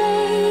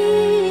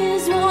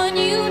always want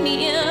you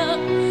near.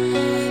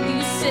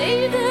 You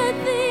say that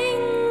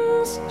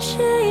things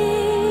change,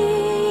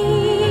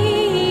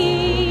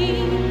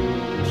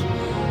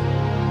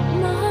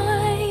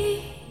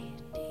 my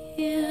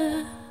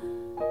dear.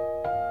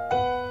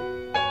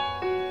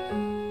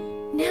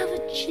 Never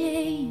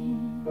change.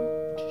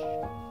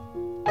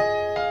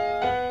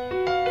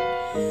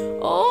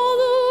 All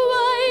the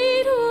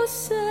white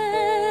horses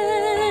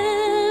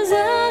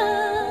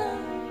are.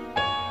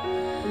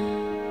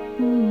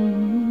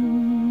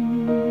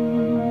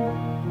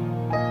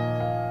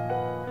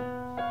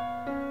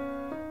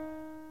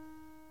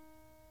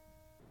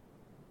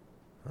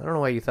 I don't know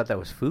why you thought that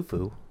was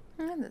Foo-Foo.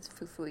 That's a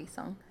foo-foo-y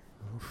song.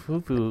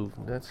 Foo-Foo,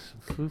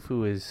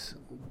 Foo-Foo is...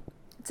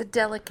 It's a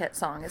delicate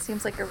song. It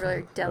seems like a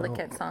really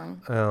delicate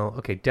song. Oh,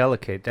 okay,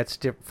 delicate. That's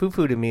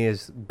Foo-Foo to me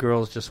is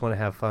girls just want to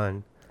have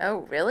fun.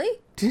 Oh, really?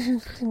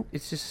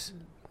 It's just...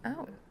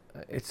 Oh,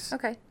 It's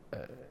okay.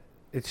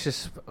 It's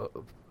just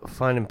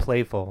fun and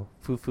playful.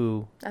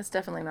 Foo-Foo, That's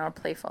definitely not a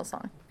playful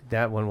song.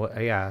 that one,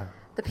 yeah.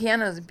 The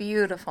piano's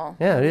beautiful.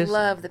 Yeah, it I is.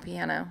 love the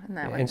piano in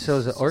that one. And so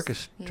is the It's just-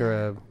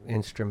 orchestra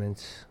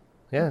instruments.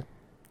 Yeah,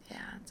 Yeah,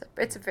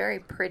 it's a very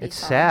pretty it's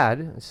song.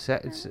 sad. It's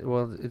sad.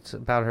 It's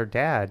about her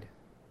dad,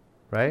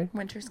 right?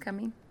 Winter's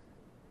coming.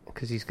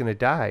 Because he's going to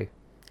die.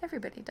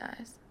 Everybody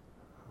dies.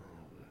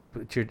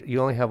 But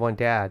you only have one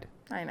dad.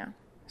 I know.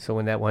 So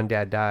when that one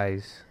dad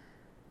dies,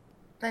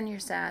 Then you're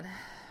sad.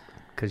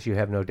 because you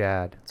have no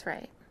dad, That's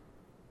right.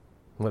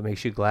 what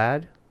makes you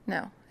glad?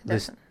 No, it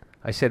Lis- doesn't.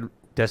 I said,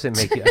 doesn't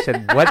make you. I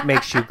said, what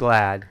makes you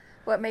glad?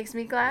 What makes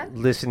me glad?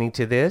 Listening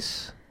to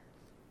this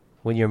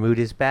when your mood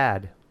is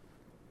bad.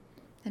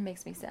 It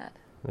makes me sad.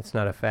 It's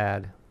not a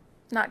fad.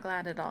 Not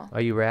glad at all. Are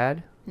you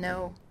rad?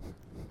 No,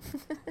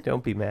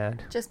 Don't be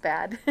mad. just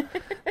bad.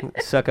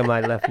 Suck on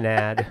my left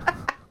nad.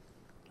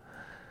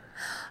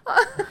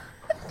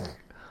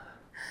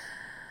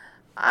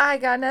 I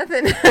got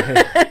nothing.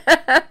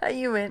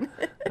 You win.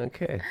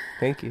 Okay,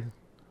 thank you.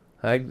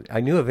 I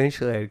knew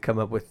eventually I'd come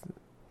up with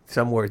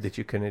some word that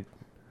you couldn't.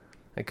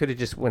 I could have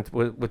just went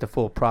with the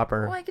full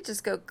proper. Well, I could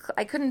just go.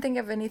 I couldn't think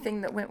of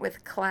anything that went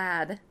with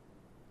clad.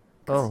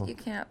 'Cause Oh. you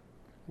can't.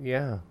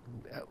 Yeah.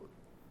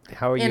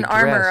 How are you In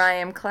armor, dressed? I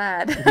am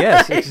clad.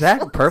 Yes,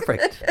 exactly.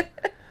 Perfect.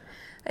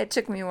 It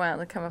took me a while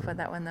to come up with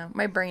that one, though.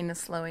 My brain is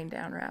slowing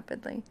down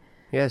rapidly.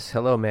 Yes.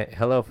 Hello, man.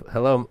 Hello,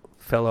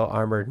 fellow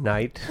armored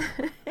knight.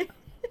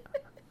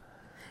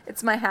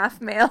 It's my half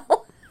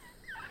male.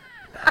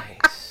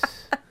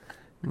 Nice.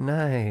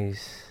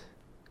 Nice.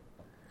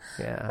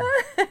 Yeah.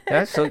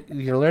 That's so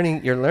you're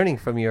learning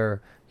from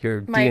your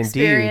My D&D.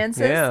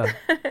 experiences. Yeah.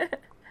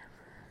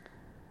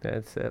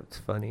 That's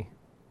funny.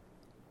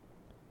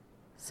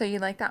 So you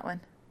like that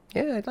one?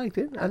 Yeah, I liked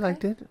it. I Okay.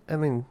 liked it. I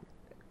mean,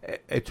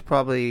 it's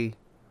probably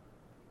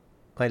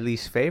my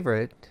least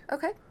favorite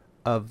Okay.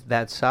 of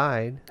that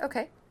side,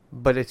 Okay.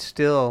 but it's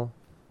still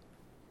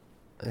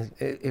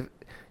if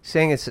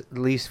saying it's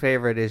least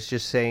favorite is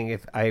just saying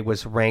if I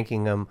was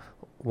ranking them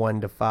 1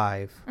 to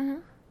 5. Hmm.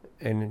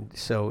 And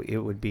so it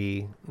would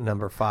be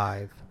number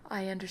 5.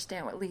 I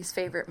understand what least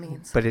favorite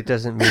means. But it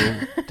doesn't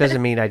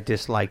mean I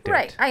disliked it.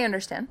 Right. I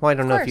understand. Well, I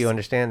don't Of know if you course.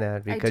 understand that I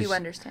because do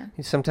understand.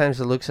 sometimes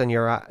the looks on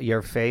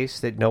your face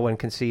that no one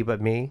can see but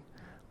me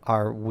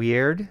are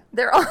weird.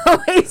 They're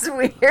always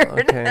weird.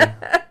 Okay.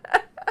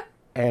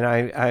 And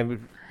I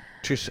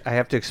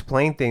have to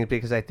explain things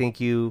because I think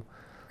you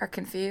Are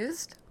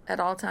confused at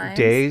all times.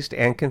 dazed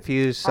and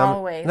confused.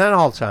 Always. Not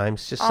all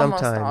times, just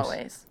Almost sometimes.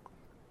 always.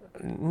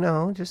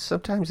 No, just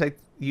sometimes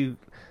you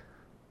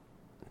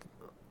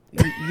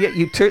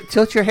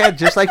tilt your head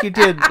just like you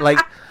did, like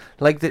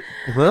the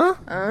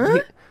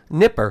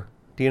Nipper.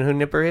 Do you know who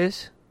Nipper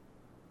is?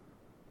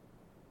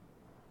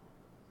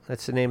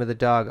 That's the name of the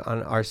dog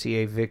on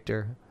RCA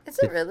Victor. Is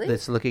it really?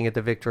 That's looking at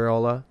the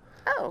Victrola.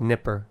 Oh.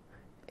 Nipper.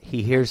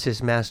 He hears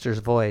his master's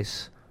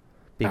voice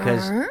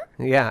because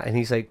yeah, and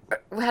he's like,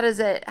 How does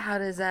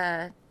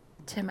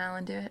Tim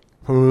Allen do it?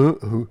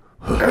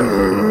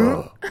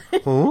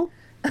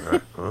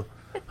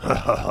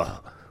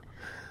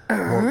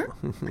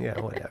 Yeah,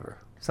 whatever,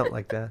 something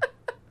like that.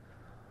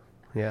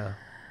 Yeah.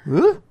 I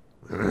don't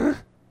know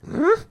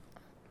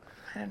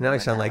Now I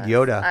what sound that like was.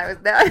 Yoda. I was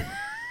that.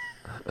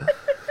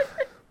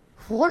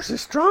 Force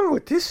is strong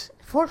with this.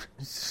 Force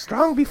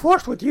strong be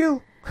forced with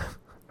you.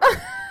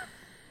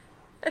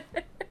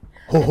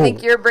 I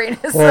think your brain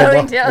is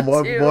slowing down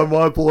too.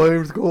 my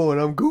blame's going.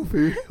 I'm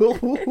goofy.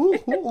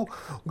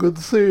 Good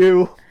to see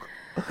you.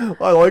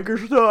 I like your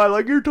stuff. I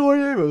like your toy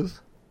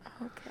Amos.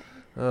 Okay.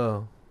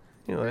 Oh,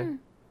 anyway,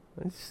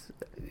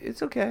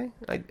 it's okay.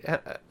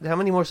 How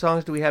many more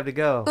songs do we have to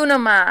go? Uno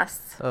más.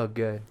 Oh,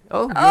 good.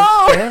 Oh, your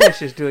Oh!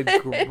 Spanish is doing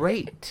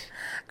great.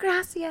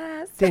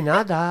 Gracias. De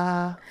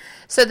nada.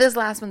 So this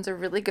last one's a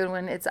really good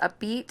one. It's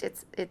upbeat.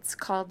 It's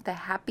called The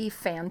Happy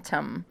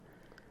Phantom.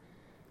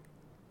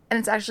 And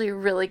it's actually a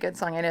really good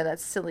song. I know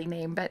that's a silly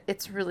name, but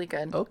it's really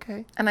good.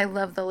 Okay. And I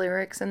love the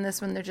lyrics in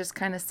this one. They're just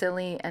kind of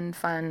silly and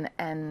fun.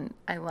 And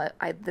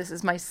this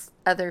is my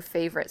other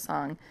favorite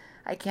song.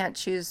 I can't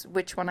choose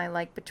which one I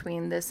like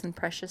between this and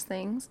Precious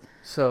Things.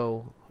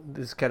 So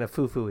this is kind of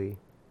foo-foo-y.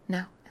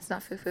 No, it's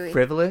not foo-foo-y.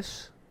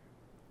 Frivolous?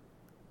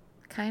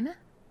 Kind of.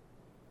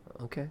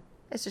 Okay.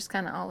 It's just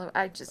kind of all of.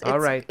 All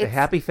right. The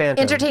Happy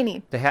Phantom.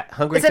 Entertaining. The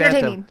Hungry It's Phantom.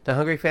 entertaining. The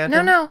Hungry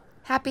Phantom? No.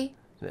 Happy.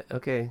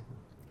 Okay.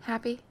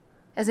 Happy.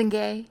 As in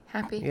gay.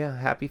 Happy. Yeah,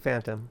 Happy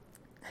Phantom.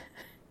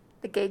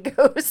 The gay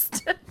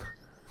ghost.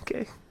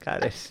 Okay,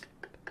 got it.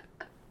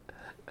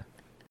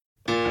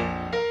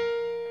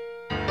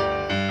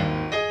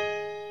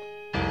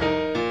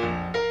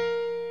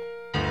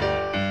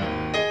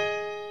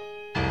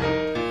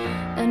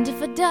 And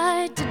if I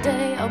die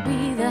today, I'll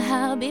be the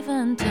Happy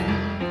Phantom.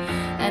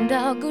 And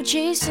I'll go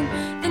chasing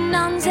the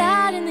nuns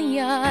out in the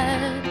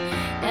yard.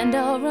 And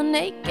I'll run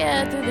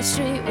naked through the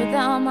street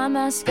without my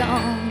mask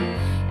on.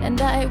 And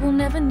I will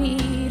never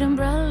need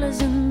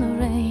umbrellas in the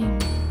rain.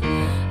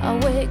 I'll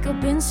wake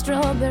up in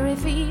strawberry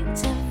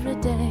fields every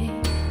day.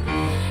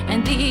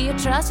 And the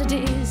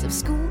atrocities of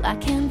school I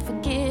can't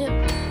forgive.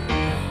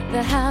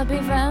 The Happy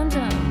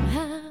Phantom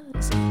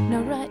has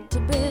no right to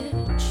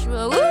bitch.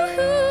 Well,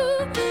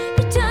 woohoo,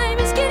 the time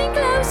is getting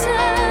closer.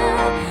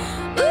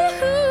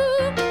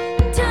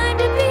 Woohoo, time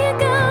to be a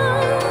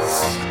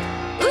ghost.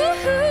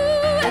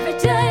 Woohoo, every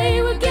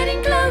day we're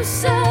getting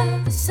closer.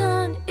 The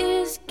sun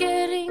is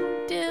getting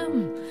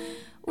dim.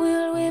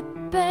 Will we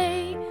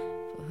pay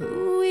for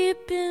who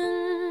we've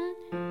been?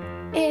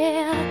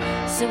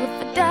 Yeah, so if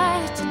I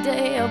die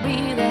today, I'll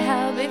be the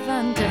Happy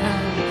Phantom.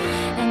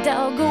 And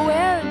I'll go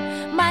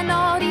wearing my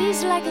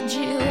naughties like a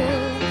jewel.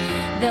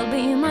 They'll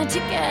be my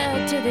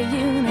ticket to the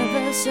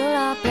Universal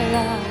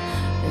Opera.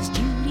 There's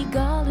Judy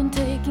Garland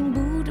taking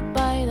Buddha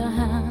by the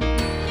hand.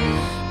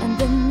 And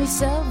then they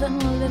seven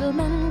little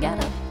men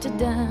get up to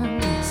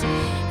dance.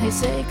 They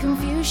say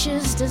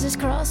Confucius does his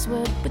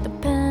crossword with a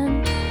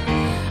pen.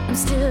 I'm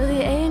still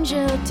the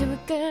angel to a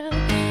girl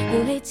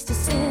who hates to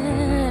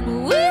sin.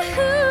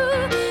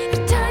 Woohoo,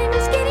 the time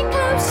is getting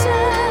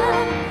closer.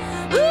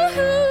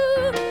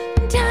 Woohoo,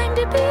 time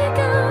to be a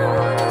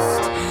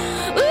ghost.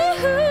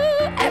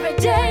 Woohoo, every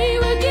day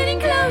we're getting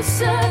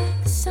closer.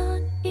 The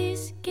sun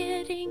is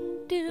getting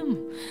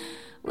dim.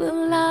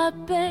 Will I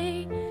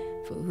pay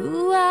for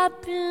who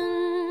I've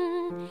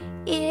been?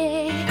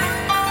 Yeah.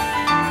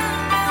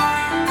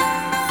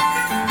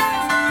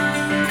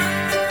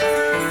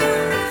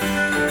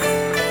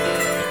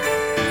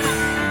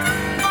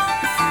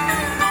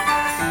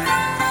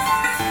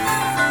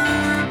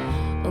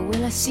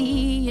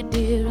 See you,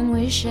 dear, and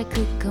wish I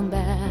could come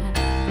back.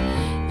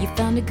 You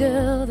found a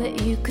girl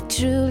that you could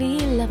truly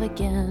love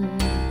again.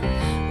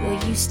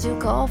 Will you still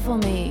call for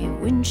me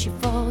when she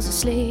falls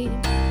asleep?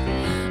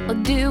 Or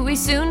do we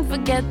soon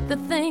forget the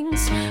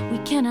things we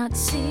cannot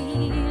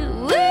see?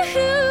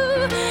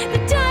 Woohoo,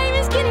 the time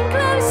is getting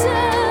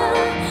closer.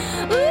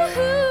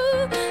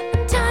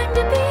 Woohoo, time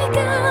to be a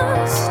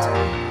ghost.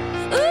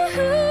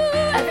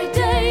 Woohoo, every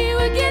day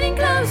we're getting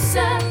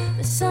closer.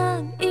 The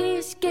sun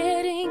is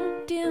getting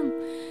dim.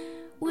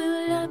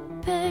 Will I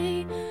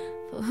pay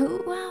for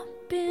who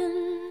I've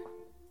been?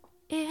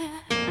 Yeah.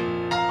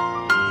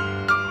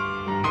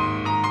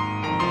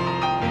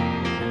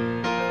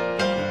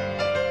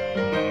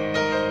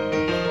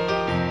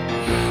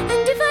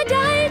 And if I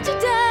die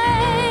today,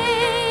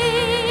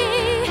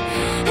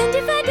 and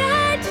if I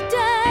die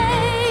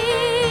today,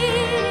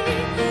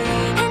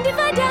 and if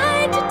I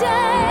die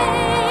today,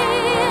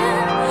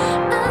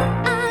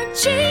 I'm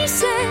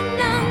chasing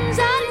nuns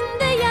out in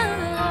the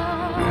yard.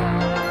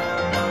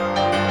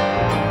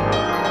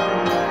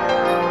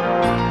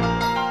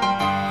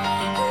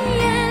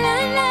 Yeah, la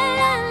la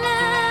la la,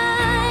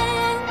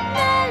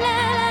 la la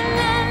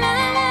la la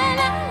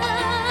la.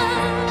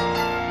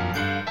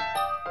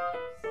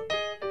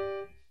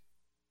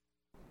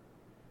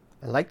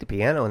 I like the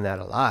piano in that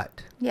a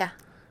lot. Yeah.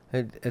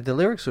 The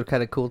lyrics were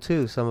kind of cool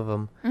too, some of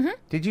them. Mm-hmm.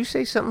 Did you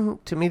say something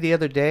to me the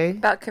other day?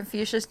 About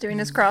Confucius doing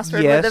his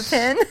crossword Yes. with a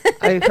pen.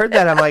 I heard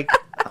that. I'm like,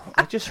 oh,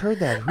 I just heard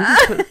that.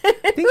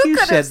 I think you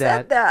Could said have that.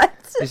 said that.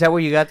 Is that where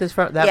you got this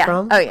from? Yeah.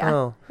 From? Oh,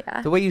 yeah.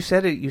 Yeah. The way you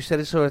said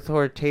it so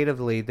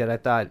authoritatively that I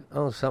thought,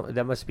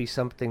 that must be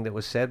something that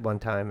was said one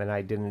time and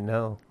I didn't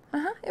know.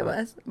 Uh-huh. It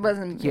was. It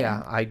wasn't.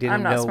 Yeah, I didn't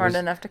I'm know not it smart was-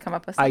 enough to come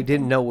up with something. I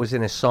didn't know it was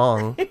in a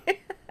song.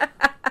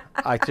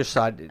 I just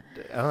thought,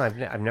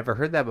 I've never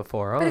heard that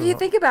before. But if you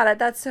think about it,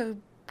 that's so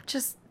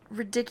just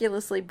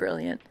ridiculously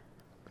brilliant.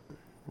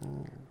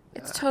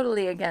 It's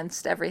totally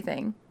against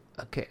everything.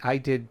 Okay, I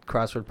did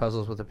crossword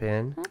puzzles with a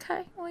pen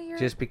Okay. Well, you're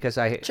just because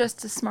I...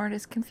 just as smart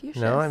as Confucius.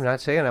 No, I'm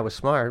not saying I was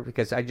smart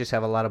because I just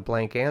have a lot of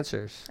blank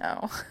answers.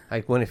 Oh.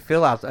 I wouldn't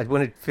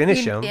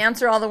finish You them.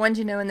 answer all the ones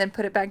you know and then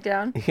put it back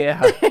down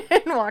Yeah.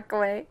 and walk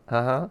away.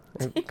 Uh-huh.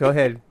 Go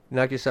ahead.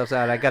 Knock yourselves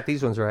out. I got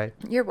these ones right.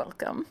 You're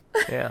welcome.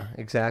 Yeah,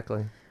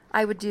 exactly.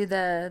 I would do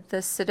the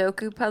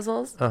Sudoku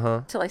puzzles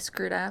Uh-huh. till I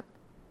screwed up,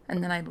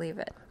 and then I'd leave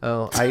it.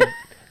 Oh,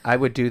 I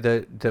would do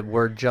the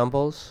word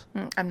jumbles,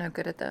 I'm no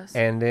good at those.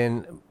 and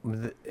then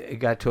it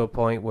got to a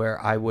point where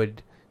I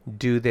would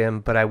do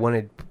them, but I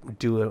wanted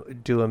do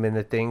them in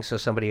the thing so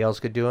somebody else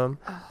could do them.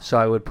 Oh. So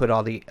I would put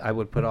all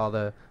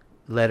the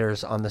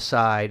letters on the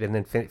side and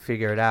then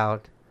figure it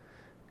out.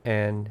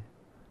 And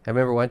I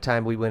remember one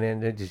time we went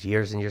in, just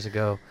years and years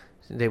ago,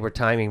 they were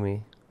timing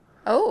me.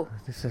 Oh,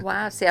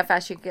 wow. See how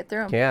fast you can get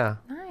through them. Yeah.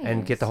 Nice.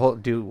 And get the whole,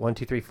 do 1,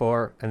 2, 3,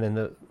 4, and then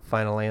the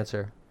final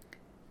answer.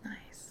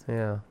 Nice.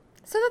 Yeah.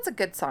 So that's a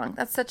good song.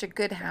 That's such a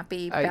good,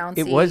 happy, bouncy.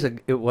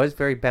 It was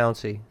very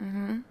bouncy.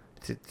 Mm-hmm.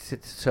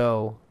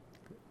 So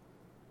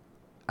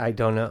I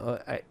don't know.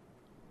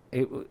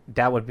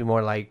 That would be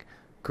more like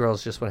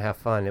Girls Just Want to Have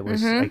Fun. It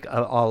was like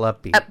all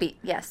upbeat. Upbeat,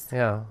 yes.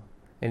 Yeah.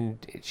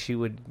 And she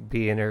would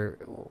be in her,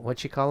 what'd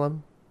she call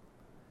them?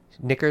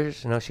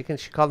 Knickers? No, she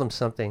called them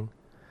something.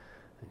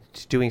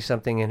 She's doing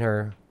something in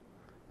her,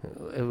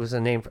 it was a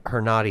name,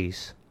 her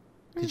naughties.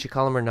 Did she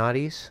call them her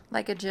naughties?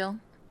 Like a Jill?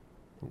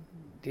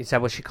 Is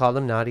that what she called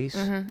them, naughties?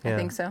 Mm-hmm. Yeah. I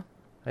think so.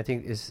 I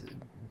think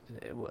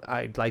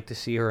I'd like to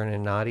see her in her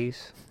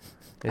naughties.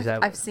 Is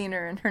that? I've seen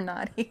her in her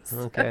naughties.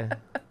 Okay.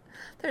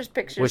 There's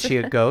pictures. Was she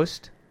a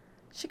ghost?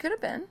 She could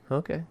have been.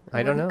 Okay.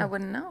 I don't know. I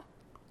wouldn't know.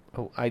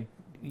 Oh,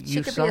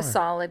 She could be a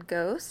solid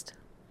ghost.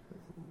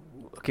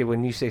 Okay,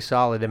 when you say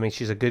solid, I mean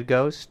she's a good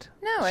ghost?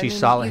 No, she's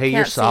solid. Hey,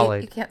 you're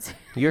solid. You can't see.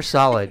 You're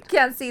solid. You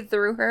can't see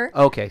through her.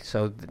 Okay,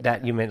 so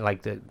that you meant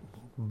like the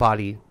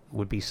body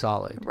would be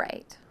solid,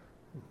 Right.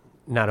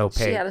 not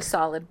opaque. She had a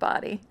solid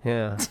body.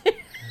 Yeah.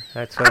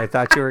 That's what I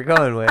thought you were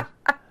going with.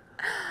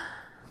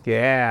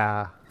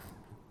 Yeah.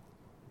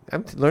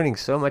 I'm learning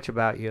so much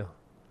about you.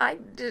 I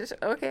just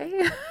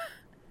okay.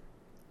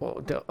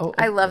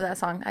 I love that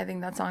song. I think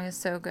that song is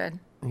so good.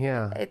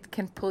 Yeah. It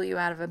can pull you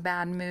out of a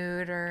bad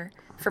mood, or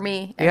for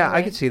me. Yeah, I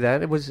anyway. could see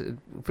that. It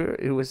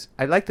was.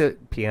 I like the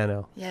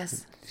piano.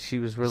 Yes. She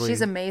was really.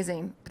 She's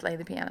amazing. Play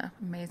the piano.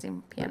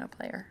 Amazing piano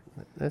player.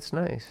 That's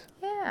nice.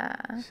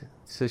 Yeah.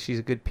 So she's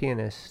a good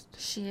pianist.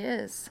 She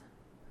is.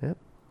 Yep.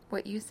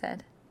 What you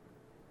said.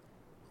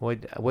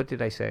 What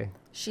did I say?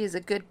 She is a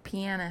good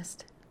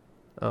pianist.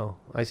 Oh,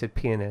 I said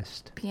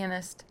pianist.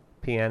 Pianist.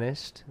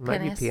 Pianist.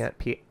 Might Pianist.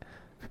 be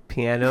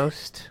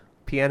pianist.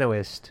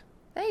 Pianoist.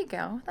 There you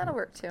go. That'll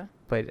work too.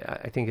 But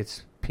I think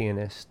it's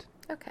pianist.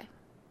 Okay.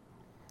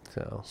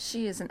 So.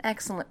 She is an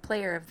excellent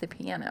player of the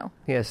piano.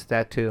 Yes,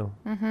 that too.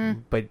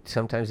 Mm-hmm. But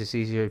sometimes it's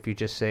easier if you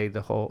just say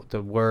the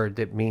word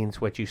that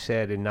means what you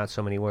said and not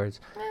so many words.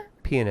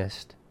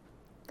 Pianist.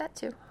 That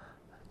too.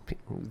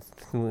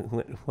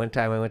 One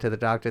time I went to the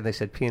doctor and they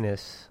said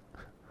pianist.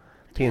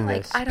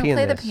 Pianist. I don't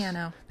play the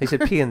piano. They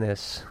said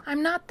pianist.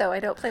 I'm not though. I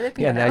don't play the Yeah,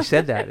 piano. and I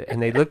said that,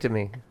 and they looked at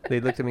me. They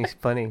looked at me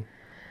funny,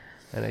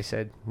 and I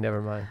said,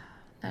 "Never mind."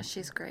 No,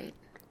 she's great.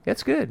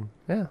 That's good.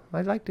 Yeah,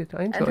 I liked it.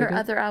 I enjoyed And her it.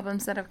 other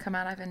albums that have come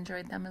out, I've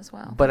enjoyed them as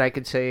well. But I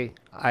could say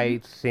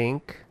I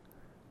think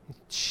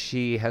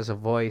she has a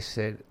voice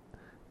that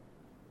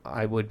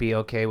I would be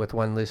okay with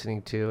one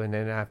listening to, and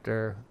then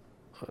after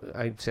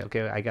I'd say,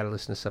 okay, I got to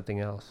listen to something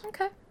else.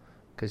 Okay.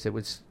 Because it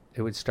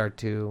would start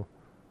to,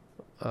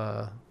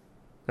 I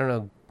don't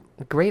know,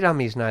 grate on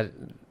me is not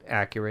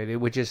accurate. It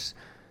would just.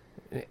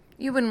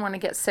 You wouldn't want to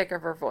get sick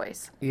of her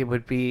voice. It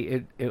would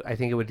be. I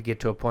think it would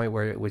get to a point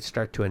where it would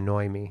start to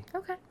annoy me.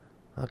 Okay.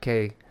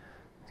 Okay.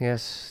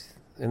 Yes.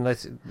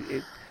 Unless,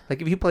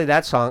 like, if you play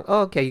that song,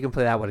 oh, okay, you can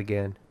play that one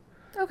again.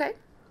 Okay.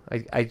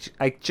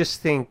 I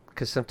just think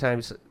because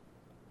sometimes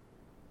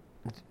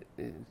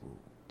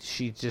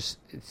she just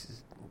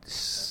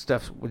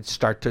stuff would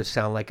start to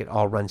sound like it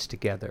all runs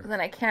together.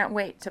 Then I can't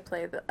wait to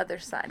play the other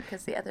side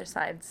because the other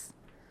side's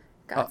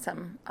got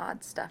some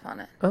odd stuff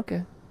on it.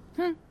 Okay.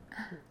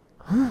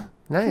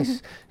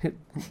 Nice.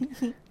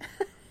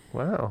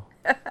 Wow.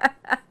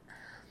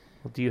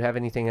 Well, do you have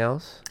anything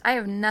else? I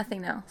have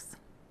nothing else.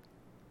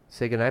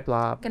 Say goodnight,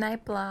 Blob. Good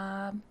night,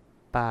 Blob.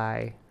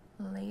 Bye.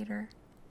 Later.